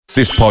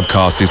This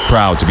podcast is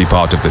proud to be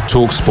part of the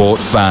TalkSport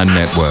Fan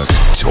Network.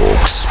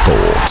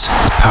 TalkSport.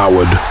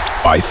 Powered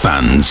by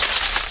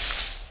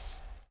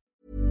fans.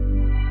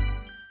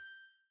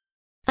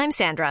 I'm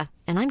Sandra,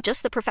 and I'm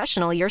just the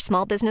professional your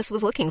small business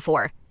was looking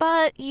for.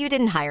 But you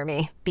didn't hire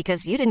me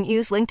because you didn't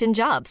use LinkedIn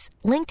Jobs.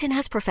 LinkedIn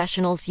has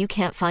professionals you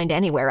can't find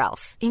anywhere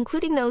else,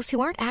 including those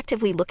who aren't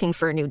actively looking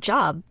for a new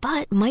job,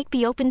 but might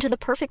be open to the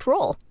perfect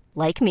role,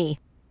 like me.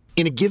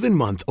 In a given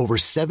month, over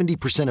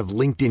 70% of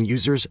LinkedIn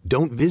users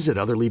don't visit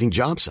other leading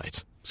job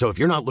sites. So if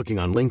you're not looking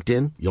on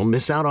LinkedIn, you'll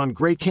miss out on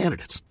great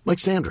candidates like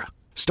Sandra.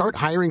 Start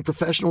hiring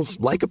professionals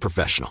like a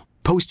professional.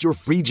 Post your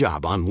free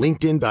job on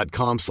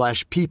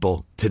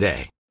linkedin.com/people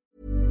today.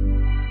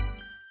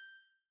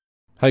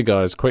 Hey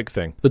guys, quick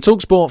thing. The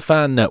TalkSport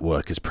Fan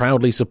Network is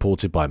proudly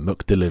supported by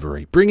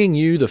McDelivery, bringing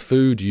you the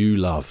food you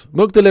love.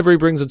 McDelivery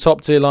brings a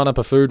top-tier lineup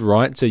of food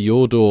right to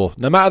your door.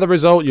 No matter the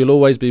result, you'll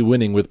always be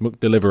winning with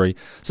McDelivery.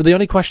 So the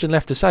only question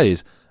left to say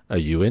is, are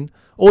you in?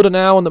 Order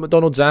now on the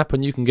McDonald's app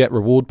and you can get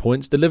reward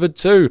points delivered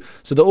too.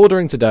 So the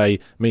ordering today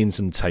means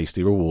some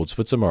tasty rewards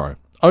for tomorrow.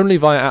 Only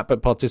via app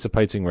at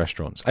participating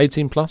restaurants.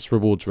 18 plus,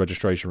 rewards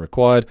registration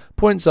required.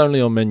 Points only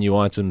on menu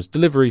items.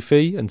 Delivery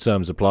fee and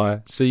terms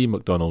apply. See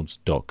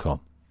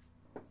mcdonalds.com.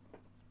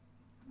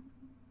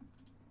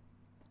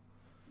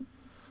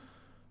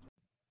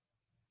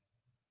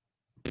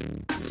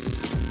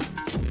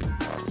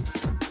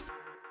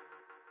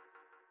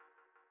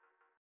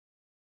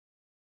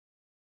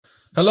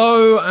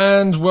 Hello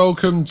and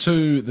welcome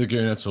to the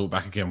Gooner Talk,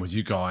 back again with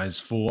you guys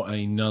for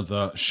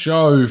another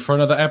show, for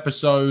another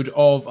episode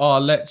of our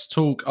Let's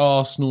Talk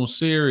Arsenal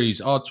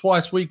series, our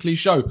twice weekly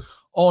show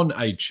on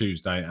a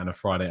Tuesday and a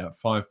Friday at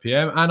 5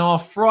 p.m. And our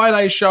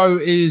Friday show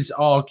is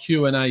our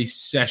Q&A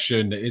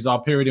session. It is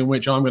our period in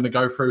which I'm going to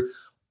go through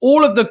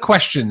all of the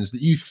questions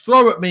that you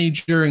throw at me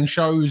during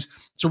shows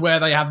to where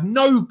they have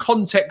no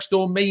context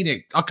or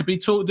meaning. I could be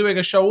doing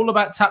a show all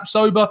about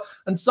Tapsoba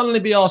and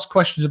suddenly be asked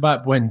questions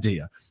about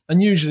Buendia.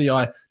 And usually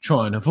I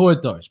try and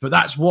avoid those. But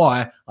that's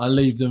why I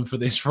leave them for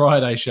this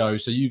Friday show,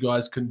 so you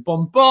guys can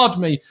bombard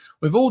me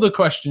with all the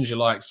questions you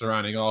like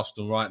surrounding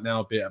Arsenal right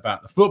now, be it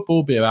about the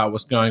football, be it about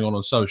what's going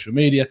on social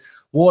media,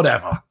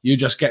 whatever. You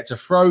just get to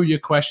throw your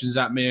questions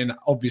at me, and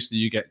obviously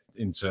you get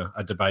into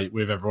a debate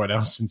with everyone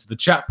else into the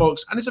chat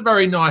box, and it's a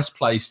very nice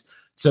place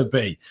to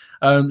be.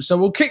 So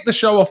we'll kick the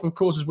show off, of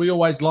course, as we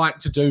always like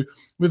to do,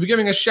 with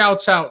giving a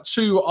shout out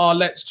to our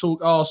Let's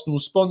Talk Arsenal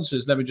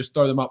sponsors. Let me just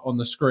throw them up on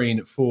the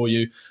screen for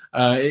you.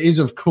 It is,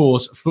 of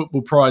course,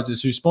 Football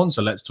Prizes, who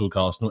sponsor Let's Talk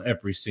Arsenal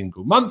every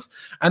single month.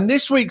 And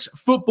this week's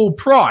football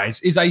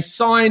prize is a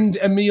signed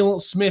Emile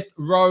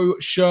Smith-Rowe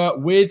shirt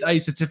with a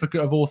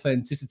certificate of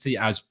authenticity,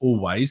 as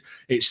always.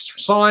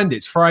 It's signed,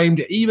 it's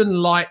framed, it even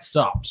lights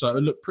up, so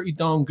it'll look pretty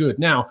darn good.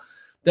 Now,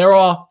 there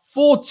are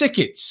 4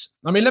 tickets.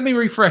 I mean, let me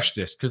refresh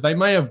this because they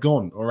may have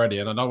gone already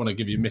and I don't want to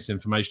give you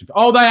misinformation.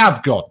 Oh, they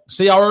have gone.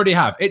 See, I already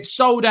have. It's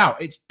sold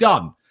out. It's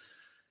done.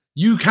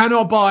 You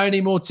cannot buy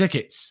any more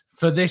tickets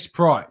for this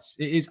price.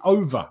 It is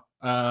over.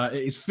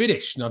 It is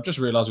finished. And I've just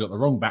realised I've got the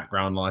wrong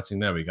background lighting.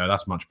 There we go.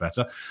 That's much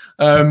better.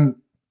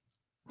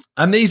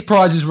 And these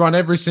prizes run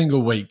every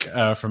single week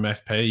from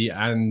FP,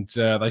 and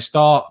they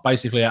start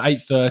basically at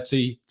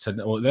 8:30.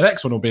 The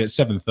next one will be at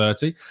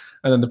 7:30,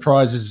 and then the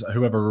prizes,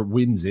 whoever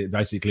wins it,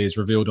 basically is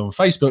revealed on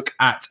Facebook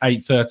at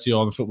 8:30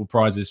 on the Football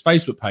Prizes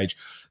Facebook page.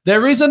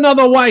 There is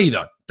another way,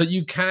 though, that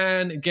you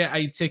can get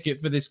a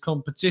ticket for this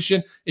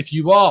competition if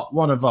you are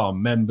one of our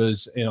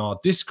members in our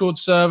Discord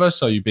server,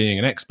 so you being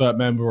an expert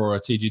member or a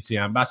TGT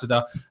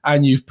ambassador,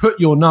 and you've put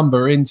your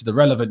number into the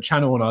relevant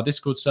channel on our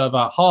Discord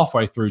server.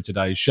 Halfway through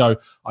today's show,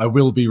 I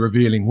will be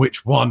revealing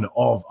which one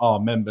of our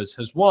members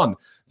has won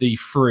the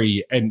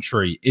free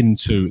entry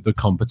into the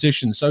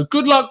competition. So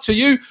good luck to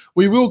you.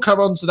 We will come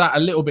on to that a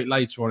little bit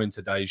later on in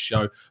today's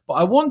show, but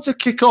I want to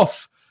kick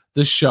off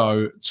the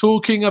show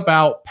talking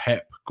about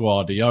Pep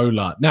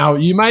Guardiola. Now,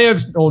 you may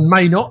have or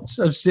may not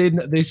have seen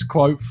this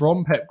quote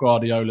from Pep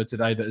Guardiola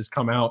today that has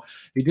come out.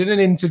 He did an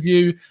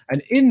interview,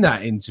 and in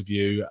that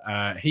interview,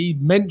 he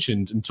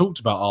mentioned and talked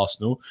about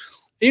Arsenal,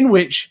 in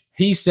which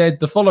he said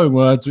the following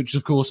words, which,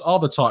 of course, are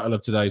the title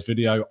of today's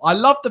video. I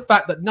love the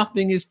fact that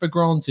nothing is for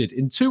granted.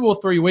 In 2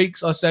 or 3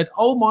 weeks, I said,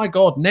 oh, my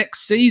God,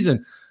 next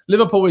season,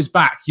 Liverpool is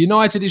back.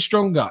 United is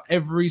stronger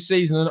every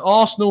season, and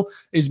Arsenal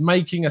is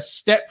making a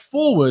step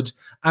forward,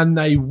 and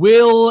they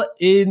will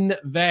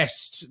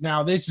invest.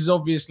 Now, this has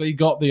obviously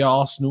got the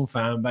Arsenal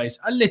fan base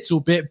a little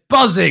bit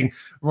buzzing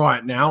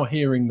right now,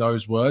 hearing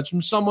those words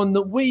from someone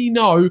that we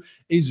know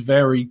is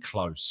very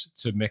close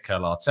to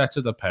Mikel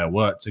Arteta. The pair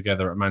work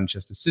together at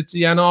Manchester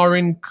City and are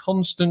in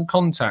constant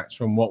contact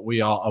from what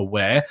we are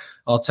aware.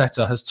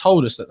 Arteta has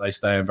told us that they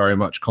stay in very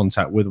much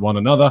contact with one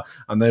another,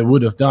 and they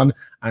would have done.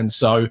 And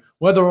so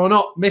whether or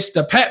not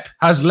Mr. Pep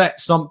has let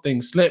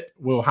something slip,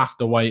 we'll have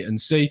to wait and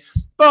see.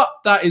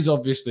 But that is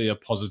obviously a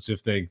positive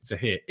thing to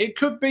hear. It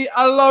could be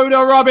a load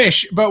of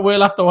rubbish, but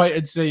we'll have to wait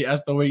and see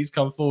as the weeks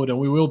come forward, and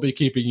we will be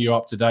keeping you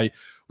up to date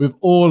with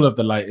all of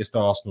the latest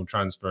Arsenal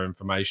transfer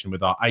information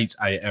with our 8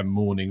 a.m.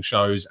 morning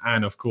shows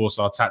and, of course,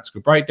 our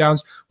tactical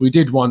breakdowns. We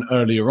did one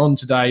earlier on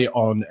today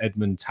on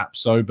Edmund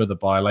Tapsoba, the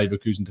Bayer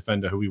Leverkusen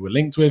defender who we were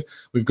linked with.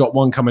 We've got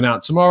one coming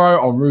out tomorrow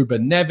on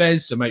Ruben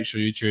Neves, so make sure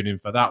you tune in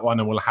for that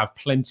one, and we'll have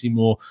plenty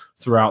more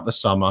throughout the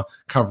summer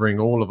covering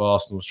all of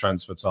Arsenal's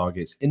transfer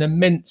targets in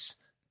immense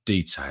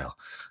detail.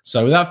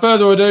 So without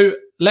further ado,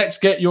 let's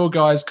get your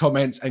guys'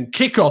 comments and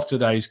kick off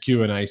today's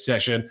Q&A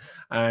session.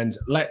 And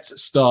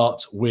let's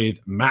start with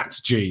Matt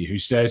G, who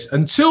says,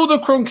 until the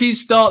Cronkies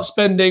start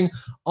spending,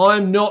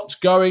 I'm not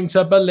going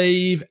to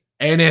believe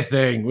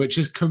anything, which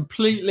is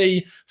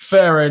completely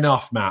fair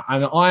enough, Matt.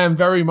 And I am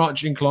very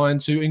much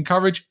inclined to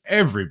encourage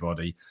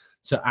everybody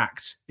to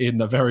act in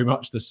the very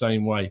much the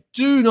same way.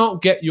 Do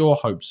not get your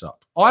hopes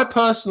up. I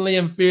personally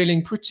am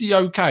feeling pretty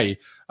okay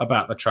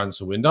about the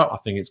transfer window. I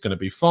think it's going to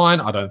be fine.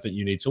 I don't think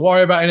you need to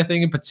worry about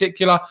anything in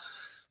particular.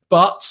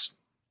 But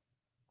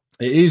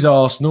it is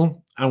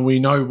Arsenal, and we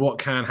know what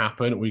can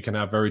happen. We can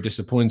have very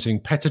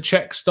disappointing Petr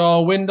Cech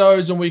style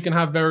windows, and we can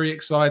have very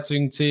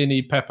exciting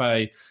Tierney,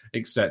 Pepe,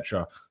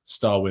 etc.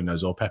 style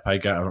windows, or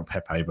not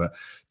Pepe, but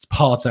it's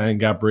Partey and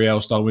Gabriel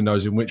style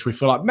windows, in which we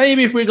feel like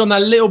maybe if we'd gone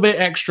that little bit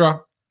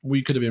extra, we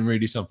could have been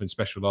really something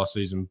special last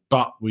season,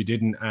 but we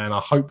didn't, and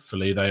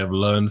hopefully they have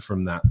learned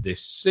from that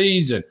this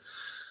season.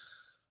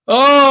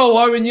 Oh,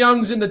 Owen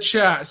Young's in the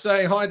chat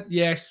saying hi.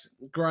 Yes,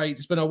 great.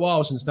 It's been a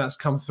while since that's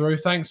come through.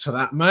 Thanks for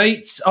that,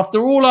 mate. After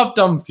all I've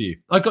done for you,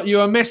 I got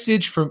you a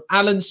message from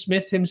Alan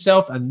Smith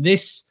himself, and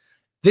this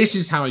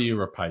is how you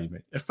repay me.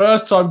 A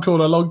first-time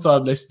caller,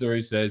 long-time listener,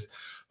 who says,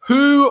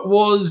 who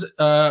was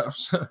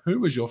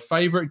your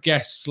favourite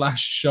guest /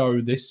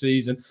 show this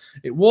season?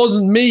 It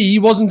wasn't me,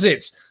 wasn't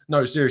it?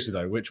 No, seriously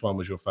though, which one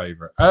was your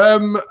favourite?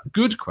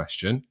 Good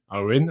question,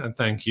 Owen, and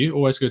thank you.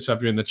 Always good to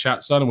have you in the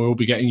chat, son, and we will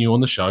be getting you on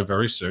the show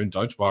very soon.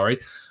 Don't worry.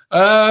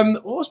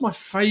 What was my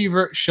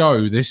favourite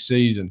show this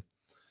season?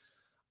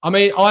 I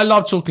mean, I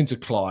love talking to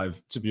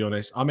Clive, to be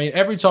honest. I mean,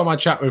 every time I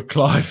chat with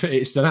Clive,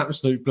 it's an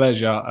absolute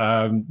pleasure.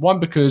 One,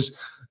 because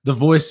the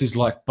voice is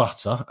like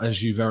butter,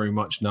 as you very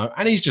much know,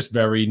 and he's just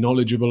very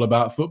knowledgeable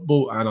about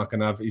football,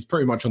 and he's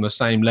pretty much on the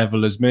same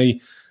level as me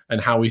and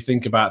how we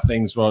think about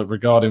things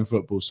regarding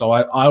football. So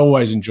I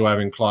always enjoy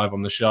having Clive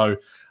on the show.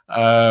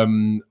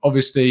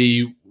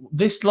 Obviously,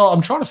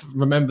 I'm trying to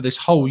remember this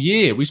whole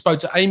year. We spoke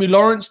to Amy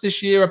Lawrence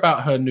this year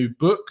about her new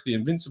book, The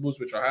Invincibles,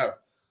 which I have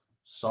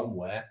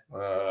somewhere.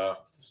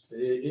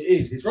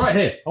 It's right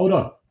here. Hold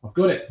on. I've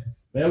got it.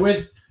 Bear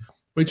with.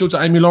 We talked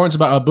to Amy Lawrence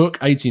about her book,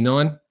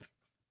 89,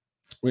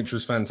 which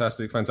was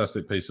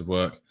fantastic piece of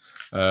work.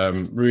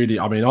 Really,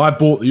 I mean, I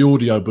bought the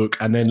audio book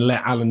and then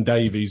let Alan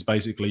Davies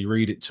basically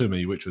read it to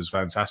me, which was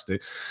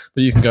fantastic.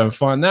 But you can go and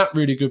find that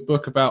really good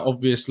book about,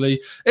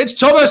 obviously, it's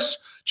Thomas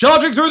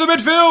charging through the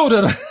midfield,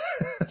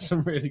 and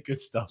some really good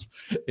stuff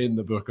in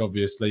the book,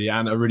 obviously,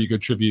 and a really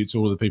good tribute to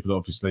all the people that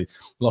obviously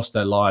lost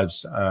their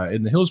lives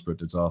in the Hillsborough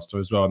disaster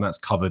as well, and that's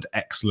covered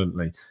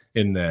excellently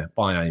in there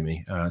by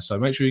Amy. So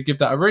make sure you give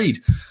that a read.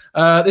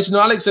 This is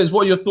Alex says,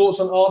 what are your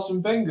thoughts on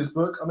Arsene Wenger's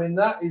book? I mean,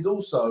 that is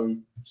also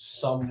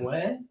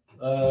somewhere.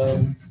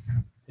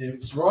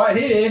 It's right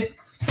here.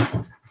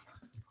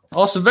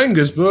 Arsene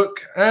Wenger's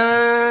book,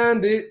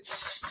 and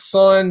it's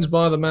signed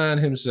by the man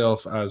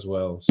himself as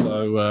well.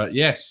 So,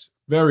 yes,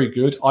 very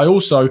good. I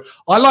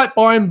like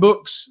buying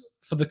books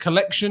for the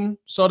collection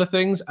side of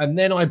things, and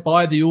then I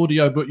buy the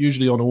audio book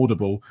usually on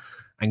Audible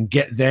and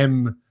get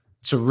them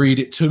to read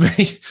it to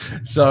me.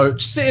 So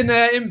just sitting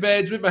there in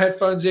bed with my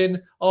headphones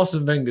in,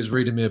 Arsene Wenger's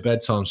reading me a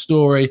bedtime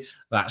story.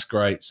 That's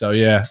great. So,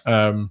 yeah,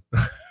 I'm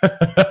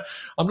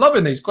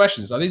loving these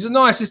questions. These are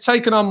nice. It's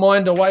taken our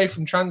mind away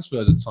from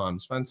transfers at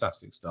times.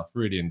 Fantastic stuff.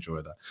 Really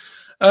enjoy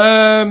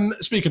that.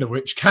 Speaking of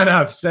which,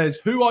 Canav says,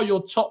 who are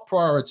your top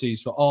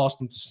priorities for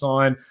Arsenal to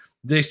sign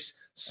this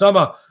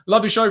summer?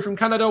 Love your show from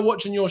Canada,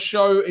 watching your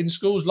show in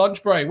school's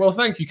lunch break. Well,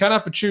 thank you,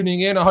 Canav, for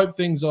tuning in. I hope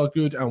things are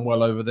good and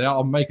well over there.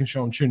 I'm making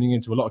sure I'm tuning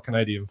into a lot of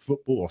Canadian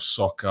football or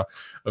soccer,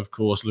 of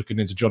course, looking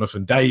into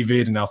Jonathan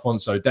David and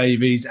Alphonso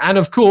Davies, and,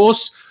 of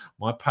course,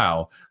 my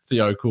pal,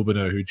 Theo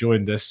Corbeanu, who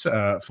joined us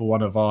for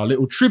one of our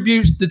little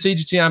tributes to the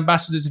TGT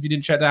ambassadors, if you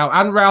didn't check that out.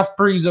 And Ralph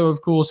Priso,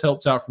 of course,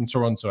 helped out from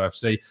Toronto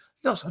FC.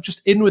 I'm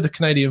just in with the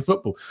Canadian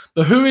football.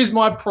 But who is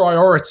my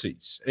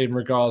priorities in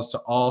regards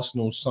to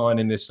Arsenal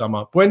signing this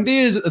summer?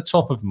 Buendia is at the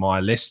top of my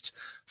list,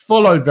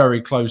 followed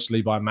very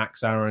closely by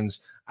Max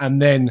Aarons,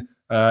 and then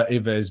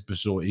Yves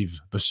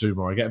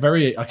Bissouma.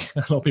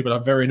 A lot of people are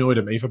very annoyed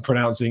at me for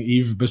pronouncing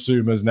Yves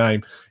Bissouma's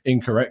name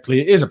incorrectly.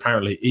 It is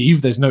apparently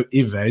Yves. There's no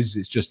Yves.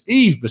 It's just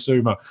Yves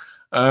Bissouma.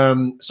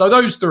 So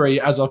those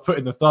three, as I've put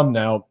in the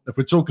thumbnail, if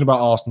we're talking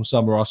about Arsenal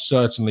summer, are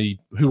certainly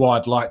who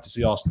I'd like to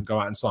see Arsenal go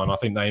out and sign. I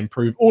think they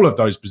improve all of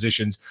those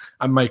positions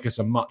and make us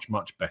a much,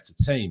 much better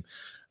team.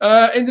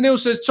 Indanil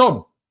says,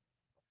 Tom,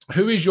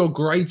 who is your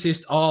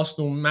greatest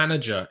Arsenal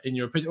manager, in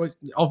your opinion?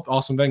 Of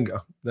Arsene Wenger.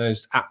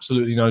 There's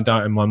absolutely no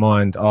doubt in my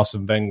mind.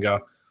 Arsene Wenger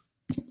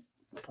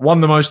won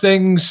the most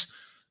things.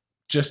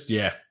 Just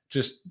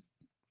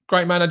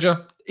great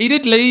manager. He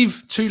did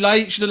leave too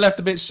late. Should have left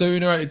a bit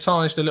sooner. It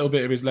tarnished a little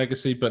bit of his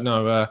legacy, but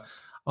no,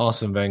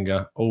 Arsene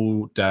Wenger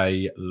all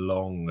day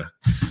long.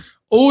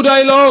 All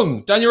day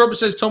long. Daniel Roberts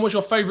says, Tom, what's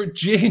your favourite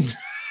gin?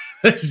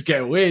 This is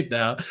getting weird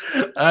now.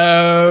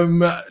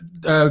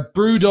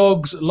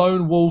 Brewdog's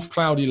Lone Wolf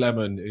Cloudy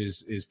Lemon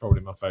is probably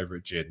my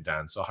favourite gin,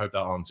 Dan. So I hope that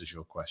answers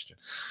your question.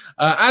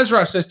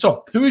 Azraf says,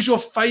 Tom, who is your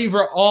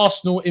favourite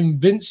Arsenal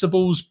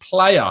Invincibles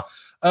player?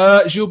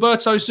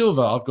 Gilberto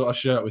Silva. I've got a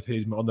shirt with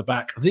him on the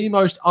back. The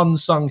most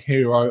unsung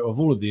hero of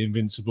all of the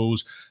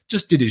Invincibles.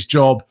 Just did his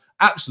job.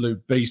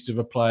 Absolute beast of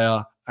a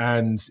player.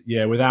 And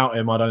yeah, without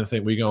him, I don't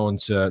think we go on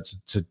to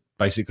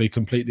basically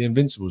complete the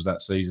Invincibles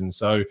that season.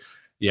 So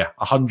yeah,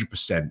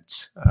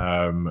 100%.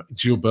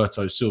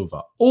 Gilberto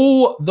Silva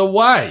all the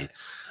way.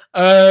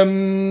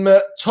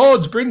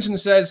 Todd Brinton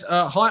says,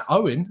 hi,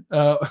 Owen.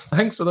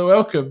 Thanks for the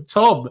welcome.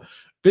 Tom,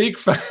 big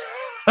fan.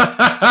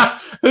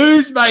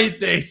 Who's made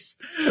this?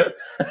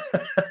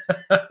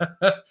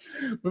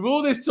 With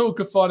all this talk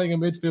of finding a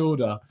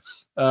midfielder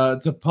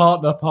to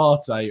partner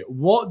Partey,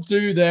 what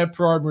do their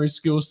primary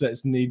skill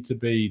sets need to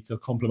be to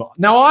complement?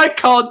 Now, I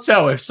can't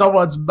tell if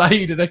someone's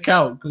made an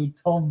account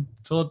called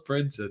Todd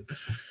Brinton.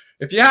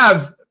 If you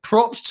have,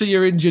 props to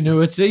your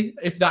ingenuity.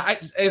 If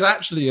that is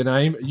actually a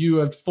name, you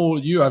have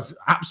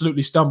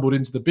absolutely stumbled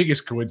into the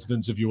biggest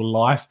coincidence of your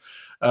life.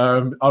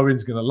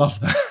 Owen's going to love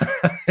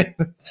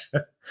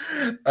that.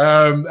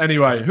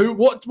 Anyway,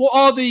 what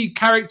are the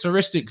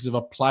characteristics of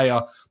a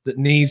player that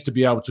needs to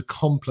be able to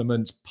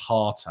complement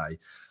Partey?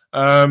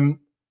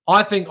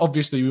 I think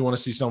obviously we want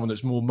to see someone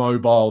that's more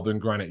mobile than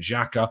Granit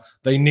Xhaka.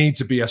 They need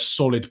to be a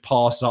solid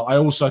passer. I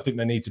also think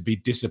they need to be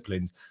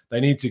disciplined. They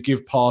need to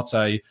give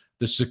Partey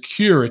the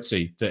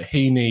security that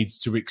he needs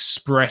to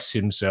express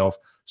himself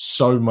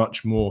so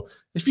much more.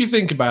 If you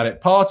think about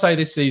it, Partey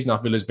this season, I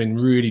feel, has been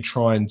really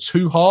trying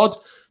too hard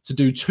to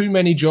do too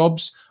many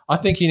jobs. I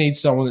think he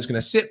needs someone that's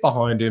going to sit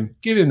behind him,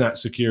 give him that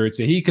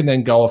security. He can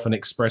then go off and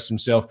express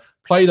himself,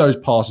 play those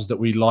passes that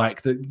we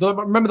like.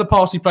 Remember the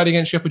pass he played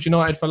against Sheffield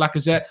United for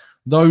Lacazette?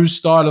 Those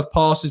style of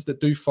passes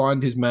that do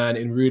find his man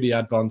in really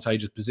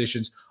advantageous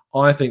positions.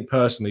 I think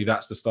personally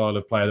that's the style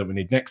of player that we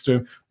need next to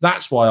him.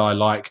 That's why I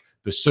like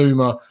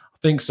Bissouma. I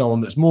think someone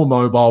that's more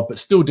mobile but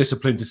still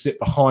disciplined to sit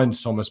behind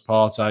Thomas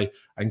Partey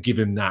and give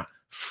him that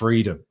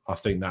freedom. I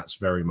think that's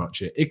very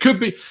much it. It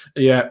could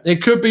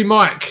be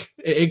Mike.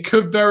 It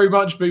could very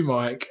much be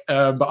Mike.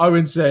 But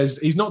Owen says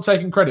he's not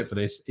taking credit for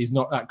this. He's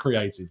not that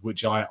creative,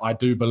 which I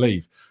do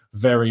believe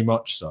very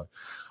much so.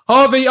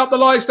 Harvey, up the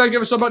likes. Thank you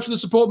ever so much for the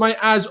support, mate.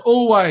 As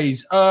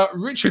always,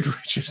 Richard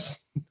Richards.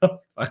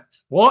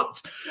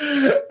 What?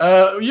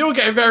 You're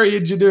getting very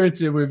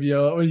ingenuity with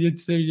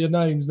your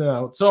names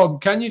now. Tom,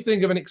 can you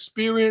think of an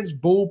experienced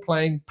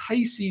ball-playing,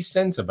 pacey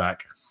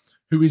centre-back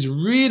who is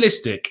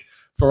realistic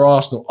for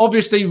Arsenal?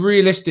 Obviously,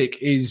 realistic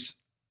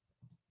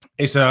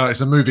it's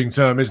a moving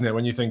term, isn't it,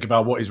 when you think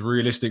about what is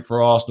realistic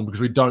for Arsenal,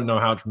 because we don't know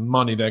how much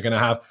money they're going to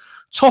have.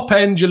 Top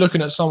end, you're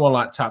looking at someone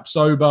like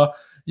Tapsoba.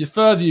 The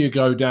further you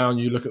go down,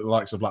 you look at the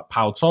likes of like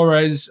Pau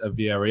Torres of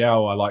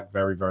Villarreal, I like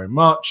very, very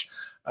much.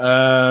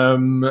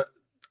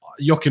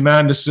 Joachim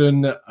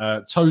Andersen,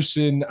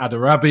 Tosin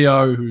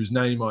Adarabio, whose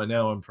name I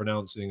now am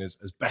pronouncing as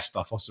best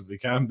I possibly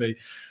can be.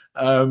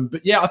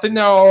 But yeah, I think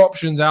there are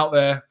options out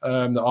there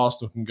that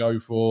Arsenal can go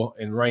for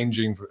in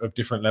ranging of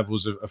different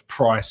levels of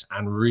price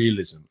and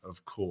realism,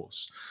 of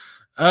course.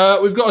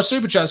 We've got a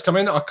super chat come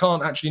in that I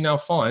can't actually now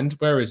find.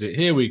 Where is it?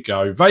 Here we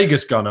go.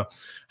 Vegas Gunner.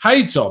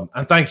 Hey, Tom,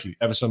 and thank you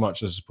ever so much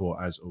for the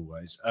support, as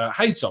always.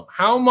 Hey, Tom,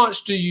 how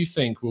much do you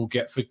think we'll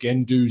get for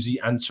Guendouzi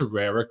and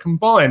Torreira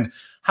combined?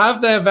 Have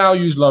their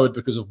values lowered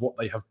because of what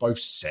they have both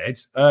said?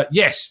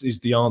 Yes, is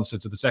the answer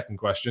to the second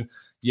question.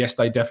 Yes,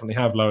 they definitely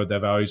have lowered their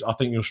values. I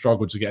think you'll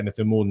struggle to get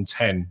anything more than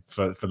 10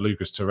 for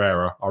Lucas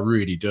Torreira. I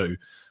really do.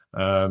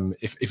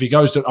 If he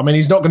goes to... I mean,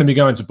 he's not going to be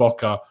going to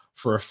Boca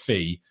for a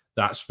fee.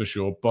 That's for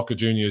sure. Boca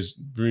Juniors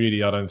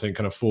really, I don't think,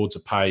 can afford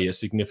to pay a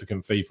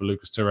significant fee for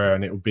Lucas Torreira,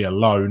 and it would be a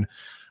loan.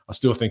 I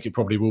still think it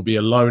probably will be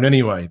a loan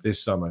anyway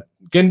this summer.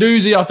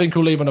 Guendouzi, I think,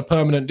 will leave on a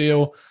permanent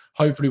deal.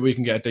 Hopefully we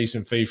can get a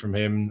decent fee from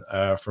him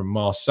from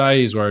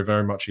Marseille, is where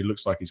very much he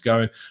looks like he's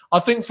going. I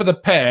think for the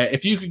pair,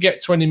 if you could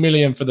get 20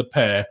 million for the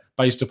pair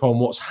based upon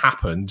what's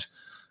happened,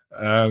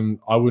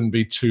 I wouldn't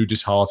be too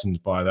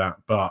disheartened by that.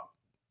 But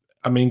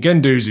I mean,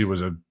 Guendouzi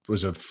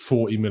was a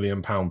 40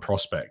 million pound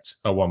prospect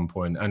at one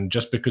point, and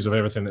just because of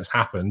everything that's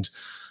happened,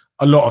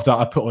 a lot of that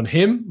I put on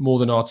him more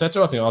than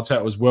Arteta. I think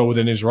Arteta was well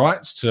within his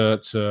rights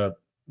to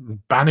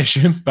banish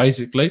him,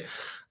 basically.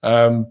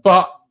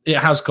 But it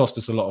has cost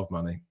us a lot of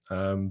money.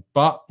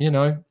 But, you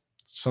know,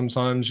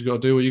 sometimes you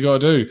got to do what you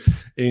got to do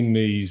in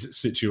these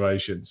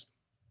situations.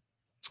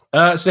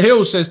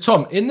 Sahil says,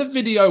 Tom, in the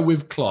video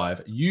with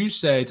Clive, you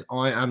said,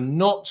 I am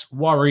not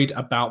worried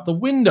about the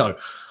window.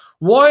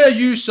 Why are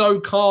you so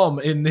calm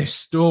in this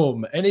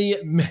storm? Any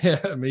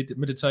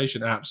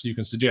meditation apps you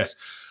can suggest?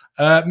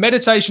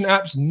 Meditation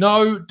apps,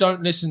 no,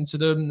 don't listen to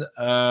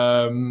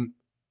them.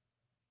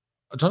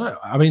 I don't know.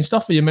 I mean,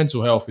 stuff for your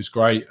mental health is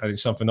great, and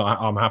it's something that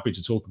I'm happy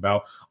to talk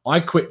about. I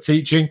quit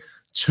teaching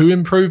to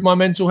improve my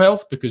mental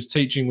health because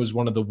teaching was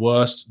one of the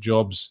worst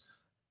jobs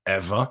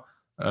ever.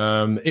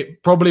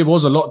 It probably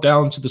was a lot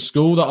down to the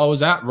school that I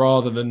was at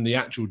rather than the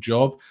actual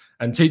job.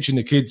 And teaching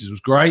the kids was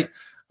great.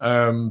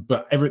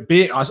 But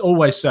I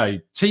always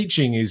say,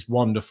 teaching is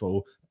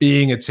wonderful.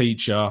 Being a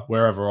teacher,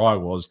 wherever I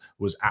was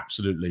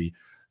absolutely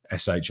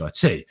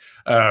shit.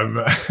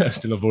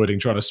 Still avoiding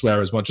trying to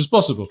swear as much as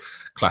possible.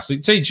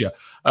 Classic teacher.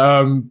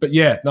 But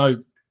yeah,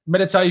 no,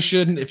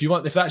 meditation, if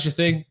that's your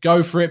thing,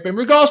 go for it. But in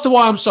regards to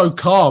why I'm so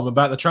calm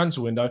about the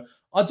transfer window,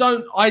 I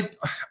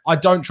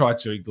don't try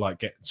to like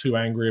get too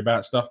angry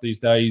about stuff these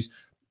days.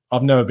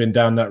 I've never been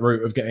down that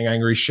route of getting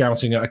angry,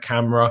 shouting at a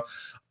camera.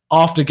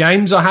 After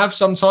games, I have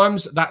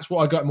sometimes. That's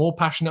what I got more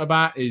passionate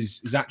about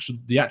is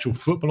the actual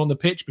football on the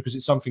pitch, because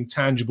it's something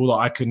tangible that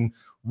I can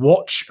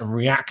watch and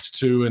react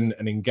to and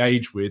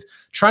engage with.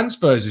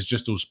 Transfers is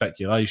just all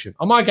speculation.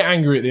 I might get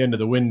angry at the end of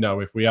the window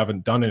if we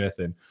haven't done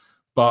anything,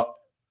 but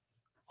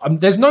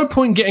there's no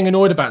point getting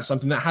annoyed about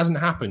something that hasn't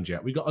happened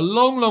yet. We've got a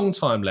long, long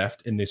time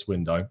left in this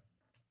window.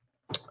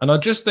 And I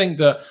just think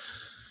that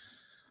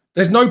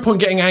there's no point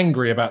getting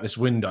angry about this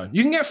window.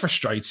 You can get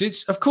frustrated.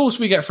 Of course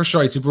we get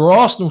frustrated. We're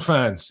Arsenal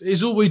fans.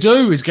 All we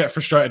do is get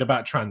frustrated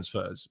about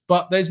transfers.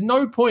 But there's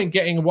no point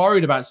getting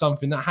worried about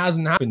something that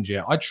hasn't happened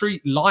yet. I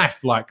treat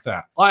life like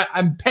that.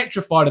 I'm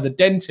petrified of the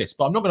dentist,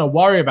 but I'm not going to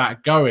worry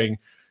about going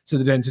to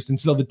the dentist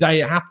until the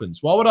day it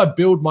happens. Why would I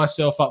build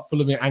myself up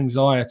full of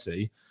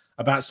anxiety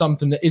about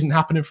something that isn't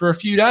happening for a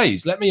few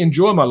days? Let me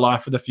enjoy my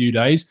life for the few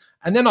days,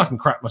 and then I can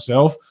crap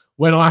myself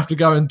when I have to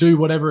go and do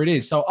whatever it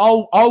is. So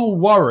I'll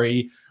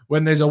worry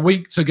when there's a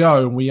week to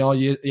go and we are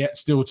yet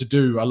still to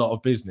do a lot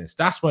of business.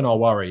 That's when I'll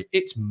worry.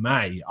 It's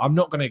May. I'm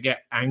not going to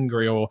get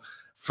angry or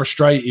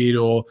frustrated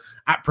or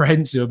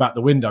apprehensive about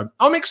the window.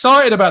 I'm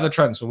excited about the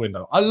transfer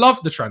window. I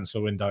love the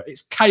transfer window.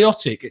 It's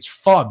chaotic. It's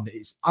fun.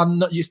 It's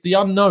the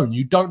unknown.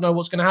 You don't know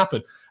what's going to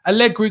happen.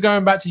 Allegri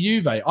going back to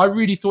Juve. I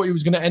really thought he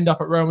was going to end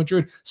up at Real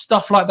Madrid.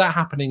 Stuff like that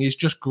happening is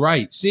just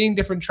great. Seeing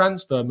different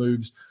transfer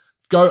moves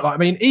go. I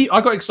mean, I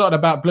got excited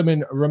about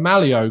blooming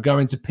Romaglio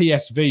going to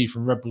PSV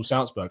from Red Bull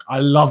Salzburg. I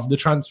love the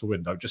transfer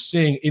window. Just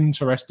seeing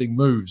interesting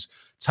moves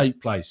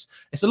take place.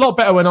 It's a lot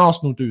better when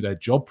Arsenal do their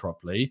job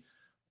properly,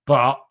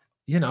 but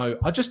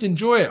I just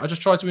enjoy it. I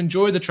just try to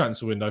enjoy the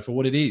transfer window for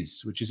what it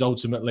is, which is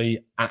ultimately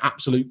an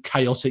absolute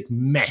chaotic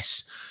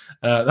mess.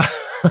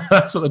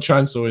 That's what the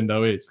transfer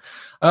window is.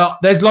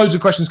 There's loads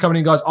of questions coming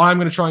in, guys. I'm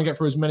going to try and get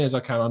through as many as I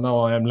can. I know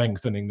I am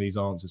lengthening these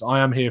answers. I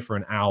am here for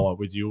an hour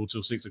with you all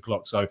till 6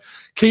 o'clock. So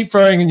keep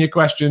throwing in your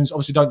questions.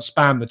 Obviously, don't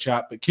spam the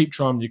chat, but keep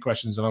trying with your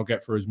questions and I'll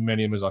get through as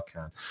many of them as I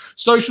can.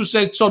 Social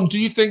says, Tom, do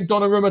you think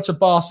Donnarumma to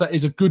Barca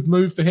is a good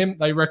move for him?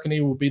 They reckon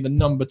he will be the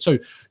number 2.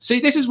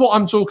 See, this is what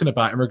I'm talking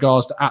about in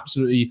regards to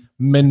absolutely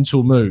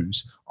mental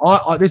moves.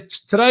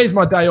 Today is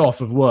my day off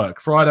of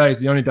work. Friday is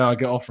the only day I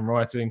get off from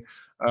writing.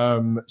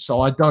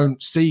 So I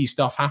don't see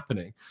stuff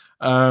happening.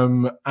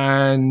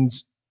 And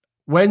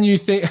when you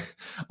think,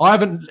 I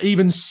haven't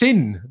even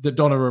seen that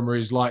Donnarumma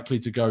is likely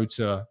to go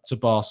to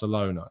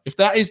Barcelona. If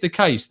that is the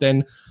case,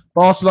 then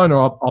Barcelona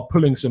are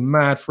pulling some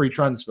mad free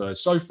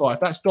transfers. So far, if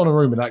that's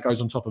Donnarumma, that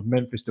goes on top of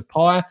Memphis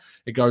Depay.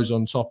 It goes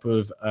on top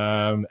of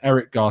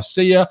Eric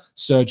Garcia,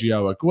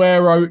 Sergio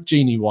Aguero,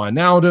 Gini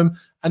Wijnaldum.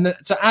 And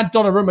to add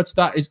Donnarumma to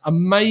that is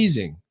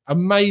amazing,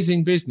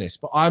 amazing business.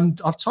 But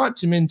I've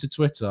typed him into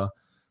Twitter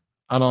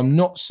and I'm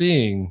not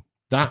seeing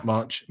that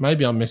much.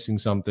 Maybe I'm missing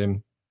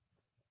something.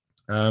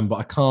 But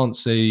I can't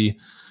see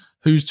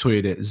who's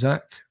tweeted it.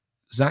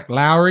 Zach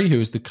Lowry, who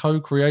is the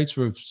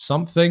co-creator of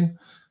something.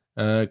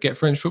 Get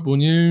French Football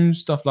News,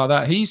 stuff like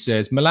that. He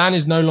says, Milan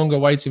is no longer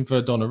waiting for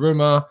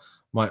Donnarumma.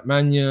 Mike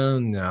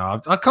Mannion. No,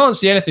 I can't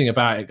see anything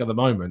about it at the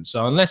moment.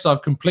 So unless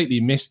I've completely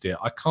missed it,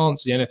 I can't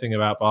see anything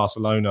about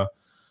Barcelona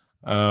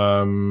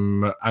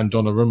and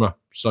Donnarumma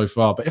so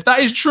far. But if that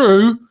is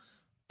true,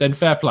 then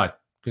fair play.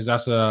 Because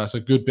that's a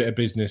good bit of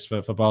business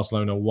for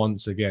Barcelona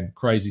once again.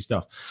 Crazy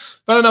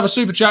stuff. But another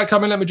super chat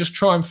coming. Let me just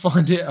try and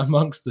find it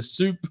amongst the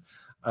soup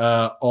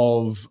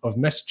of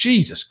mess.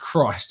 Jesus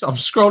Christ. I'm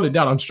scrolling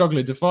down. I'm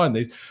struggling to find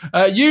these.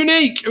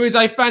 Unique, who is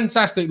a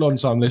fantastic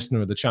long-time listener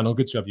of the channel.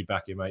 Good to have you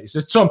back here, mate. He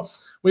says, Tom,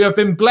 we have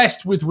been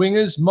blessed with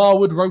wingers.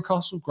 Marwood,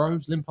 Rocastle,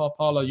 Groves, Limpar,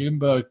 Parlour,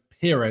 Ljungberg,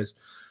 Perez.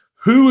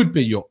 Who would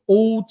be your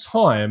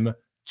all-time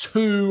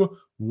 2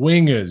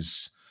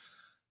 wingers?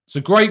 It's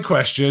a great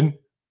question.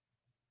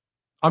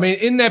 I mean,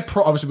 in their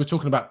obviously we're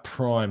talking about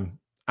prime,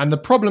 and the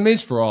problem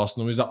is for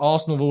Arsenal is that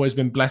Arsenal have always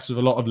been blessed with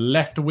a lot of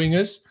left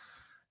wingers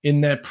in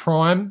their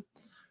prime,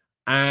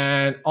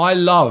 and I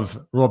love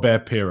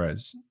Robert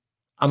Pires,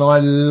 and I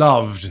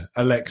loved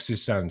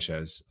Alexis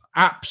Sanchez,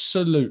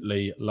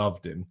 absolutely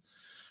loved him.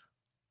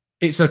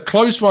 It's a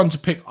close one to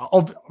pick.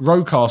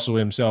 Rocastle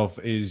himself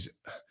is,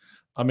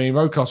 I mean,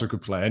 Rocastle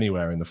could play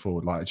anywhere in the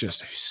forward, like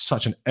just he's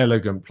such an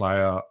elegant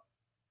player.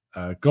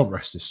 God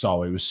rest his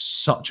soul. He was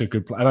such a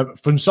good player. And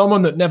from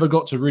someone that never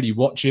got to really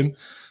watch him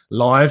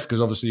live,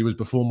 because obviously he was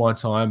before my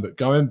time, but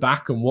going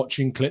back and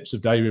watching clips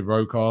of David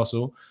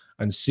Rocastle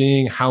and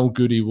seeing how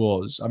good he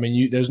was. I mean,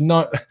 you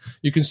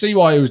can see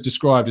why he was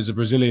described as a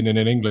Brazilian in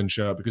an England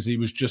shirt, because he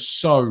was just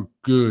so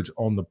good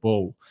on the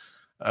ball.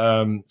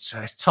 So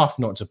it's tough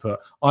not to put.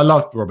 I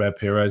loved Robert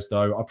Pires,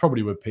 though. I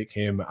probably would pick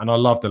him, and I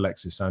loved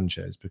Alexis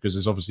Sanchez because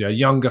there's obviously a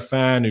younger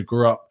fan who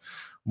grew up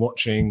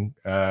watching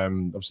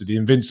obviously the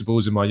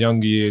Invincibles in my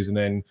younger years, and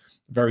then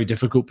very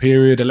difficult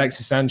period.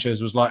 Alexis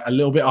Sanchez was like a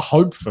little bit of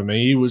hope for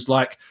me. He was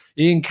like,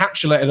 he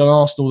encapsulated an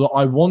Arsenal that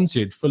I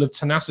wanted, full of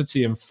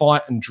tenacity and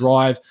fight and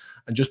drive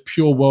and just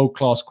pure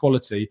world-class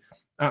quality.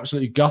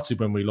 Absolutely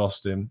gutted when we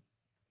lost him.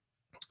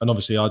 And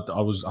obviously I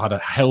had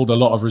held a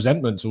lot of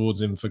resentment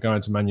towards him for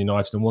going to Man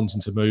United and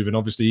wanting to move. And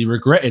obviously he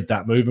regretted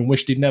that move and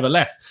wished he'd never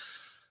left.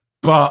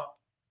 But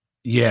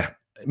yeah,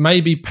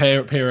 maybe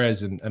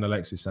Pires and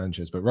Alexis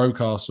Sanchez, but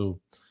Rocastle,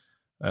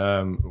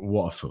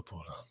 what a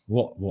footballer.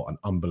 What an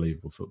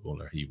unbelievable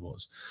footballer he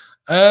was.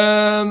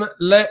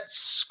 Let's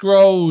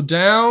scroll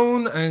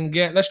down and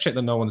let's check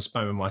that no one's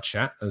spamming my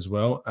chat as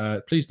well.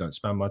 Please don't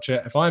spam my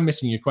chat. If I'm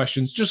missing your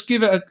questions, just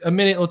give it a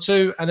minute or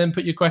two and then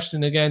put your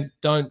question again.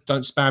 Don't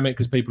spam it,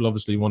 because people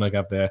obviously want to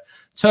have their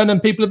turn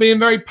and people are being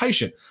very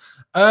patient.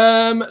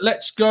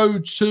 Let's go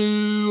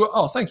to...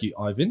 Oh, thank you,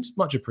 Ivan.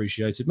 Much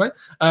appreciated, mate.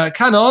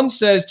 Canon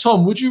says,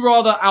 Tom, would you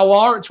rather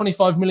Aouar at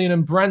 25 million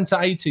and Brandt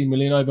at 18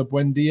 million over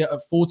Buendia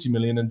at 40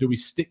 million? And do we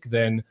stick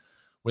then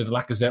with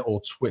Lacazette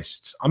or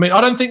twist? I mean, I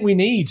don't think we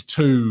need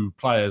two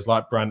players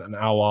like Brandt and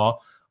Aouar.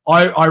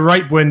 I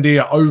rate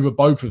Buendia over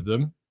both of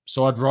them,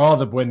 so I'd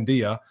rather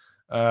Buendia.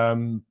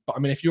 But I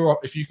mean, if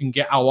you can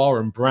get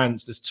Aouar and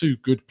Brandt, there's two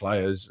good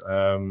players.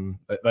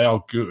 They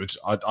are good.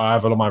 I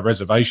have a lot of my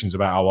reservations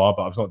about Aouar,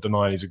 but I'm not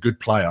denying he's a good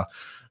player.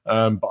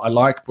 But I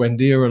like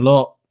Buendia a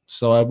lot,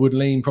 so I would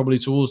lean probably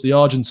towards the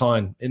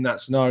Argentine in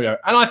that scenario.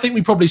 And I think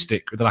we probably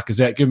stick with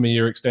Lacazette. Give him a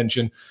year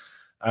extension,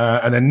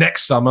 and then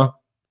next summer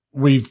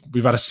we've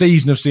had a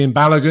season of seeing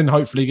Balogun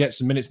hopefully get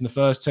some minutes in the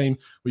first team.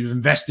 We've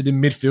invested in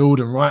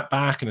midfield and right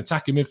back and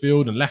attacking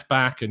midfield and left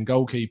back and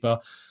goalkeeper.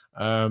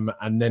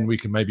 And then we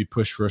can maybe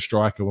push for a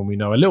striker when we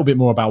know a little bit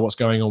more about what's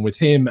going on with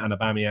him and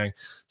Aubameyang.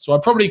 So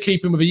I'd probably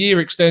keep him with a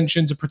year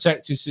extension to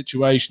protect his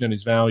situation and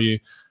his value,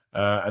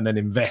 and then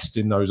invest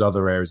in those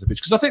other areas of the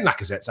pitch. Because I think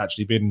Lacazette's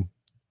actually been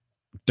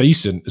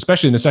decent,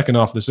 especially in the second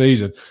half of the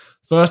season.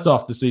 First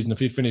half of the season, if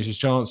he finished his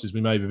chances,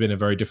 we may have been in a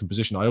very different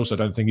position. I also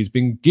don't think he's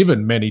been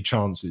given many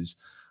chances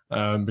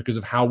because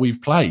of how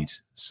we've played.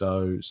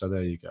 So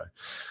there you go.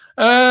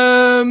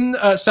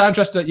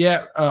 Sandchester,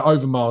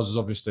 Overmars is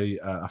obviously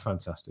a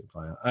fantastic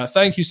player.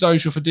 Thank you,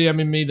 Social, for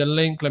DMing me the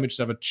link. Let me just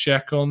have a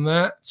check on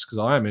that, because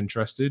I am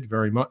interested,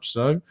 very much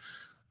so,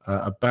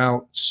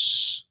 about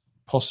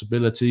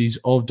possibilities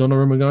of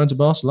Donnarumma going to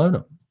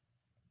Barcelona.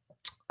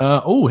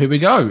 Here we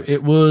go.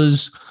 It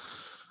was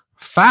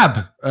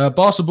Fab.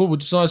 Barcelona will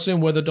decide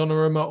soon whether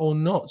Donnarumma or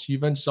not.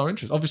 Juventus are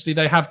interested. Obviously,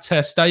 they have Ter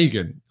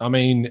Stegen. I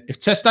mean, if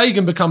Ter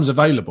Stegen becomes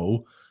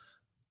available,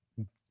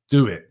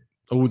 do it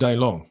all day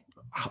long.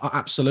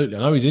 Absolutely. I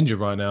know he's injured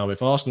right now.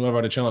 If Arsenal ever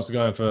had a chance to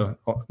go in for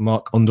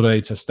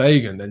Marc-Andre Ter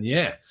Stegen, then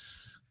yeah,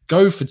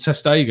 go for Ter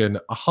Stegen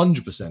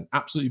 100%.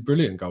 Absolutely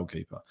brilliant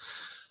goalkeeper.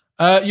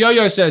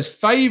 Yo-Yo says,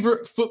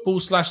 favourite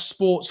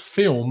football/sports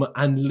film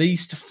and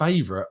least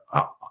favourite?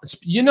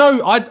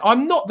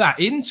 I'm not that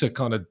into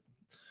kind of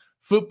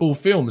football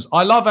films.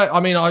 I love it. I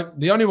mean,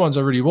 the only ones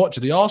I really watch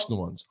are the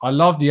Arsenal ones. I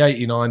love the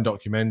 89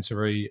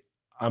 documentary.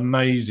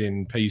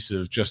 Amazing piece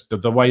of just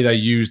the way they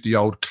used the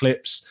old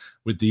clips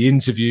with the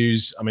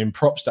interviews. I mean,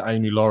 props to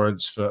Amy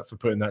Lawrence for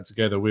putting that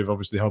together with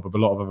obviously the help of a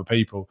lot of other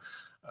people.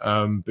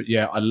 But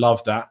yeah, I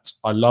love that.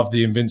 I love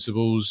the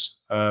Invincibles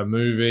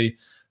movie.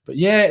 But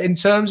yeah, in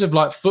terms of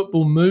like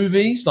football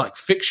movies, like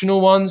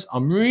fictional ones,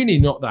 I'm really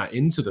not that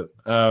into them.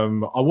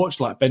 I watched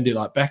like Bend It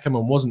Like Beckham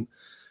and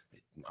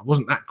I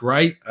wasn't that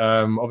great.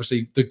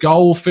 Obviously, the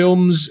goal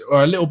films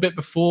are a little bit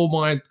before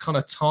my kind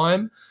of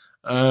time.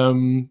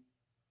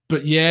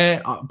 But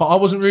yeah, but I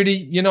wasn't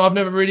really, I've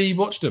never really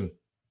watched them.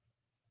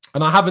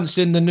 And I haven't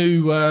seen the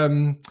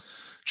new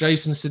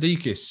Jason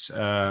Sudeikis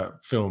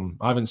film.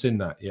 I haven't seen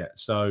that yet.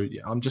 So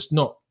yeah, it's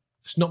not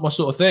my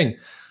sort of thing.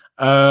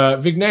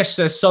 Vignesh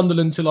says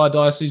Sunderland Till I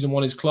Die season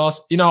 1 is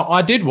class.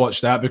 I did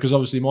watch that because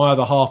obviously my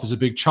other half is a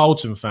big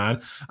Charlton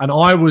fan, and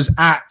I was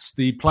at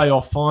the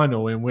playoff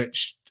final in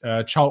which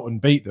Charlton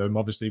beat them.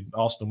 Obviously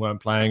Arsenal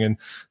weren't playing and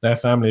their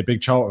family are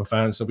big Charlton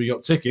fans, so we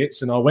got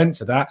tickets and I went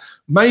to that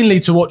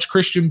mainly to watch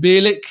Christian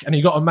Bielik, and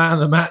he got a man of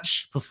the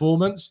match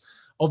performance.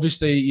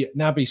 Obviously,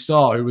 Naby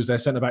Sarr, who was their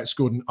centre-back,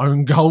 scored an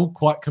own goal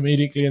quite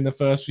comedically in the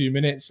first few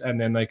minutes, and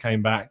then they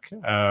came back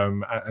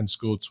and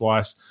scored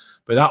twice.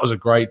 But that was a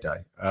great day,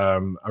 a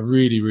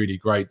really, really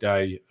great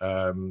day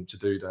to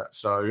do that.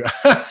 So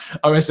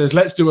Owen says,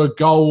 let's do a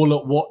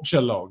goal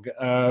watch-along.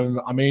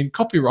 I mean,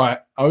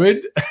 copyright,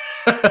 Owen.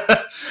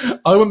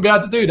 I wouldn't be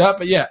able to do that.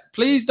 But yeah,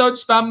 please don't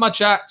spam my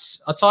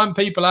chats. I time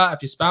people out.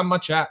 If you spam my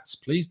chats,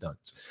 please don't.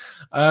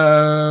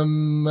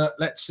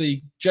 Let's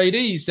see.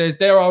 JD says,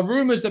 there are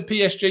rumours that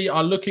PSG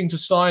are looking to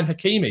sign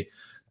Hakimi.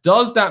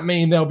 Does that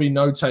mean there'll be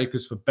no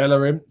takers for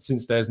Bellerin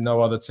since there's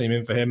no other team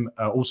in for him?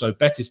 Also,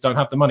 Betis don't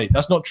have the money.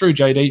 That's not true,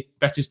 JD.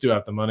 Betis do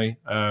have the money.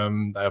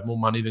 They have more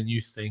money than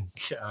you think.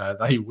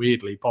 They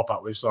weirdly pop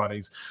up with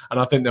signings. And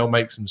I think they'll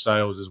make some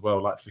sales as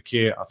well. Like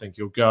Fekir, I think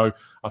he'll go.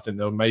 I think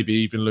they'll maybe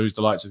even lose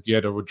the likes of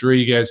Guido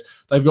Rodriguez.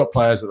 They've got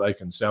players that they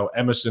can sell.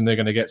 Emerson, they're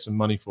going to get some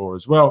money for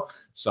as well.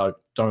 So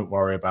don't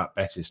worry about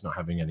Betis not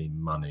having any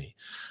money.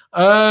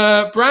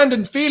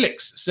 Brandon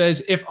Felix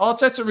says, if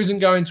Arteta isn't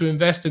going to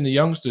invest in the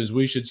youngsters,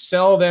 we should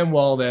sell them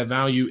while their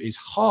value is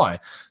high.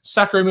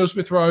 Saka, Emile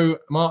Smith-Rowe,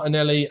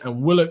 Martinelli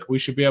and Willock, we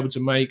should be able to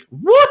make...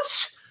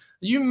 What?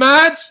 Are you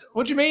mad?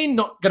 What do you mean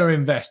not going to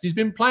invest? He's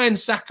been playing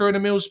Saka and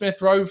Emile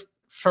Smith-Rowe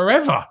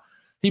forever.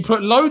 He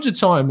put loads of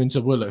time into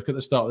Willock at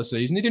the start of the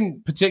season. He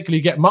didn't particularly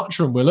get much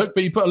from Willock,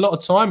 but he put a lot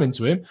of time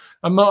into him.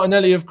 And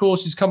Martinelli, of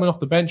course, is coming off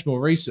the bench more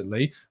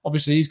recently.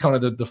 Obviously, he's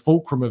kind of the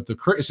fulcrum of the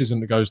criticism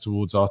that goes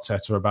towards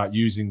Arteta about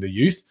using the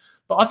youth.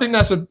 But I think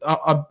that's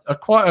a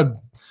quite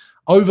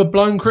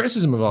overblown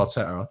criticism of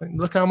Arteta. I think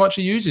look how much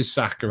he uses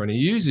Saka and he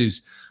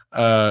uses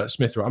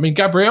Smith-Rowe. I mean,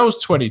 Gabriel's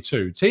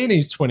 22,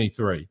 Tierney's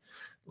 23.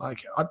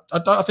 Like, I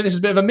think this is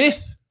a bit of a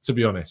myth, to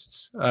be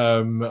honest.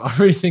 I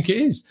really think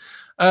it is.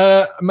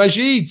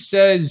 Majid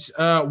says,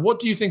 what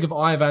do you think of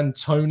Ivan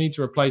Toney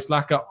to replace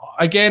Laka?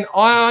 Again,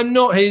 I'm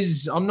not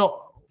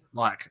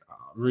like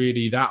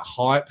really that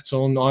hyped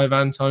on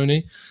Ivan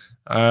Toney.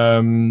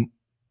 I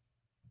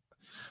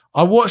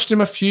watched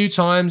him a few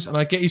times and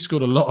I get he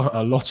scored a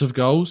lot of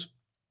goals.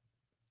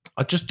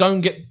 I just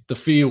don't get the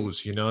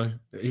feels, you know.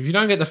 If you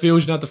don't get the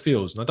feels, you don't have the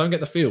feels. And I don't get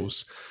the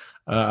feels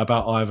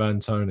about Ivan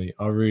Toney.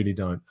 I really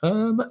don't.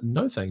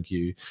 No, thank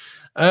you.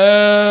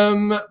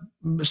 Sahil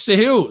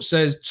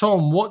says,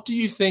 Tom, what do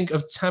you think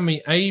of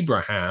Tammy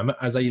Abraham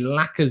as a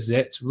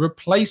Lacazette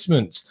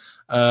replacement?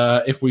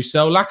 If we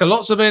sell Laka,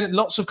 lots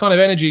of kind of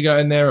energy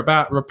going there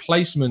about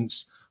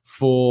replacements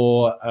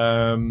for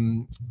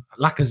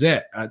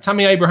Lacazette.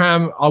 Tammy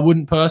Abraham, I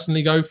wouldn't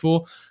personally go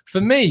for.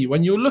 For me,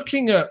 when you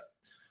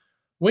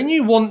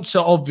want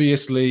to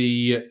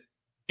obviously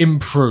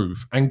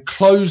improve and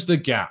close the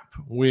gap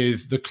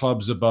with the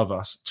clubs above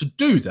us. To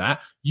do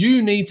that,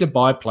 you need to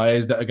buy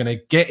players that are going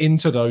to get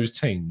into those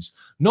teams,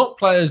 not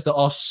players that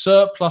are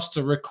surplus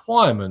to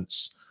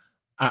requirements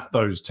at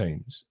those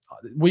teams.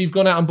 We've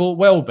gone out and bought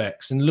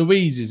Welbecks and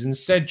Louises and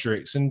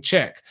Cedrics and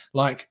Czech.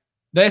 Like,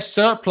 they're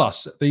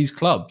surplus at these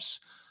clubs.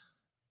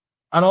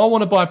 And I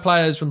want to buy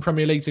players from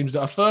Premier League teams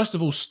that are, first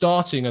of all,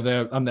 starting at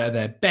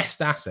their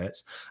best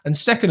assets, and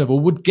second of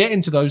all, would get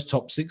into those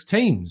top 6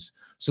 teams,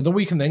 so that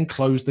we can then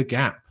close the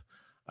gap.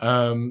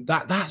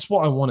 That's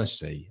what I want to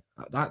see.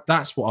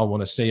 That's what I want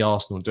to see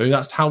Arsenal do.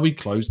 That's how we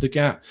close the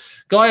gap.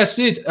 Gaia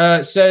Sid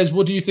says,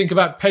 what do you think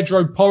about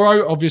Pedro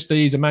Porro?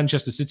 Obviously, he's a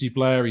Manchester City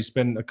player. He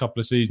spent a couple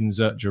of seasons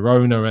at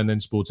Girona and then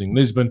Sporting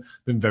Lisbon.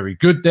 Been very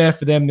good there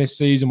for them this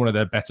season. One of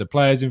their better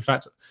players, in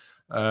fact.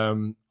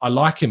 I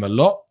like him a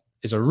lot.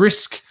 There's a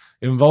risk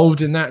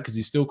involved in that because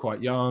he's still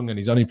quite young and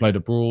he's only played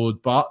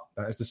abroad. But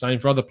it's the same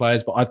for other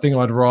players. But I think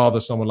I'd rather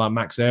someone like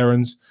Max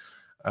Aarons.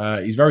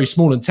 He's very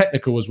small and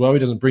technical as well. He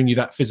doesn't bring you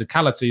that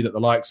physicality that the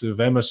likes of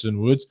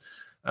Emerson would.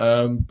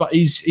 But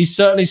he's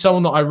certainly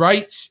someone that I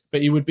rate,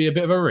 but he would be a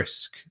bit of a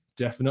risk.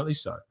 Definitely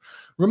so.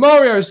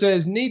 Romario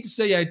says, need to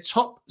see a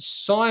top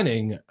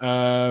signing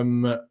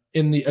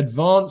in the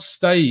advanced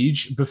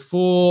stage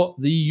before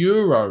the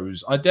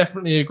Euros. I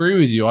definitely agree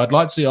with you. I'd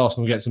like to see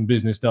Arsenal get some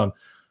business done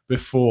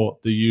before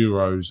the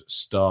Euros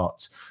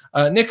start.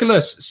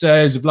 Nicholas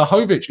says,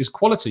 Vlahovic is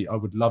quality. I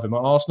would love him at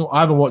Arsenal. I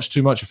haven't watched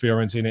too much of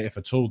Fiorentina, if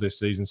at all, this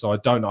season, so I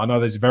don't know. I know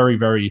there's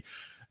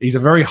he's a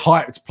very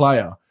hyped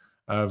player,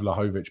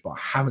 Vlahovic, but I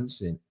haven't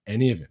seen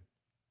any of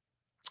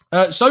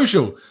him.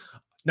 Social.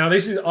 Now,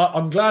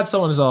 I'm glad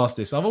someone has asked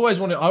this. I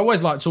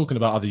always like talking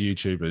about other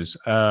YouTubers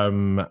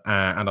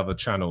and other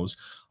channels.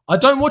 I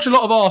don't watch a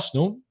lot of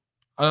Arsenal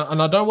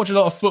and I don't watch a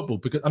lot of football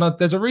and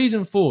there's a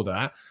reason for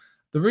that.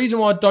 The reason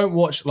why I don't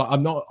watch,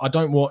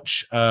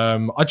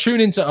 I tune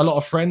into a lot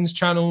of friends'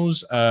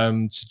 channels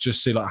to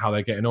just see like how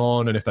they're getting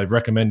on and if they've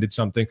recommended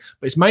something.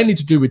 But it's mainly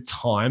to do with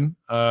time.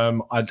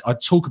 I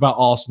talk about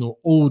Arsenal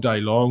all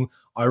day long.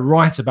 I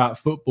write about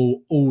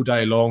football all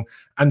day long,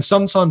 and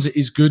sometimes it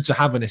is good to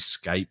have an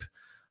escape.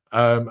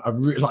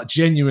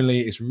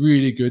 Genuinely, it's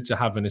really good to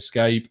have an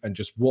escape and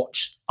just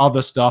watch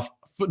other stuff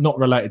not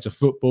related to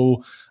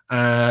football.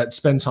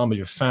 Spend time with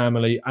your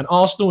family, and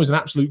Arsenal is an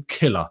absolute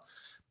killer.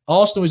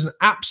 Arsenal is an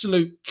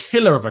absolute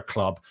killer of a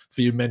club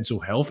for your mental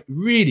health. It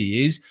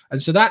really is. And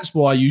so that's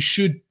why you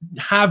should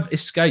have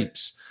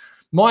escapes.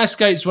 My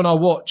escapes when I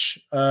watch,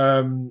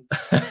 Owen,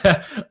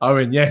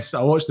 yes,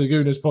 I watch the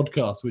Gooners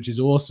podcast, which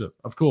is awesome.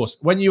 Of course,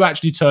 when you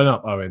actually turn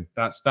up, Owen,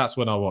 that's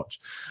when I watch.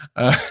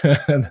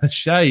 And the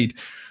shade.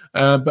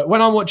 But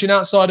when I'm watching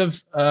outside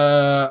of,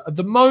 at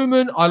the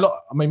moment,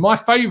 my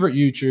favorite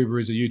YouTuber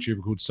is a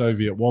YouTuber called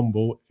Soviet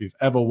Womble. If you've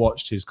ever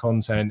watched his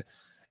content,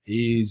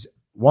 he's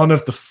one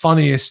of the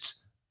funniest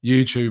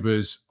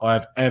YouTubers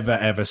I've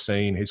ever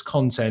seen. His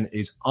content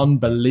is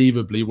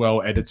unbelievably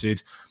well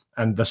edited,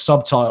 and the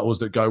subtitles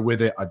that go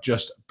with it are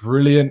just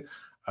brilliant.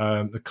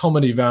 The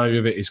comedy value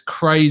of it is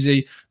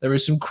crazy. There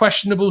is some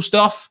questionable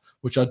stuff,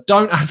 which I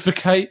don't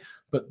advocate,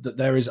 but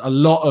there is a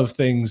lot of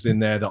things in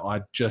there that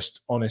I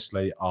just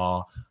honestly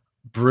are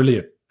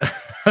brilliant.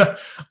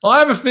 I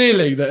have a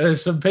feeling that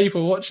there's some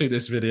people watching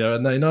this video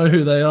and they know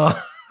who they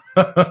are.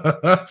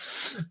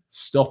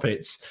 Stop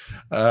it.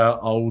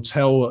 I'll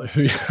tell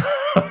who.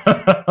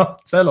 I'll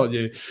tell on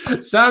you.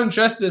 Sam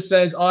Chester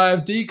says, I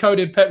have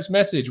decoded Pep's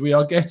message. We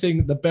are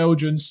getting the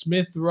Belgian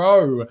Smith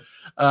Rowe.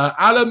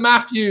 Alan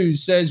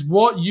Matthews says,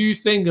 what you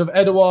think of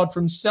Edouard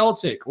from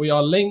Celtic? We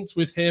are linked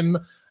with him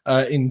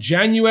in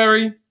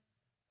January.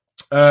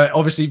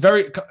 Obviously,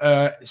 very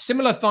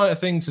similar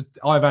thing to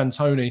Ivan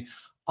Toney.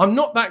 I'm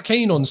not that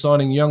keen on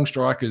signing young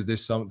strikers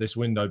this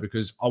window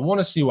because I want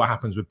to see what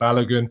happens with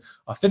Balogun.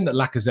 I think that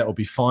Lacazette will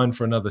be fine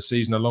for another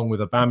season along with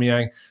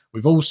Aubameyang.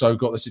 We've also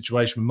got the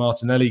situation with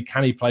Martinelli.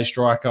 Can he play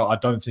striker? I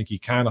don't think he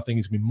can. I think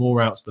he's going to be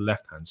more out to the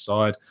left-hand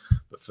side.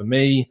 But for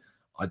me,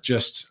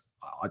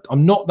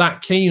 I'm not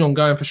that keen on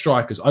going for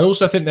strikers. I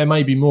also think there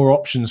may be more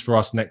options for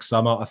us next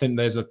summer. I think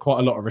there's quite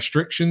a lot of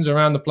restrictions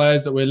around the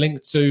players that we're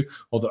linked to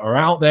or that are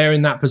out there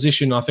in that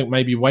position. I think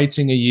maybe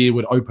waiting a year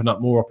would open up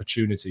more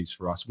opportunities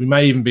for us. We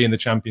may even be in the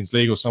Champions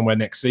League or somewhere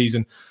next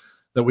season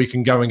that we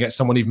can go and get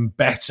someone even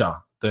better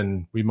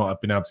than we might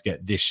have been able to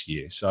get this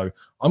year. So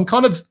I'm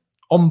kind of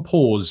on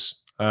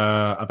pause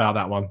about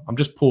that one. I'm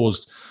just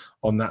paused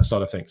on that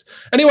side of things.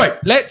 Anyway,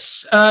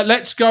 let's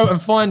go and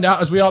find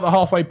out as we are at the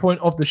halfway point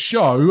of the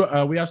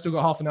show. We have still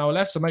got half an hour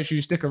left, so make sure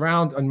you stick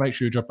around and make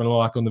sure you drop a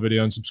like on the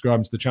video and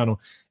subscribe to the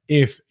channel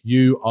if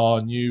you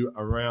are new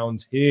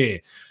around here.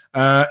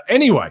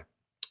 Anyway,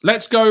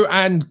 let's go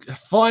and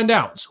find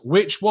out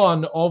which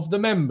one of the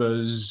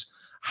members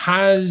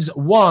has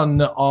won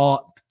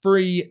our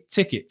free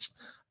ticket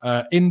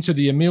into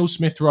the Emile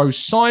Smith Rowe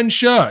signed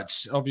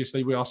shirts.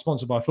 Obviously, we are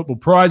sponsored by Football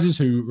Prizes,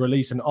 who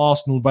release an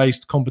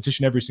Arsenal-based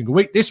competition every single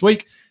week. This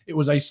week, it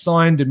was a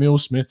signed Emile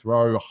Smith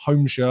Rowe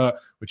home shirt,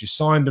 which is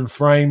signed and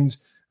framed,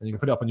 and you can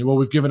put it up on your wall.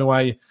 We've given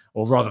away,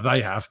 or rather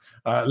they have,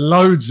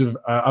 loads of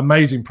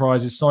amazing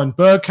prizes. Signed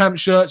Bergkamp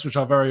shirts, which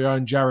our very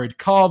own Jared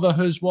Carver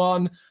has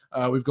won.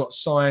 We've got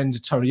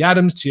signed Tony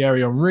Adams,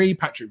 Thierry Henry,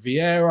 Patrick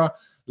Vieira.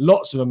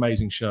 Lots of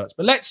amazing shirts.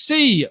 But let's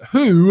see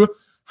who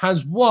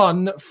has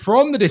won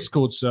from the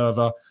Discord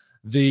server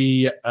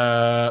the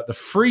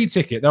free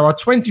ticket. There are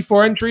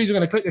 24 entries. We're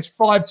going to click this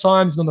 5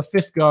 times, and on the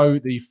 5th go,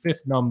 the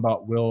 5th number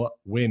will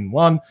win.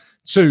 1,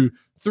 2,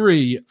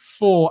 3,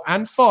 4,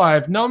 and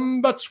 5.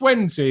 Number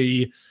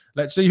 20.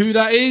 Let's see who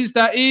that is.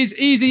 That is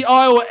Easy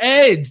Isle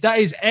Ed. That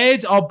is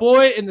Ed, our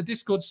boy in the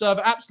Discord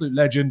server. Absolute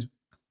legend.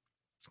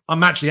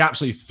 I'm actually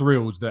absolutely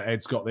thrilled that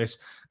Ed's got this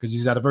because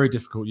he's had a very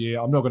difficult year.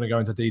 I'm not going to go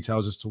into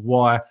details as to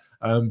why,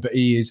 but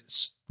he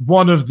is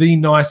one of the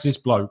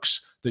nicest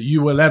blokes that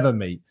you will ever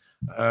meet,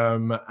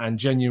 and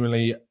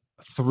genuinely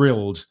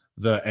thrilled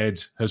that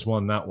Ed has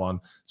won that one.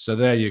 So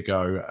there you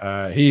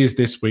go. He is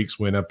this week's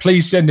winner.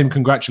 Please send him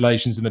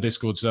congratulations in the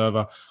Discord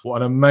server. What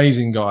an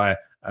amazing guy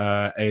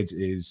Ed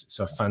is.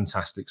 So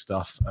fantastic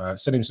stuff.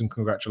 Send him some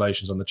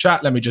congratulations on the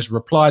chat. Let me just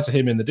reply to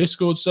him in the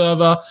Discord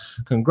server.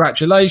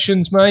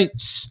 Congratulations,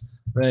 mates.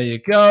 There you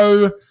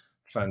go.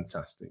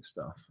 Fantastic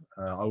stuff.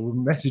 I will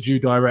message you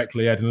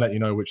directly, Ed, and let you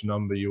know which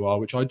number you are,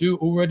 which I do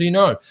already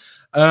know.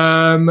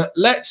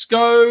 Let's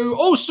go.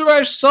 Oh,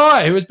 Suraj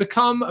Sai, who has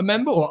become a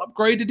member or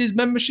upgraded his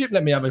membership.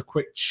 Let me have a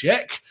quick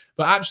check.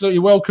 But absolutely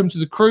welcome to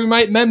the crew,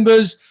 mate.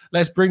 Members,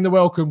 let's bring the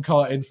welcome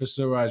cart in for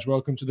Suraj.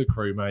 Welcome to the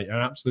crew, mate. An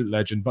absolute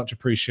legend. Much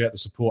appreciate the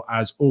support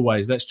as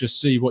always. Let's just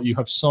see what you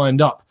have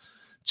signed up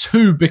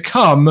to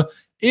become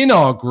in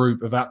our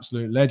group of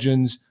absolute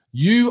legends.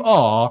 You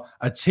are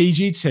a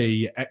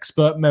TGT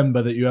expert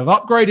member that you have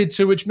upgraded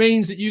to, which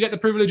means that you get the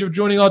privilege of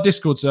joining our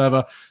Discord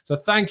server. So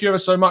thank you ever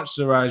so much,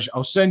 Suraj.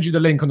 I'll send you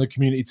the link on the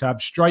community tab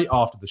straight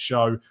after the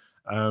show.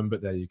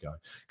 But there you go.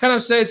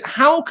 Kanav says,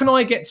 how can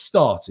I get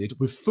started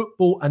with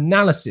football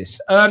analysis?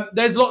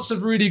 There's lots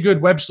of really good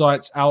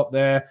websites out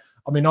there.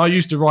 I mean, I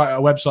used to write a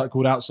website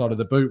called Outside of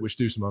the Boot, which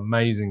do some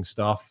amazing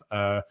stuff.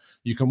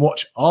 You can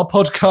watch our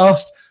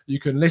podcast. You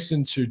can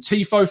listen to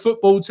Tifo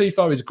Football.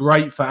 Tifo is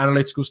great for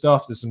analytical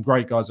stuff. There's some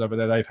great guys over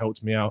there. They've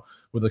helped me out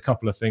with a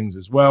couple of things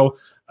as well.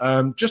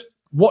 Just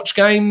watch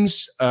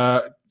games.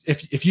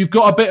 If you've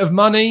got a bit of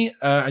money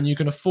and you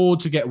can afford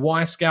to get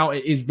Y-Scout,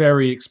 it is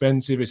very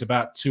expensive. It's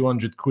about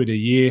 200 quid a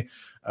year,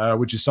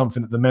 which is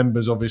something that the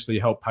members obviously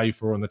help pay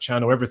for on the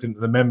channel. Everything that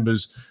the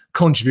members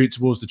contribute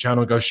towards the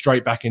channel goes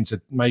straight back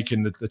into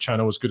making the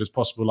channel as good as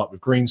possible, like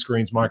with green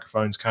screens,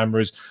 microphones,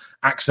 cameras,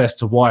 access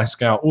to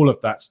Y-Scout, all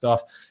of that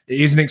stuff. It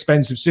is an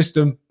expensive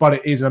system, but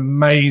it is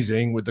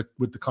amazing with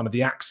the kind of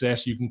the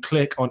access. You can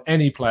click on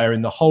any player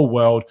in the whole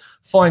world,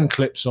 find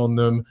clips on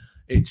them.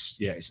 It's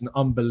an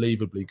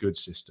unbelievably good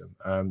system.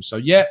 So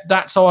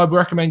that's how I would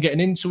recommend getting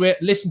into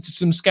it. Listen to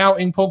some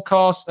scouting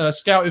podcasts.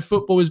 Scouting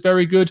Football is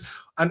very good.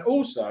 And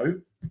also,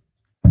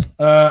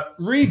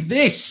 read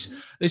this.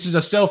 This is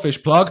a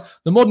selfish plug.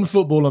 The Modern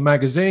Footballer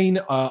magazine.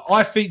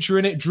 I feature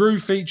in it. Drew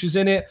features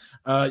in it.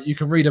 You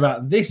can read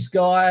about this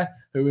guy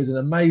who is an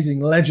amazing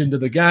legend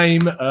of the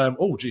game.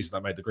 Oh, geez,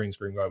 that made the green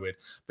screen go weird.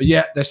 But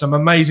yeah, there's some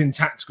amazing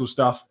tactical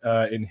stuff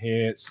in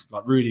here. It's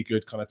like really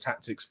good kind of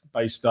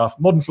tactics-based stuff.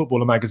 Modern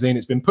Footballer magazine.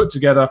 It's been put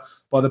together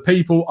by the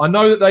people. I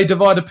know that they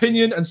divide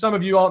opinion, and some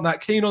of you aren't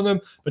that keen on them,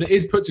 but it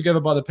is put together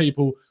by the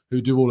people who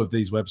do all of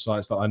these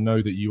websites that I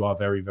know that you are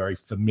very, very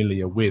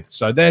familiar with.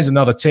 So there's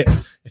another tip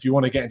if you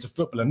want to get into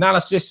football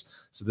analysis.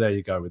 So there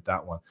you go with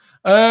that one.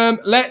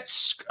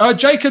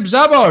 Jacob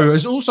Zabo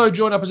has also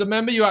joined up as a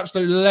member. You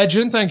absolute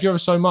legend. Thank you ever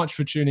so much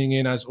for tuning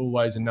in as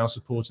always and now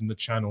supporting the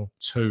channel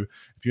too.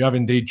 If you have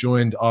indeed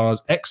joined our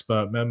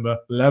expert member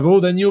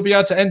level, then you'll be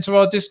able to enter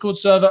our Discord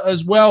server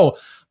as well.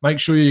 Make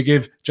sure you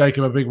give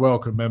Jacob a big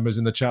welcome, members,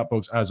 in the chat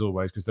box as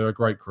always, because they're a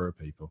great crew of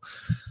people.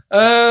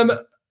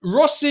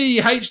 Rossi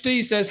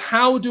HD says,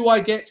 how do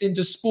I get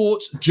into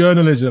sports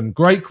journalism?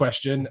 Great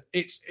question.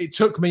 It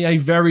took me a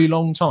very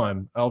long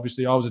time.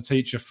 Obviously, I was a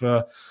teacher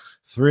for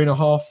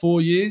 3.5,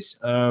 4 years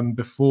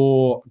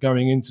before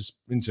going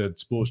into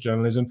sports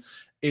journalism.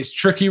 It's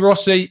tricky,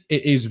 Rossi.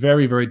 It is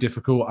very, very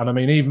difficult. And I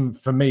mean, even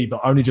for me,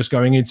 but only just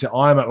going into it,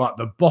 I'm at like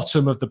the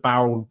bottom of the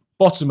barrel,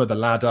 bottom of the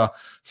ladder,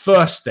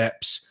 first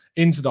steps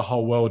into the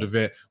whole world of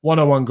it.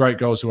 101 Great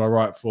Goals, who I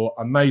write for,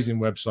 amazing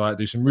website,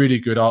 do some really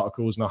good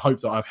articles, and I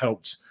hope that I've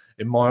helped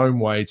in my own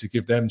way to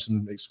give them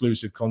some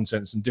exclusive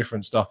content, some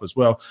different stuff as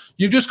well.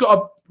 You've just got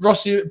to,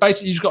 Rossi,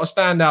 basically you've just got to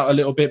stand out a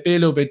little bit, be a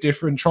little bit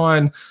different, try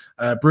and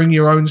bring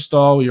your own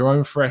style, your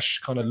own fresh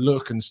kind of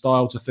look and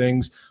style to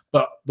things.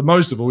 But the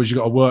most of all is you've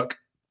got to work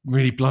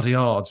really bloody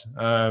hard.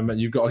 And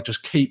you've got to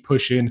just keep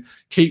pushing,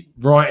 keep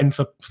writing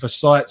for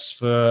sites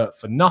for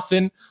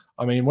nothing.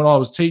 I mean, when I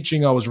was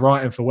teaching, I was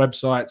writing for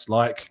websites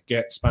like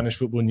Get Spanish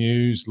Football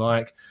News,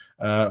 like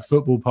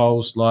Football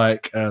Pulse,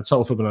 like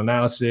Total Football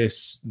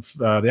Analysis,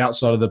 The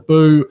Outside of the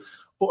Boot,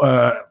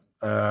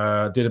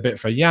 did a bit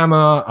for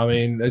Yammer. I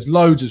mean, there's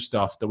loads of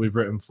stuff that we've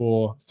written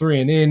for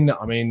 3 and In.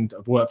 I mean,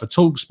 I've worked for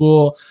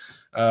TalkSport,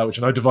 which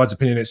I know divides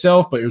opinion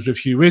itself, but it was with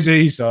Hugh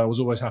Izzy, so I was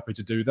always happy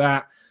to do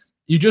that.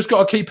 You just got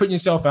to keep putting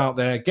yourself out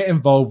there, get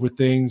involved with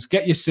things,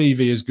 get your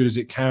CV as good as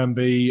it can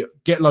be,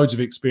 get loads of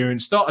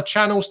experience, start a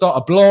channel, start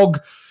a blog,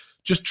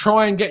 just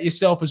try and get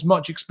yourself as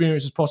much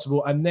experience as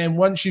possible. And then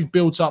once you've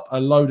built up a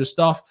load of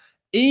stuff,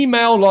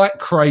 email like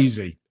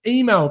crazy,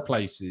 email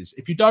places.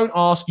 If you don't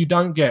ask, you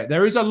don't get.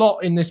 There is a lot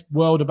in this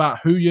world about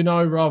who you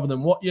know rather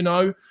than what you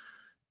know.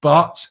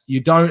 But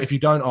if you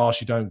don't ask,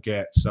 you don't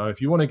get. So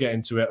if you want to get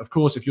into it, of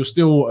course, if you're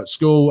still at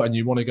school and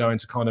you want to go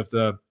into kind of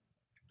the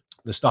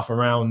stuff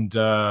around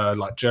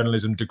like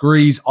journalism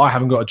degrees. I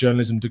haven't got a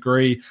journalism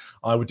degree.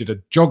 I did a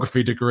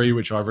geography degree,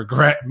 which I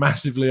regret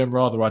massively, and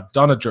rather I'd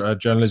done a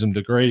journalism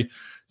degree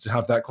to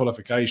have that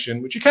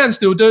qualification, which you can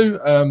still do,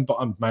 but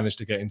I've managed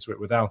to get into it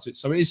without it.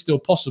 So it is still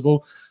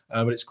possible,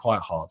 but it's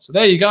quite hard. So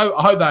there you go.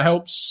 I hope that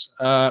helps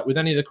with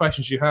any of the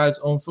questions you had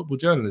on football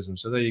journalism.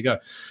 So there you go.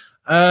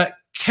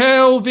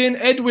 Kelvin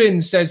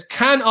Edwin says,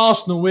 can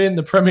Arsenal win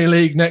the Premier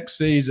League next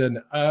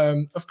season?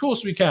 Of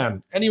course we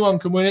can. Anyone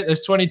can win it.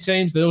 There's 20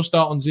 teams. They all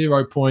start on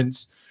 0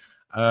 points.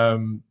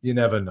 You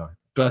never know.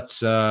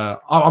 But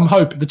I'm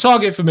hoping the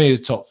target for me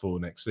is top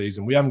 4 next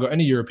season. We haven't got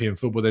any European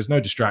football. There's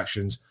no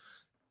distractions.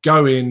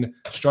 Go in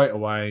straight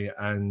away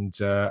and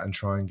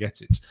try and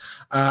get it.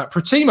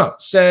 Pratima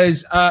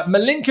says,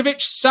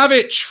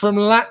 Milinkovic-Savic from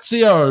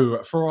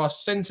Lazio for our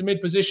centre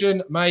mid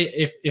position. Mate,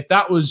 if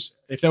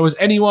there was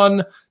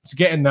anyone to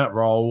get in that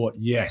role,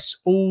 yes,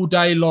 all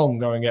day long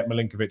go and get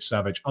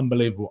Milinkovic-Savic.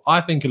 Unbelievable.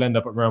 I think he'll end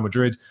up at Real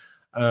Madrid,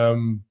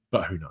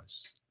 but who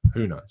knows?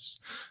 Who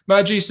knows?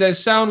 Maggie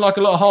says, sound like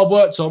a lot of hard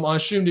work, Tom. I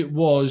assumed it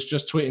was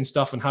just tweeting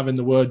stuff and having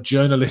the word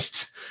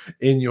journalist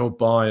in your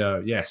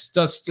bio. Yes,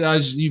 just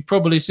as you've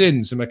probably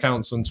seen some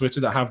accounts on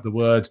Twitter that have the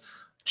word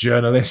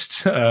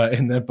journalist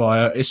in their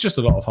bio. It's just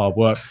a lot of hard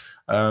work.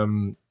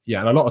 And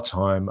a lot of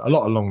time, a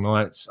lot of long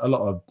nights, a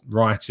lot of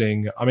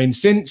writing. I mean,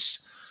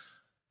 since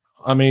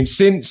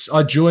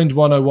I joined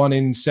 101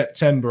 in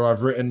September,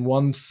 I've written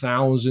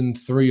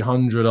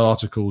 1,300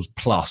 articles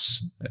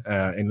plus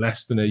in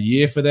less than a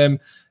year for them.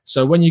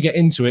 So when you get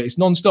into it, it's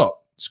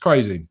non-stop. It's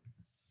crazy.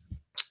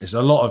 It's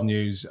a lot of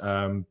news,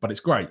 but it's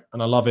great.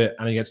 And I love it.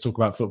 And you get to talk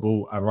about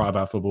football and write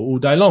about football all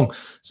day long.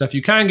 So if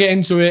you can get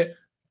into it,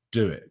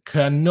 do it.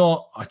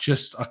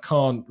 I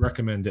can't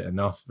recommend it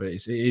enough.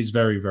 It is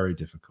very, very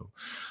difficult.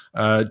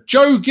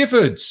 Joe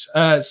Gifford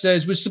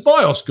says, with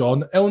Ceballos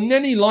gone, El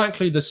Neni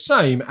likely the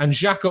same, and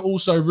Xhaka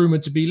also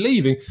rumoured to be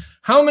leaving.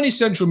 How many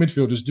central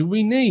midfielders do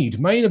we need?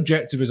 Main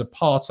objective is a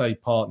Partey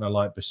partner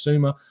like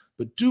Bissouma,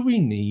 but do we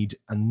need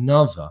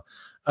another?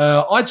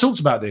 I talked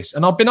about this,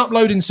 and I've been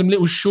uploading some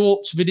little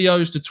shorts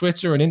videos to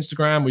Twitter and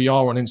Instagram. We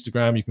are on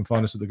Instagram. You can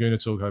find us at the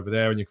Gooner Talk over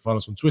there, and you can find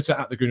us on Twitter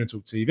at the Gooner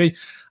Talk TV.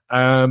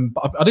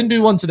 But I didn't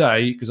do one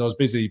today because I was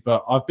busy,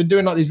 but I've been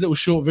doing like these little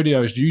short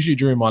videos, usually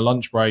during my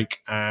lunch break,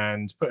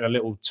 and putting a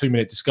little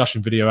 2-minute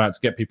discussion video out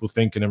to get people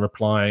thinking and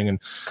replying and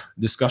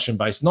discussion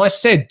based. And I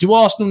said, do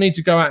Arsenal need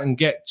to go out and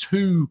get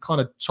 2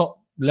 kind of top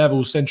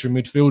level central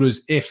midfielders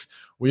if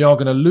we are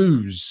going to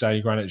lose,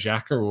 say, Granit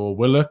Xhaka or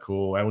Willock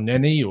or El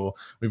Neni, or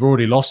we've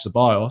already lost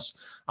Ceballos.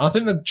 And I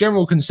think the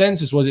general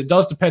consensus was it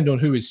does depend on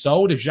who is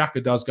sold. If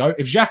Xhaka does go,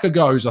 if Xhaka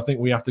goes, I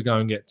think we have to go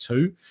and get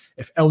 2.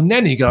 If El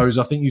Neni goes,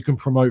 I think you can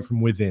promote from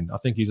within. I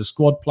think he's a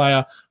squad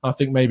player. I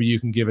think maybe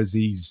you can give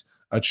Aziz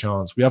a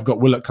chance. We have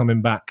got Willock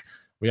coming back.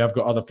 We have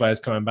got other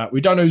players coming back.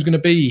 We don't know who's going to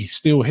be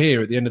still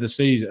here at the end of the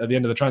season, at the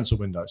end of the transfer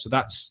window. So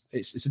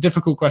it's a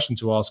difficult question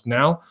to ask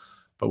now,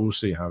 but we'll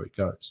see how it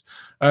goes.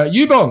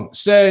 Yubong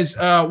says,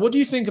 what do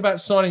you think about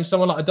signing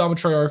someone like Adama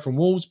Traore from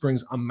Wolves?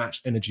 Brings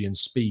unmatched energy and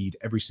speed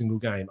every single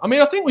game. I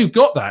mean, I think we've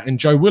got that in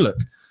Joe Willock.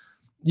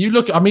 You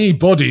look, I mean, he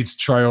bodied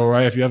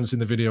Traore. If you haven't seen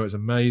the video, it's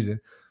amazing.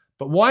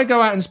 But why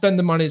go out and spend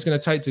the money it's going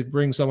to take to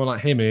bring someone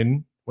like him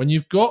in when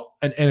you've got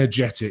an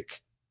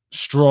energetic,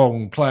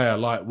 strong player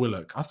like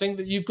Willock? I think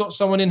that you've got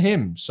someone in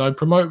him. So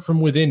promote from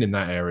within in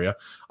that area.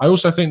 I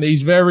also think that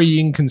he's very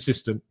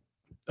inconsistent,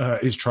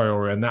 is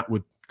Traore, and that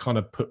would kind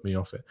of put me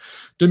off it.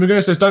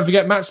 Dumaguna says, don't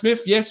forget Matt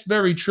Smith. Yes,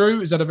 very true.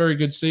 He's had a very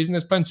good season.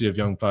 There's plenty of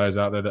young players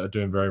out there that are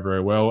doing very,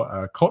 very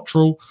well.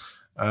 Cottrell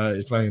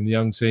is playing in the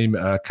young team.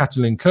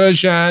 Catalin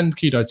Kurjan,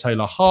 Kido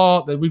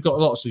Taylor-Hart. We've got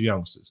lots of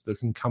youngsters that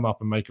can come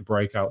up and make a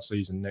breakout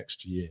season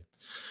next year.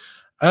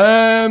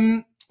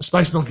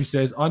 Space Monkey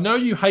says, I know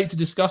you hate to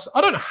discuss.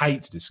 I don't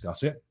hate to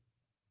discuss it.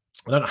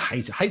 I don't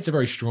hate it. Hate's a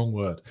very strong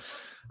word.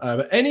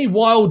 But any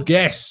wild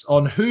guess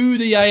on who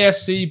the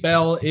AFC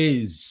Bell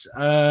is?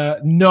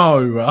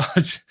 No,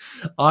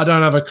 I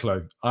don't have a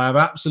clue. I have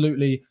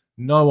absolutely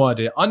no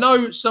idea. I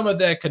know some of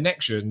their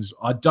connections.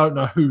 I don't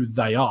know who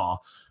they are.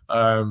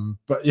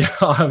 But yeah,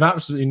 I have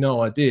absolutely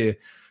no idea.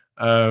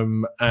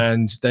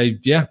 And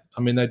they've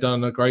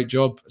done a great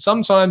job.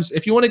 Sometimes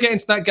if you want to get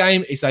into that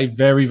game, it's a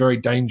very, very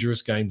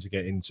dangerous game to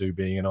get into,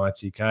 being an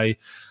ITK.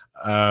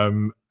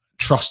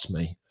 Trust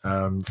me,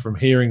 from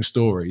hearing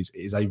stories, it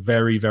is a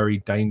very, very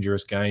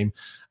dangerous game.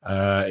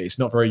 You're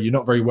not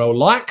very well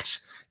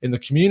liked in the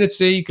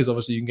community because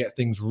obviously you can get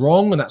things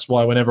wrong. And that's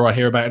why whenever I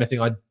hear about anything,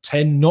 I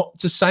tend not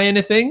to say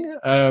anything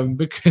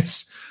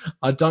because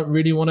I don't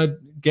really want to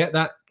get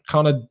that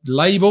kind of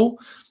label.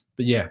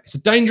 But yeah, it's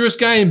a dangerous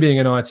game being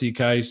an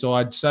ITK. So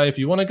I'd say if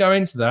you want to go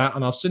into that,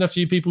 and I've seen a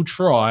few people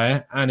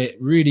try and it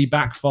really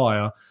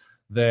backfire,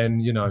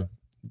 then,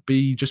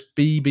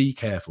 be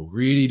careful.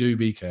 Really do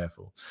be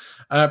careful.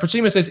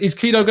 Pratima says, is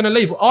Kido going to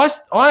leave? Well,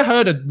 I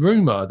heard a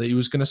rumor that he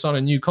was going to sign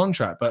a new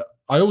contract, but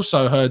I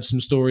also heard some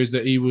stories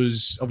that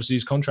obviously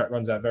his contract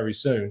runs out very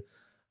soon.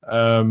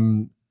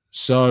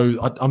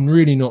 So I'm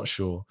really not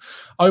sure.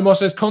 Omar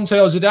says, Conte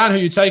or Zidane, who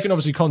you taking?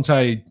 Obviously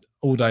Conte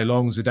all day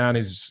long. Zidane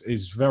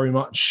is very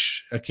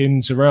much akin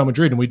to Real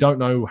Madrid, and we don't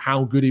know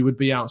how good he would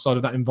be outside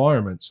of that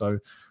environment. So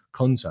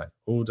Conte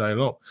all day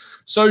long.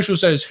 Social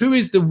says, who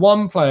is the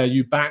one player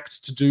you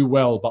backed to do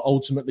well but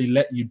ultimately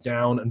let you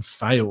down and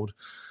failed?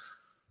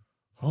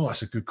 Oh,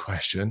 that's a good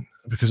question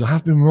because I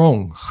have been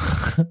wrong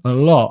a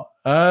lot.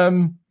 I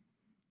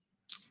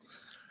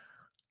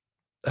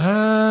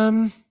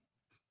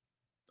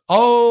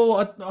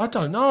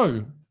don't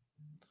know.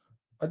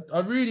 I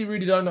really,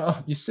 really don't know.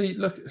 You see,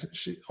 look,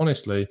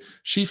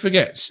 she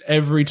forgets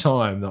every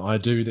time that I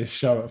do this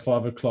show at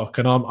 5 o'clock,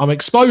 and I'm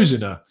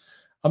exposing her.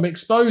 I'm not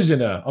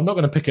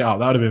going to pick it up.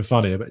 That would have been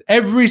funnier. But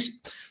every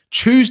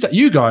Tuesday,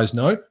 you guys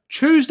know,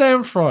 Tuesday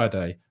and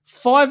Friday,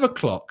 5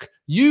 o'clock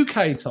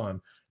UK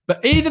time.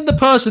 But even the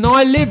person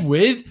I live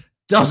with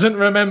doesn't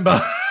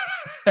remember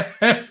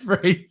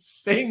every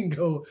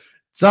single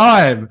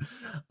time.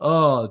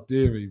 Oh,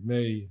 dearie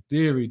me.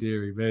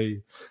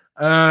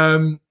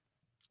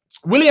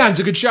 Willian's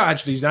a good shout,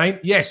 actually, Zane.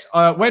 Yes,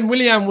 when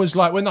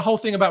the whole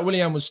thing about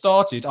Willian was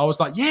started, I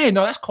was like, yeah,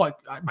 no,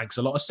 that makes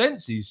a lot of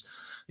sense. He's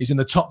in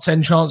the top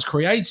 10 chance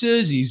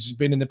creators. He's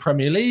been in the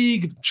Premier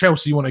League.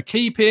 Chelsea want to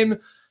keep him.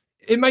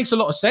 It makes a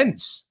lot of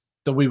sense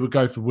that we would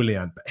go for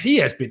Willian, but he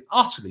has been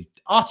utterly,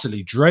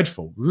 utterly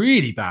dreadful,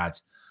 really bad.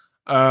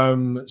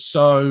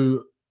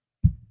 So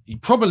he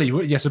probably,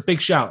 yes, a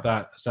big shout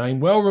that, saying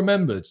well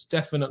remembered,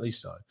 definitely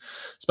so.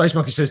 Space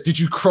Monkey says, did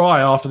you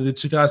cry after the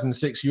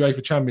 2006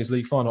 UEFA Champions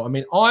League final? I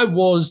mean, I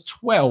was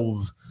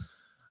 12.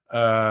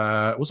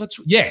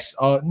 Yes,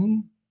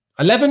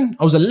 11.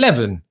 I was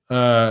 11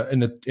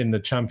 in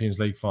the Champions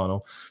League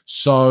final.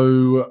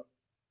 So,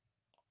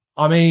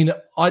 I mean,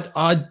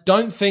 I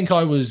don't think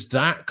I was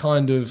that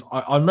kind of.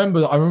 I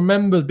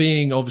remember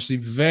being obviously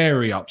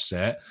very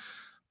upset.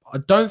 I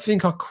don't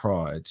think I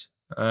cried.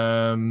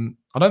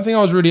 I don't think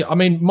I was really. I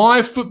mean,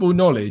 my football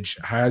knowledge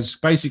has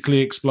basically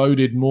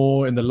exploded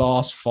more in the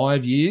last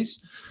 5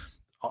 years.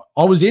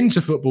 I was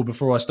into football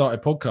before I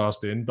started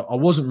podcasting, but I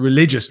wasn't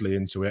religiously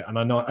into it. And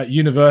I know at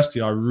university,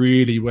 I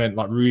really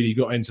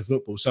got into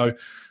football. So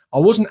I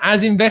wasn't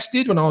as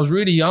invested when I was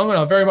really young.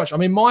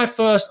 And my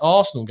first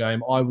Arsenal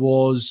game, I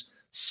was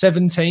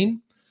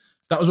 17.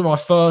 So that was when my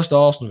first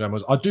Arsenal game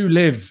was. I do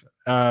live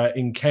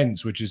in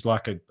Kent, which is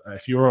like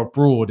if you're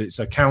abroad, it's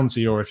a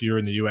county, or if you're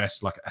in the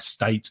US, like a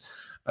state,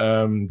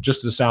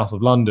 just to the south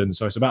of London.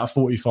 So it's about a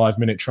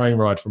 45-minute train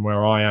ride from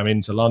where I am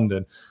into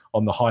London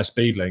on the high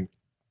speed link.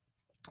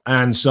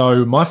 And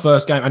so my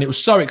first game, and it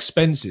was so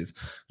expensive.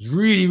 It was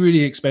really, really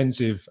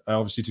expensive,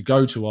 obviously, to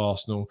go to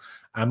Arsenal.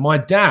 And my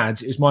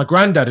dad, is my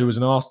granddad who was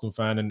an Arsenal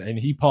fan, and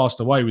he passed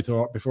away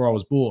before I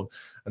was born.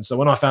 And so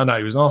when I found out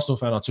he was an Arsenal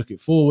fan, I took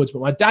it forwards.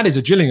 But my dad is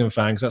a Gillingham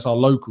fan because that's our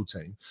local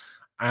team.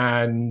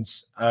 And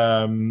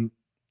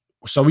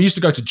so we used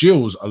to go to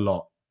Gills a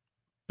lot.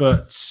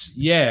 But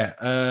yeah,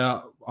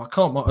 I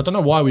don't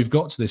know why we've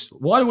got to this.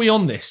 Why are we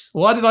on this?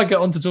 Why did I get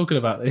on to talking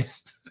about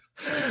this?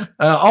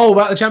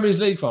 About the Champions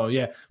League final,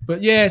 yeah.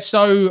 But yeah,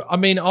 so I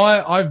mean,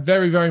 I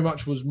very, very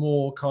much was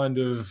more kind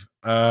of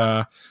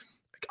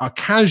a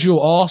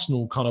casual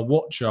Arsenal kind of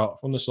watcher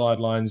from the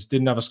sidelines.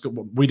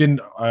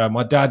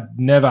 My dad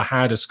never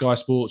had a Sky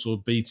Sports or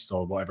Beat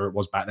or whatever it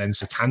was back then,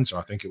 Setanta,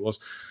 I think it was,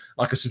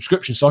 like a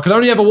subscription. So I could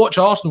only ever watch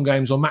Arsenal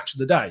games on Match of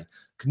the Day.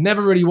 Could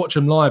never really watch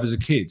them live as a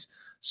kid.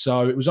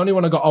 So it was only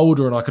when I got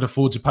older and I could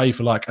afford to pay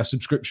for like a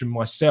subscription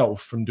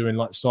myself from doing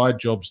like side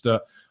jobs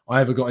that I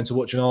ever got into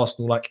watching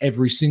Arsenal like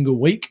every single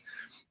week,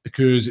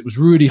 because it was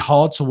really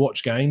hard to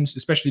watch games,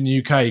 especially in the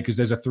UK, because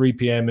there's a 3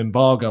 p.m.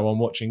 embargo on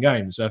watching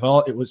games.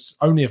 So it was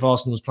only if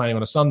Arsenal was playing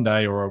on a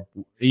Sunday or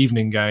an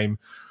evening game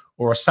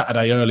or a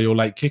Saturday early or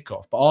late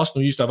kickoff. But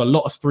Arsenal used to have a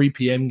lot of 3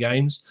 p.m.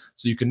 games,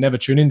 so you could never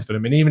tune in for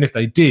them. And even if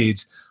they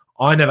did,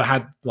 I never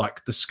had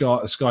like the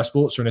Sky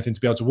Sports or anything to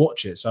be able to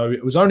watch it. So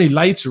it was only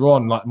later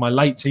on, like my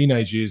late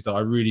teenage years, that I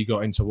really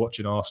got into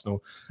watching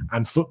Arsenal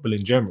and football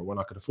in general when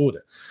I could afford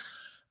it.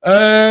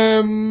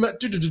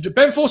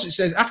 Ben Fawcett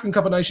says African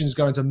Cup of Nations is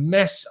going to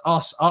mess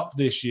us up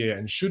this year,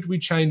 and should we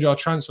change our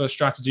transfer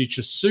strategy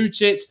to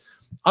suit it?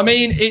 I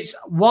mean, it's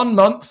 1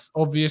 month,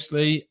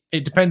 obviously.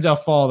 It depends how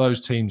far those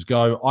teams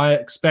go. I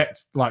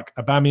expect like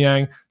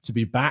Aubameyang to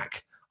be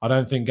back. I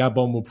don't think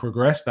Gabon will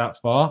progress that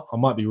far. I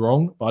might be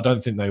wrong, but I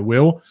don't think they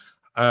will.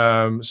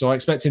 So I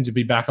expect him to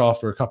be back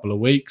after a couple of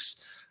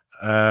weeks.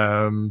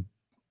 Partey,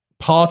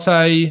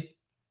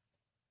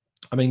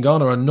 I mean,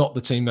 Ghana are not the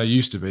team they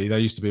used to be. They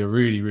used to be a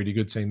really, really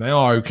good team. They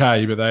are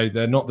okay, but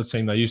they're not the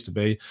team they used to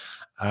be.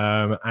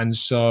 And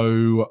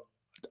so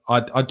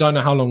I don't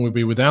know how long we'll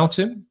be without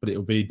him, but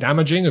it'll be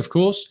damaging, of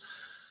course.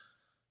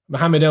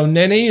 Mohamed El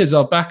Neni is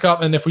our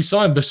backup, and if we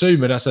sign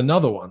Basuma, that's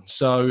another one.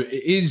 So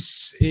it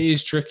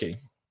is tricky.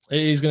 It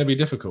is going to be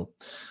difficult.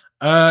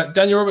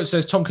 Daniel Roberts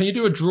says, Tom, can you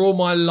do a Draw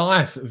My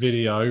Life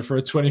video for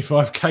a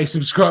 25k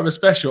subscriber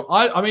special?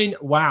 I mean,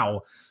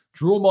 wow.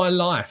 Draw My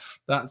Life.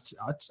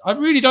 I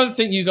really don't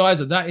think you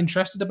guys are that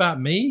interested about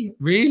me.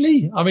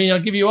 Really? I mean, I'll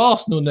give you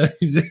Arsenal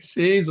news. It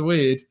is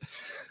weird.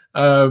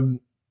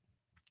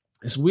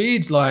 It's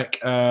weird, like,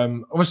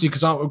 obviously,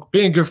 because I'm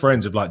being good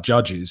friends of like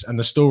judges and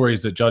the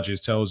stories that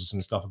judges tells us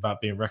and stuff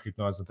about being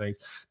recognised and things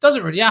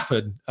doesn't really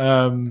happen.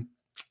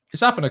 It's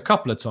happened a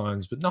couple of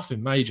times, but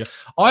nothing major.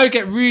 I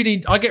get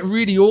really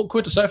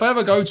awkward. So if I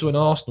ever go to an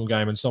Arsenal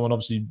game and someone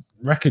obviously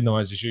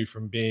recognises you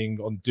from being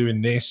on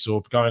doing this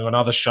or going on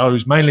other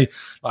shows, mainly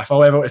like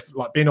if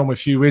being on with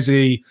Hugh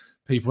Izzy,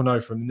 people know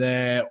from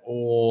there,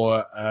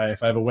 or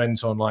if I ever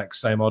went on like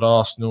Same Old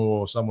Arsenal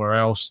or somewhere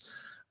else.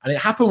 And it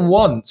happened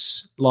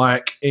once,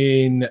 like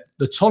in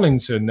the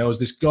Tollington, there was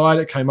this guy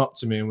that came up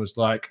to me and was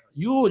like,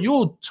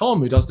 "You're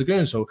Tom who does the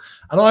Goons Hall."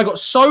 And I got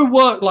so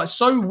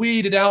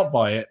weirded out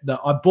by it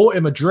that I bought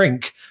him a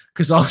drink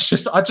because I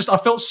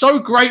felt so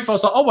grateful. I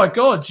was like, "Oh my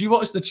God, you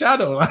watch the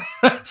channel?" And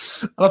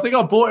I think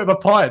I bought him a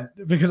pint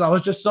because I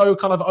was just so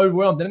kind of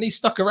overwhelmed. And then he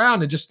stuck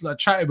around and just like,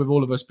 chatted with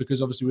all of us,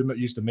 because obviously we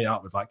used to meet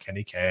up with like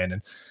Kenny Ken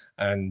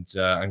and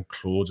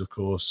Claude, of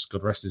course,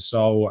 God rest his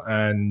soul,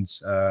 and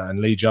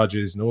Lee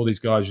Judges and all these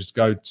guys used to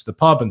go to the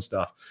pub and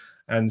stuff.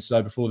 And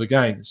so before the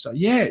game, so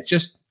yeah,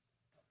 just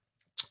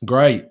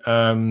great.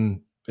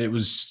 It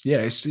was,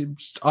 yeah,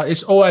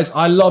 it's always,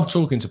 I love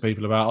talking to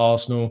people about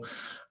Arsenal.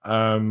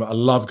 I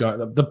love going.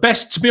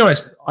 To be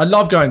honest, I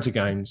love going to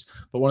games,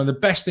 but one of the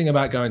best thing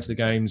about going to the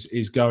games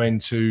is going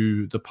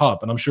to the pub.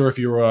 And I'm sure if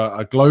you're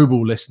a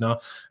global listener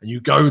and you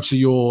go to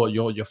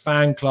your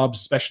fan clubs,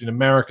 especially in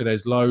America,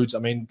 there's loads. I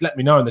mean, let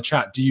me know in the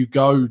chat. Do you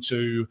go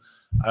to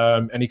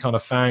any kind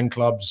of fan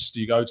clubs? Do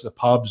you go to the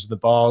pubs, the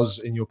bars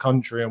in your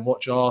country and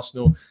watch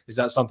Arsenal? Is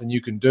that something you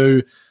can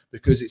do?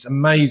 Because it's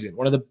amazing.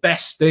 One of the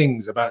best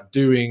things about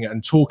doing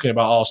and talking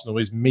about Arsenal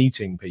is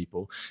meeting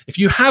people. If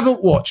you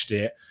haven't watched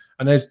it,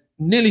 and there's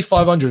nearly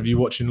 500 of you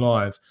watching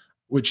live,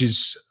 which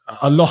is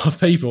a lot of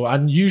people,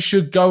 and you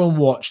should go and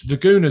watch the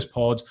Gooners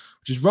Pod,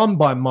 which is run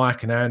by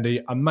Mike and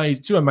Andy.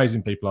 Two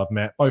amazing people I've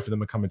met. Both of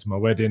them are coming to my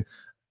wedding.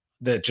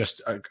 They're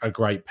just a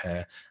great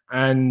pair.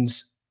 And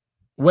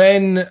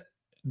when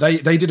they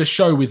did a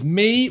show with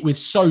me, with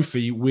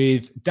Sophie,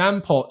 with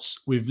Dan Potts,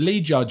 with Lee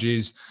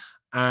Judges,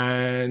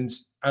 and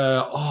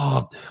there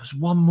was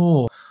one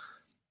more.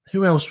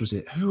 Who else was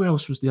it? Who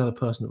else was the other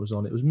person that was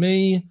on? It was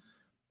me,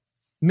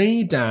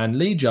 Dan,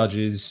 Lee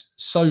Judges,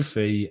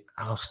 Sophie,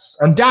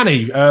 and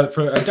Danny,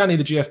 Danny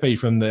the GFP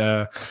from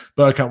the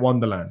Bergkamp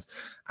Wonderland.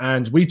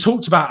 And we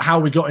talked about how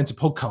we got into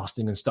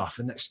podcasting and stuff.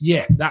 And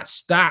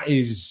that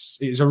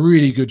is a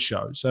really good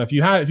show. So if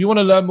you want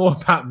to learn more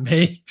about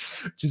me,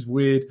 which is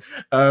weird,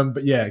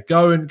 but yeah,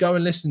 go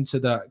and listen to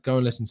that. Go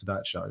and listen to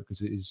that show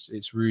because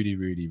it's really,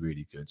 really,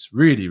 really good. It's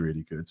really,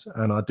 really good.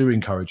 And I do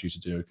encourage you to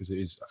do it because it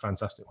is a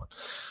fantastic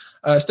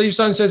one. Steve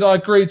Stone says, I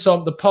agree,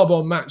 Tom. The pub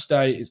on match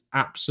day is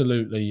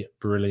absolutely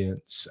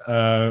brilliant.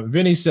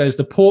 Vinny says,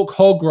 the pork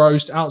hog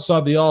roast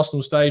outside the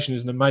Arsenal station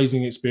is an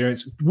amazing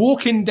experience.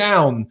 Walking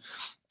down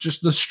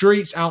just the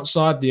streets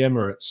outside the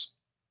Emirates.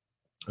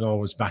 I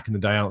was back in the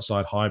day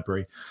outside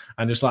Highbury.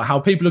 And it's like how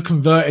people have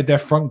converted their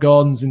front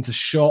gardens into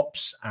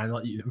shops and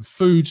like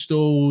food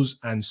stalls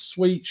and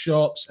sweet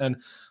shops. And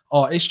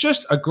it's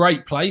just a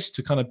great place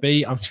to kind of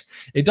be.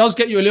 It does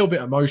get you a little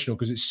bit emotional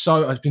because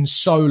it's been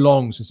so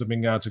long since I've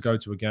been able to go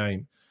to a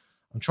game.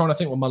 I'm trying to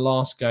think what my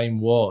last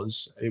game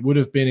was. It would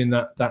have been in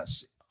I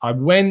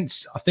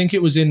think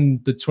it was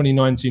in the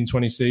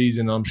 2019-20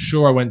 season. I'm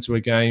sure I went to a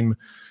game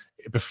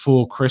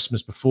before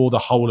Christmas, before the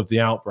whole of the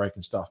outbreak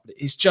and stuff. But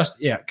it's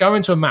just,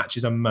 going to a match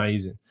is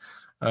amazing.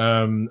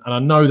 And I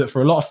know that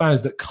for a lot of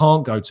fans that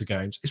can't go to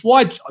games, it's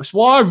why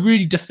I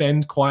really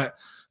defend quite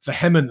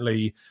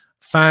vehemently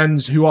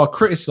fans who are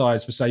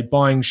criticised for, say,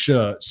 buying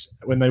shirts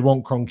when they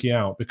want Kroenke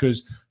out.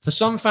 Because for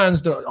some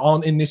fans that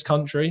aren't in this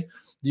country,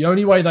 the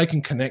only way they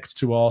can connect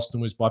to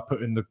Arsenal is by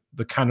putting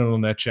the cannon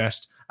on their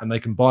chest, and they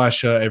can buy a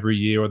shirt every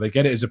year or they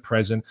get it as a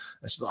present.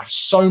 I have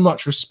so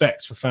much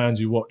respect for fans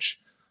who watch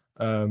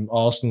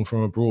Arsenal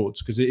from abroad,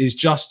 because it is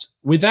just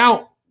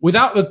without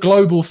the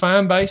global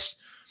fan base,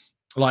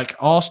 like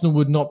Arsenal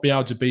would not be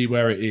able to be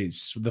where it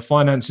is. The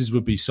finances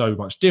would be so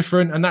much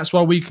different, and that's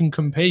why we can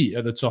compete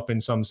at the top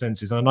in some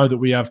senses. And I know that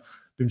we have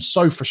been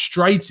so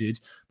frustrated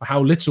by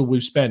how little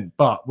we've spent,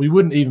 but we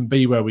wouldn't even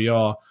be where we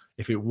are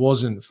if it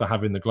wasn't for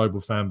having the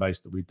global fan base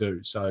that we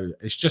do. So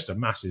it's just a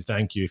massive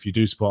thank you if you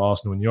do support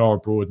Arsenal and you are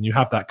abroad and you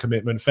have that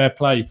commitment. Fair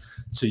play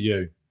to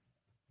you.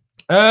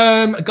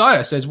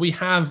 Gaia says, we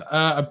have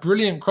a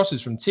brilliant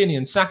crosses from Tierney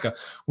and Saka.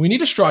 We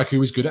need a striker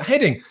who is good at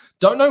heading.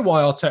 Don't know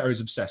why Arteta is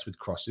obsessed with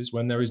crosses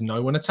when there is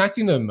no one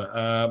attacking them.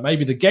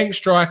 Maybe the Genk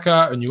striker,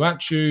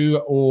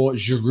 Onuachu, or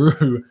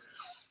Giroud.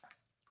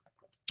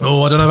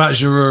 Oh, I don't know about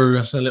Giroud.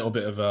 That's a little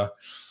bit of a...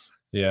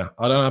 Yeah,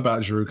 I don't know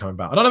about Giroud coming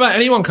back. I don't know about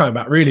anyone coming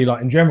back, really.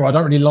 Like, in general, I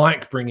don't really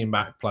like bringing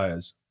back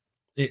players.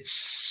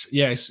 It's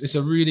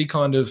a really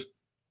kind of...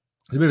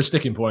 It's a bit of a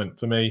sticking point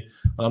for me,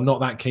 and I'm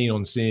not that keen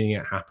on seeing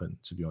it happen,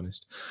 to be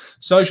honest.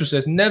 Social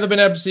says, never been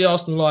able to see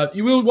Arsenal live.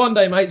 You will one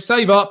day, mate.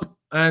 Save up,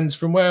 and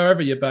from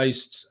wherever you're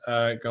based,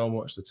 go and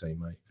watch the team,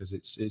 mate, because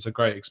it's a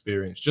great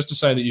experience. Just to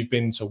say that you've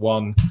been to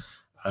one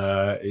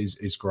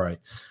is great.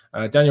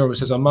 Daniel Roberts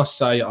says, I must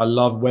say I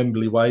love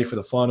Wembley Way for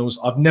the finals.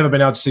 I've never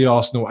been able to see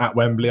Arsenal at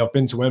Wembley. I've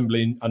been to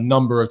Wembley a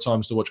number of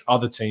times to watch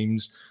other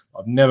teams.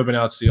 I've never been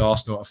able to see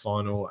Arsenal at a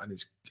final, and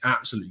it's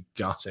absolutely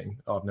gutting.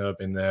 I've never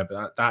been there,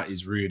 but that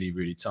is really,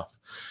 really tough.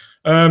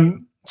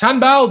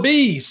 Tanbal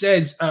B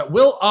says,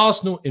 will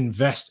Arsenal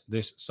invest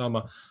this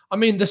summer? I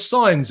mean, the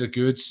signs are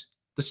good.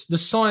 The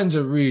signs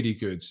are really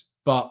good,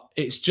 but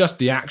it's just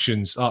the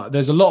actions.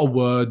 There's a lot of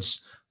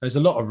words. There's a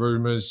lot of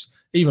rumours.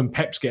 Even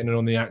Pep's getting it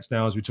on the axe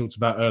now, as we talked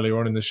about earlier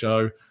on in the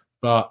show.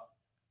 But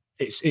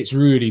it's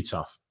really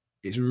tough.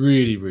 It's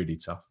really, really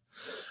tough.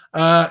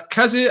 Sorry,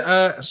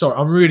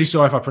 I'm really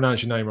sorry if I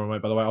pronounce your name wrong,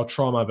 mate, by the way. I'll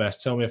try my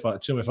best. Tell me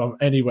if I'm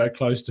anywhere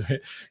close to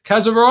it.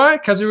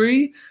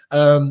 Kazuri,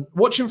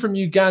 watching from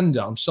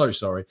Uganda. I'm so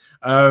sorry.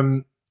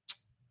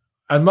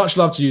 And much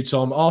love to you,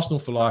 Tom. Arsenal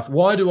for life.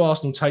 Why do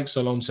Arsenal take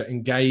so long to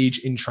engage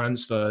in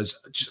transfers?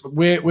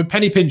 We're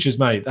penny pinchers,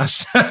 mate.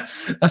 That's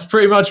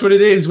pretty much what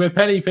it is. We're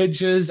penny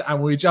pinchers,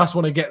 and we just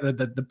want to get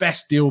the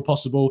best deal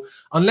possible.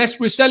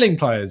 Unless we're selling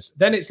players,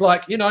 then it's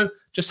like,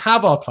 just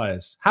have our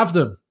players, have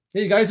them.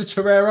 Here you go. Here's a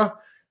Torreira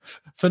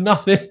for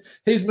nothing.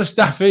 Here's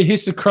Mustafi.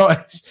 Here's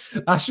Socrates.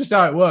 That's just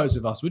how it works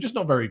with us. We're just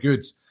not very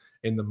good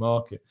in the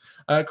market.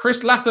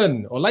 Chris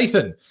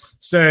Lathan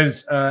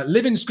says,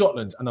 live in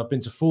Scotland and I've been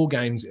to 4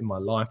 games in my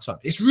lifetime.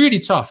 It's really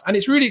tough and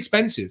it's really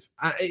expensive.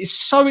 It's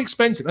so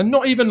expensive, and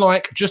not even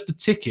like just the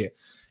ticket.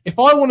 If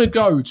I want to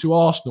go to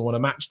Arsenal on a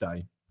match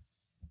day,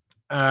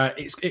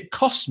 it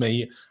costs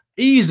me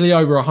easily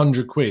over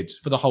 100 quid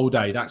for the whole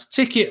day. That's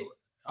ticket.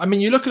 I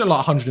mean, you're looking at like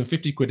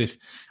 150 quid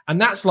and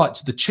that's like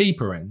to the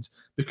cheaper end,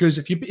 because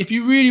if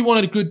you really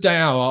wanted a good day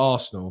out at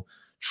Arsenal,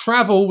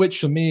 travel, which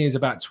for me is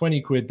about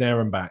 20 quid there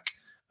and back,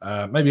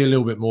 maybe a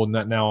little bit more than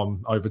that now.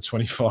 I'm over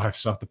 25,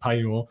 so I have to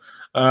pay more.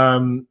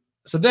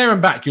 So there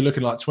and back, you're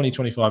looking like 20,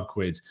 25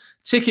 quid.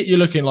 Ticket, you're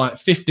looking like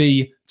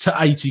 50 to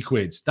 80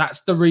 quid.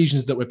 That's the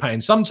regions that we're paying.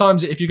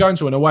 Sometimes if you're going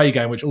to an away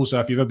game, which also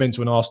if you've ever been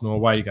to an Arsenal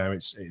away game,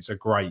 it's a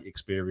great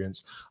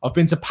experience. I've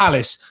been to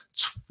Palace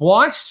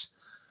twice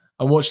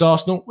and watched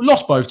Arsenal. We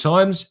lost both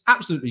times.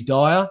 Absolutely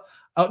dire.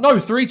 No,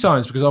 3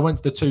 times, because I went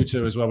to the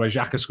 2-2 as well, where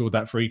Xhaka scored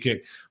that free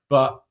kick.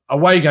 But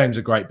away games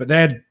are great, but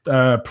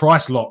they're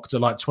price locked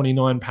at like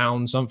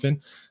 £29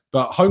 something.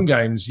 But home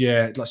games,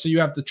 yeah. So you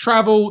have the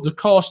travel, the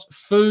cost,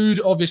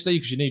 food, obviously,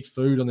 because you need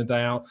food on the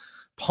day out,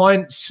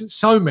 pints,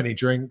 so many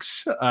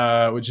drinks,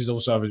 which is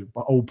also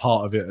all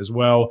part of it as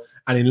well.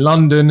 And in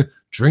London,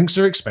 drinks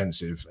are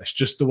expensive. It's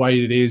just the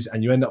way it is.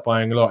 And you end up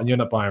buying a lot, and you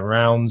end up buying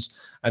rounds.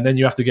 And then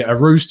you have to get a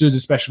Roosters,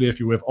 especially if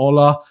you're with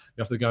Ola.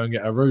 You have to go and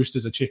get a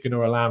Roosters, a chicken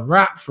or a lamb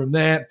wrap from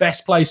there.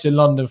 Best place in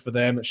London for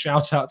them.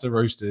 Shout out to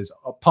Roosters.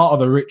 Part of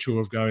the ritual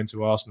of going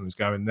to Arsenal is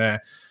going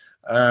there.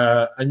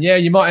 And yeah,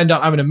 you might end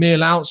up having a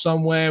meal out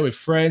somewhere with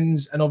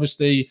friends. And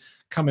obviously,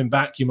 coming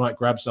back, you might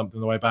grab something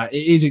on the way back.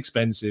 It is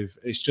expensive.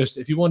 It's just,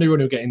 if you want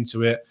to get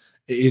into it,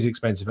 it is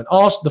expensive. And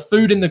the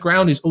food in the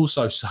ground is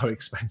also so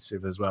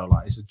expensive as well.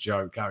 Like, it's a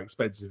joke how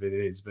expensive it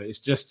is, but it's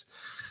just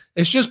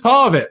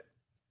part of it.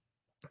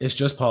 It's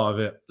just part of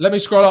it. Let me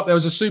scroll up. There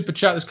was a super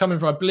chat that's coming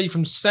from, I believe,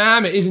 from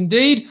Sam. It is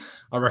indeed.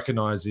 I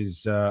recognize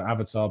his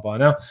avatar by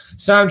now.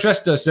 Sam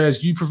Chester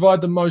says, you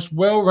provide the most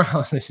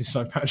well-rounded, this is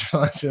so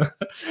patronizing.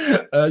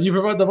 You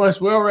provide the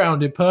most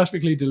well-rounded,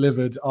 perfectly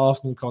delivered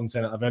Arsenal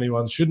content of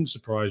anyone. Shouldn't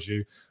surprise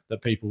you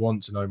that people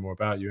want to know more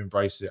about you,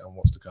 embrace it, and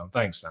what's to come.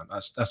 Thanks, Sam.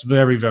 That's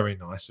very, very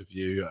nice of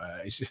you.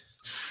 It's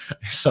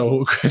so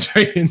awkward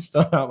reading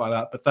stuff out like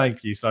that, but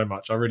thank you so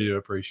much. I really do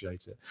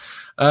appreciate it.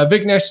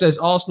 Vignesh says,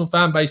 Arsenal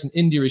fan base in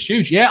India is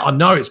huge. Yeah, I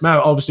know it's Matt.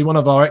 Obviously, one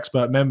of our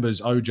expert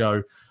members,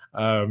 Ojo,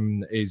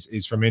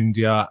 is from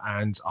India,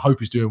 and I hope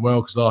he's doing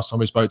well, because last time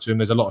we spoke to him,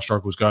 there's a lot of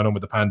struggles going on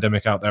with the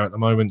pandemic out there at the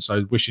moment.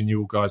 So wishing you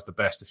all guys the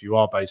best if you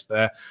are based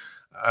there.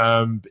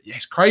 But yeah,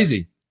 it's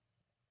crazy.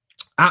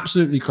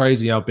 Absolutely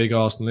crazy how big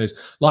Arsenal is.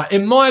 Like,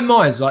 in my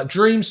mind, like,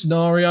 dream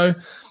scenario,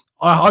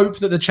 I hope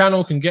that the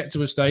channel can get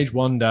to a stage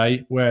one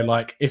day where,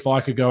 like, if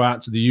I could go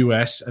out to the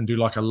US and do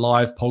like a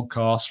live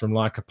podcast from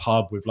like a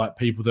pub with like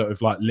people that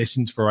have like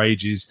listened for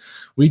ages.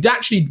 We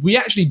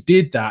actually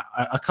did that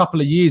a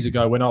couple of years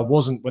ago when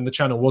the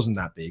channel wasn't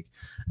that big.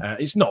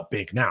 It's not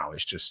big now.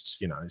 It's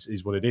just, it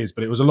is what it is,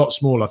 but it was a lot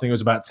smaller. I think it was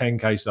about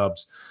 10K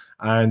subs.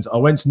 And I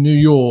went to New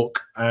York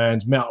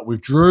and met up with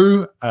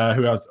Drew, who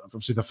was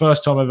obviously the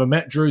first time I ever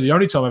met Drew, the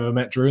only time I ever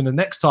met Drew. And the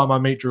next time I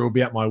meet Drew will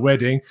be at my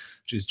wedding,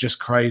 which is just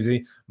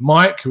crazy.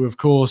 Mike, who, of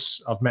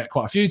course, I've met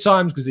quite a few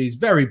times because he's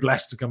very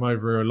blessed to come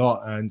over here a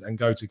lot and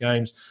go to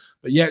games.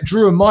 But yeah,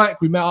 Drew and Mike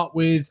we met up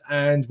with,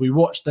 and we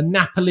watched the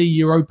Napoli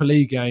Europa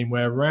League game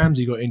where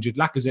Ramsey got injured.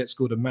 Lacazette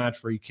scored a mad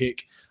free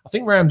kick. I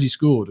think Ramsey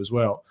scored as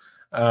well.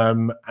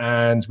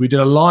 And we did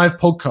a live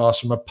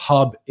podcast from a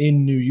pub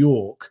in New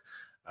York.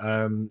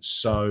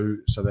 So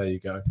there you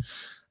go.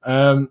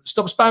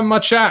 Stop spamming my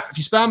chat. If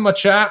you spam my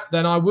chat,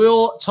 then I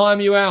will time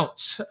you out.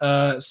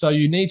 So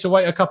you need to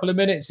wait a couple of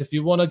minutes if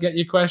you want to get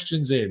your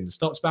questions in.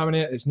 Stop spamming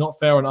it. It's not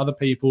fair on other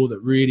people that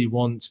really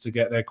want to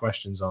get their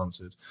questions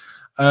answered.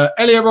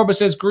 Elliot Roberts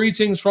says,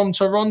 greetings from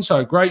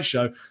Toronto. Great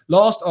show.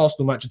 Last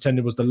Arsenal match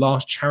attended was the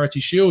last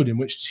Charity Shield in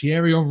which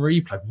Thierry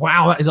Henry played.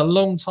 Wow, that is a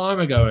long time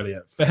ago,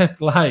 Elliot. Fair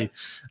play.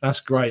 That's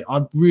great. I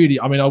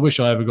wish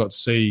I ever got to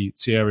see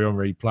Thierry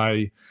Henry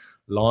play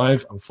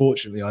live.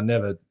 Unfortunately, I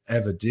never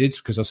ever did,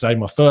 because I say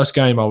my first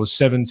game I was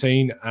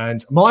 17,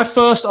 and my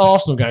first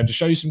Arsenal game, to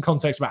show you some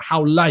context about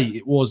how late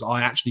it was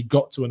I actually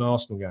got to an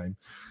Arsenal game,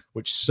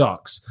 which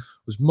sucks,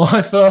 was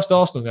my first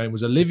Arsenal game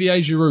was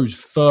Olivier Giroud's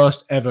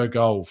first ever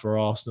goal for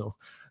Arsenal.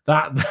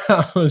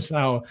 That was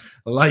how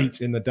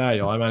late in the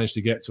day I managed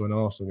to get to an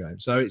Arsenal game.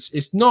 So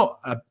it's not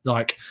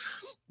like,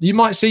 you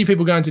might see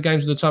people going to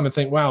games all the time and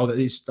think, wow, that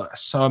is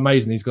so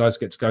amazing these guys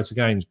get to go to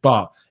games,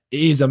 but it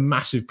is a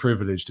massive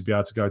privilege to be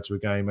able to go to a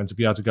game and to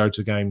be able to go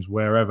to games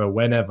wherever,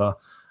 whenever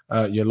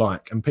you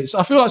like. And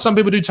I feel like some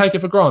people do take it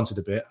for granted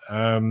a bit,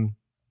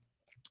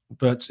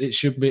 but it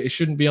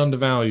shouldn't be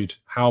undervalued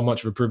how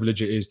much of a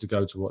privilege it is to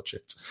go to watch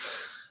it.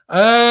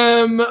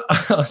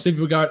 I see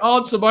people going,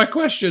 answer my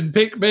question,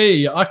 pick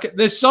me.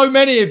 There's so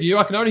many of you,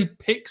 I can only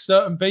pick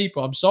certain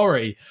people. I'm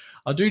sorry.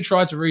 I do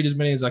try to read as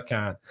many as I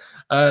can.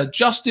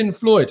 Justin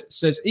Floyd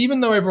says,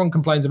 even though everyone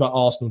complains about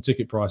Arsenal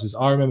ticket prices,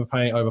 I remember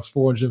paying over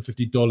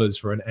 $450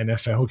 for an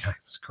NFL game.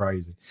 It's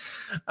crazy.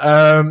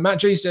 Matt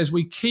G says,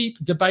 we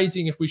keep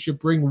debating if we should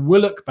bring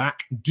Willock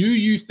back. Do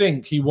you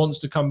think he wants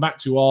to come back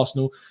to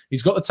Arsenal?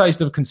 He's got the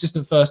taste of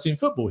consistent first-team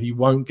football. He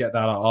won't get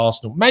that at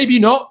Arsenal. Maybe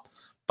not.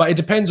 But it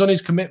depends on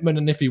his commitment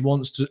and if he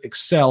wants to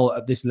excel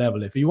at this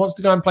level. If he wants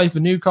to go and play for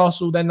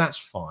Newcastle, then that's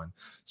fine.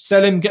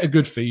 Sell him, get a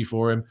good fee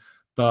for him.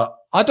 But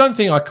I don't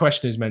think I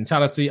question his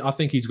mentality. I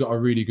think he's got a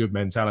really good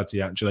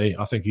mentality, actually.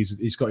 I think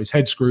he's got his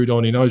head screwed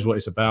on. He knows what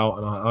it's about.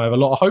 And I have a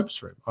lot of hopes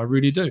for him. I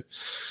really do.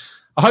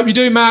 I hope you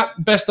do,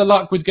 Matt. Best of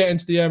luck with getting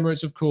to the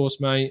Emirates, of course,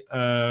 mate.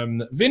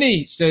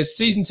 Vinny says,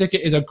 season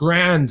ticket is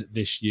 $1,000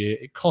 this year.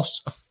 It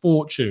costs a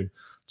fortune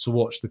to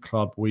watch the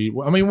club. We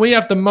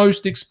have the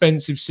most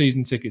expensive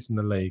season tickets in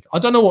the league. I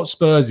don't know what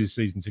Spurs'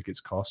 season tickets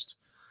cost,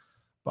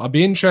 but I'd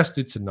be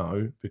interested to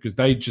know, because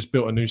they just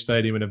built a new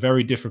stadium in a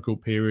very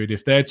difficult period.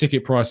 If their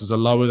ticket prices are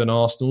lower than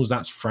Arsenal's,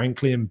 that's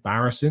frankly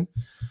embarrassing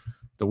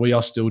that we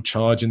are still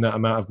charging that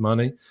amount of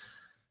money.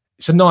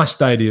 It's a nice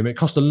stadium. It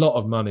cost a lot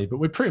of money, but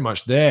we're pretty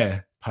much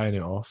there paying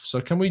it off.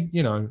 So can we,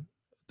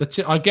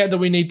 I get that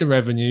we need the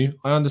revenue.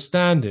 I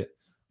understand it.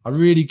 I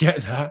really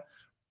get that.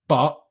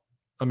 But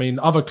I mean,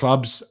 other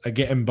clubs are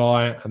getting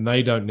by and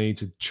they don't need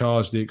to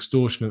charge the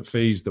extortionate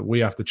fees that we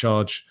have to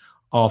charge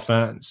our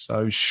fans.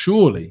 So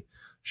surely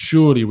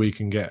we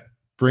can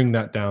bring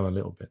that down a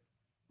little bit.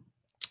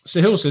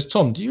 Sahil says,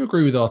 Tom, do you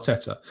agree with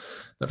Arteta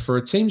that for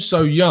a team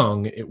so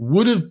young, it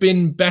would have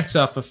been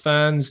better for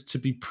fans to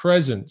be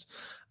present?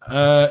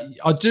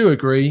 I do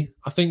agree.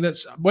 I think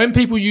that's when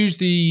people use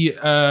the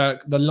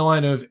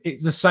line of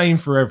it's the same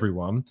for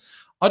everyone.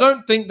 I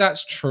don't think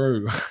that's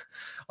true.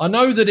 I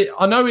know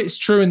it's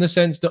true in the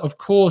sense that, of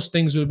course,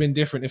 things would have been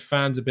different if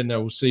fans had been there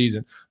all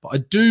season. But I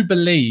do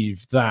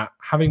believe that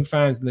having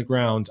fans in the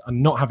ground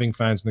and not having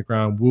fans in the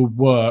ground will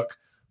work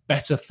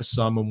better for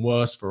some and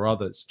worse for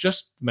others,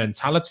 just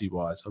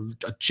mentality-wise.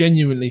 I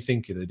genuinely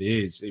think that it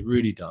is. It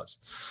really does.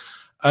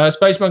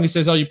 Space Monkey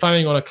says, are you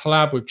planning on a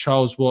collab with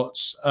Charles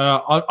Watts?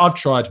 I've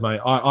tried, mate.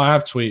 I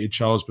have tweeted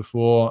Charles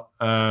before,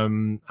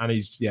 and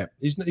he's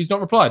not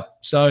replied.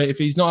 So if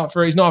he's not up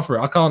for it, he's not up for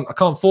it. I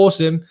can't force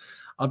him.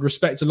 I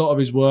respect a lot of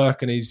his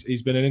work, and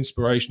he's been an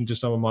inspiration to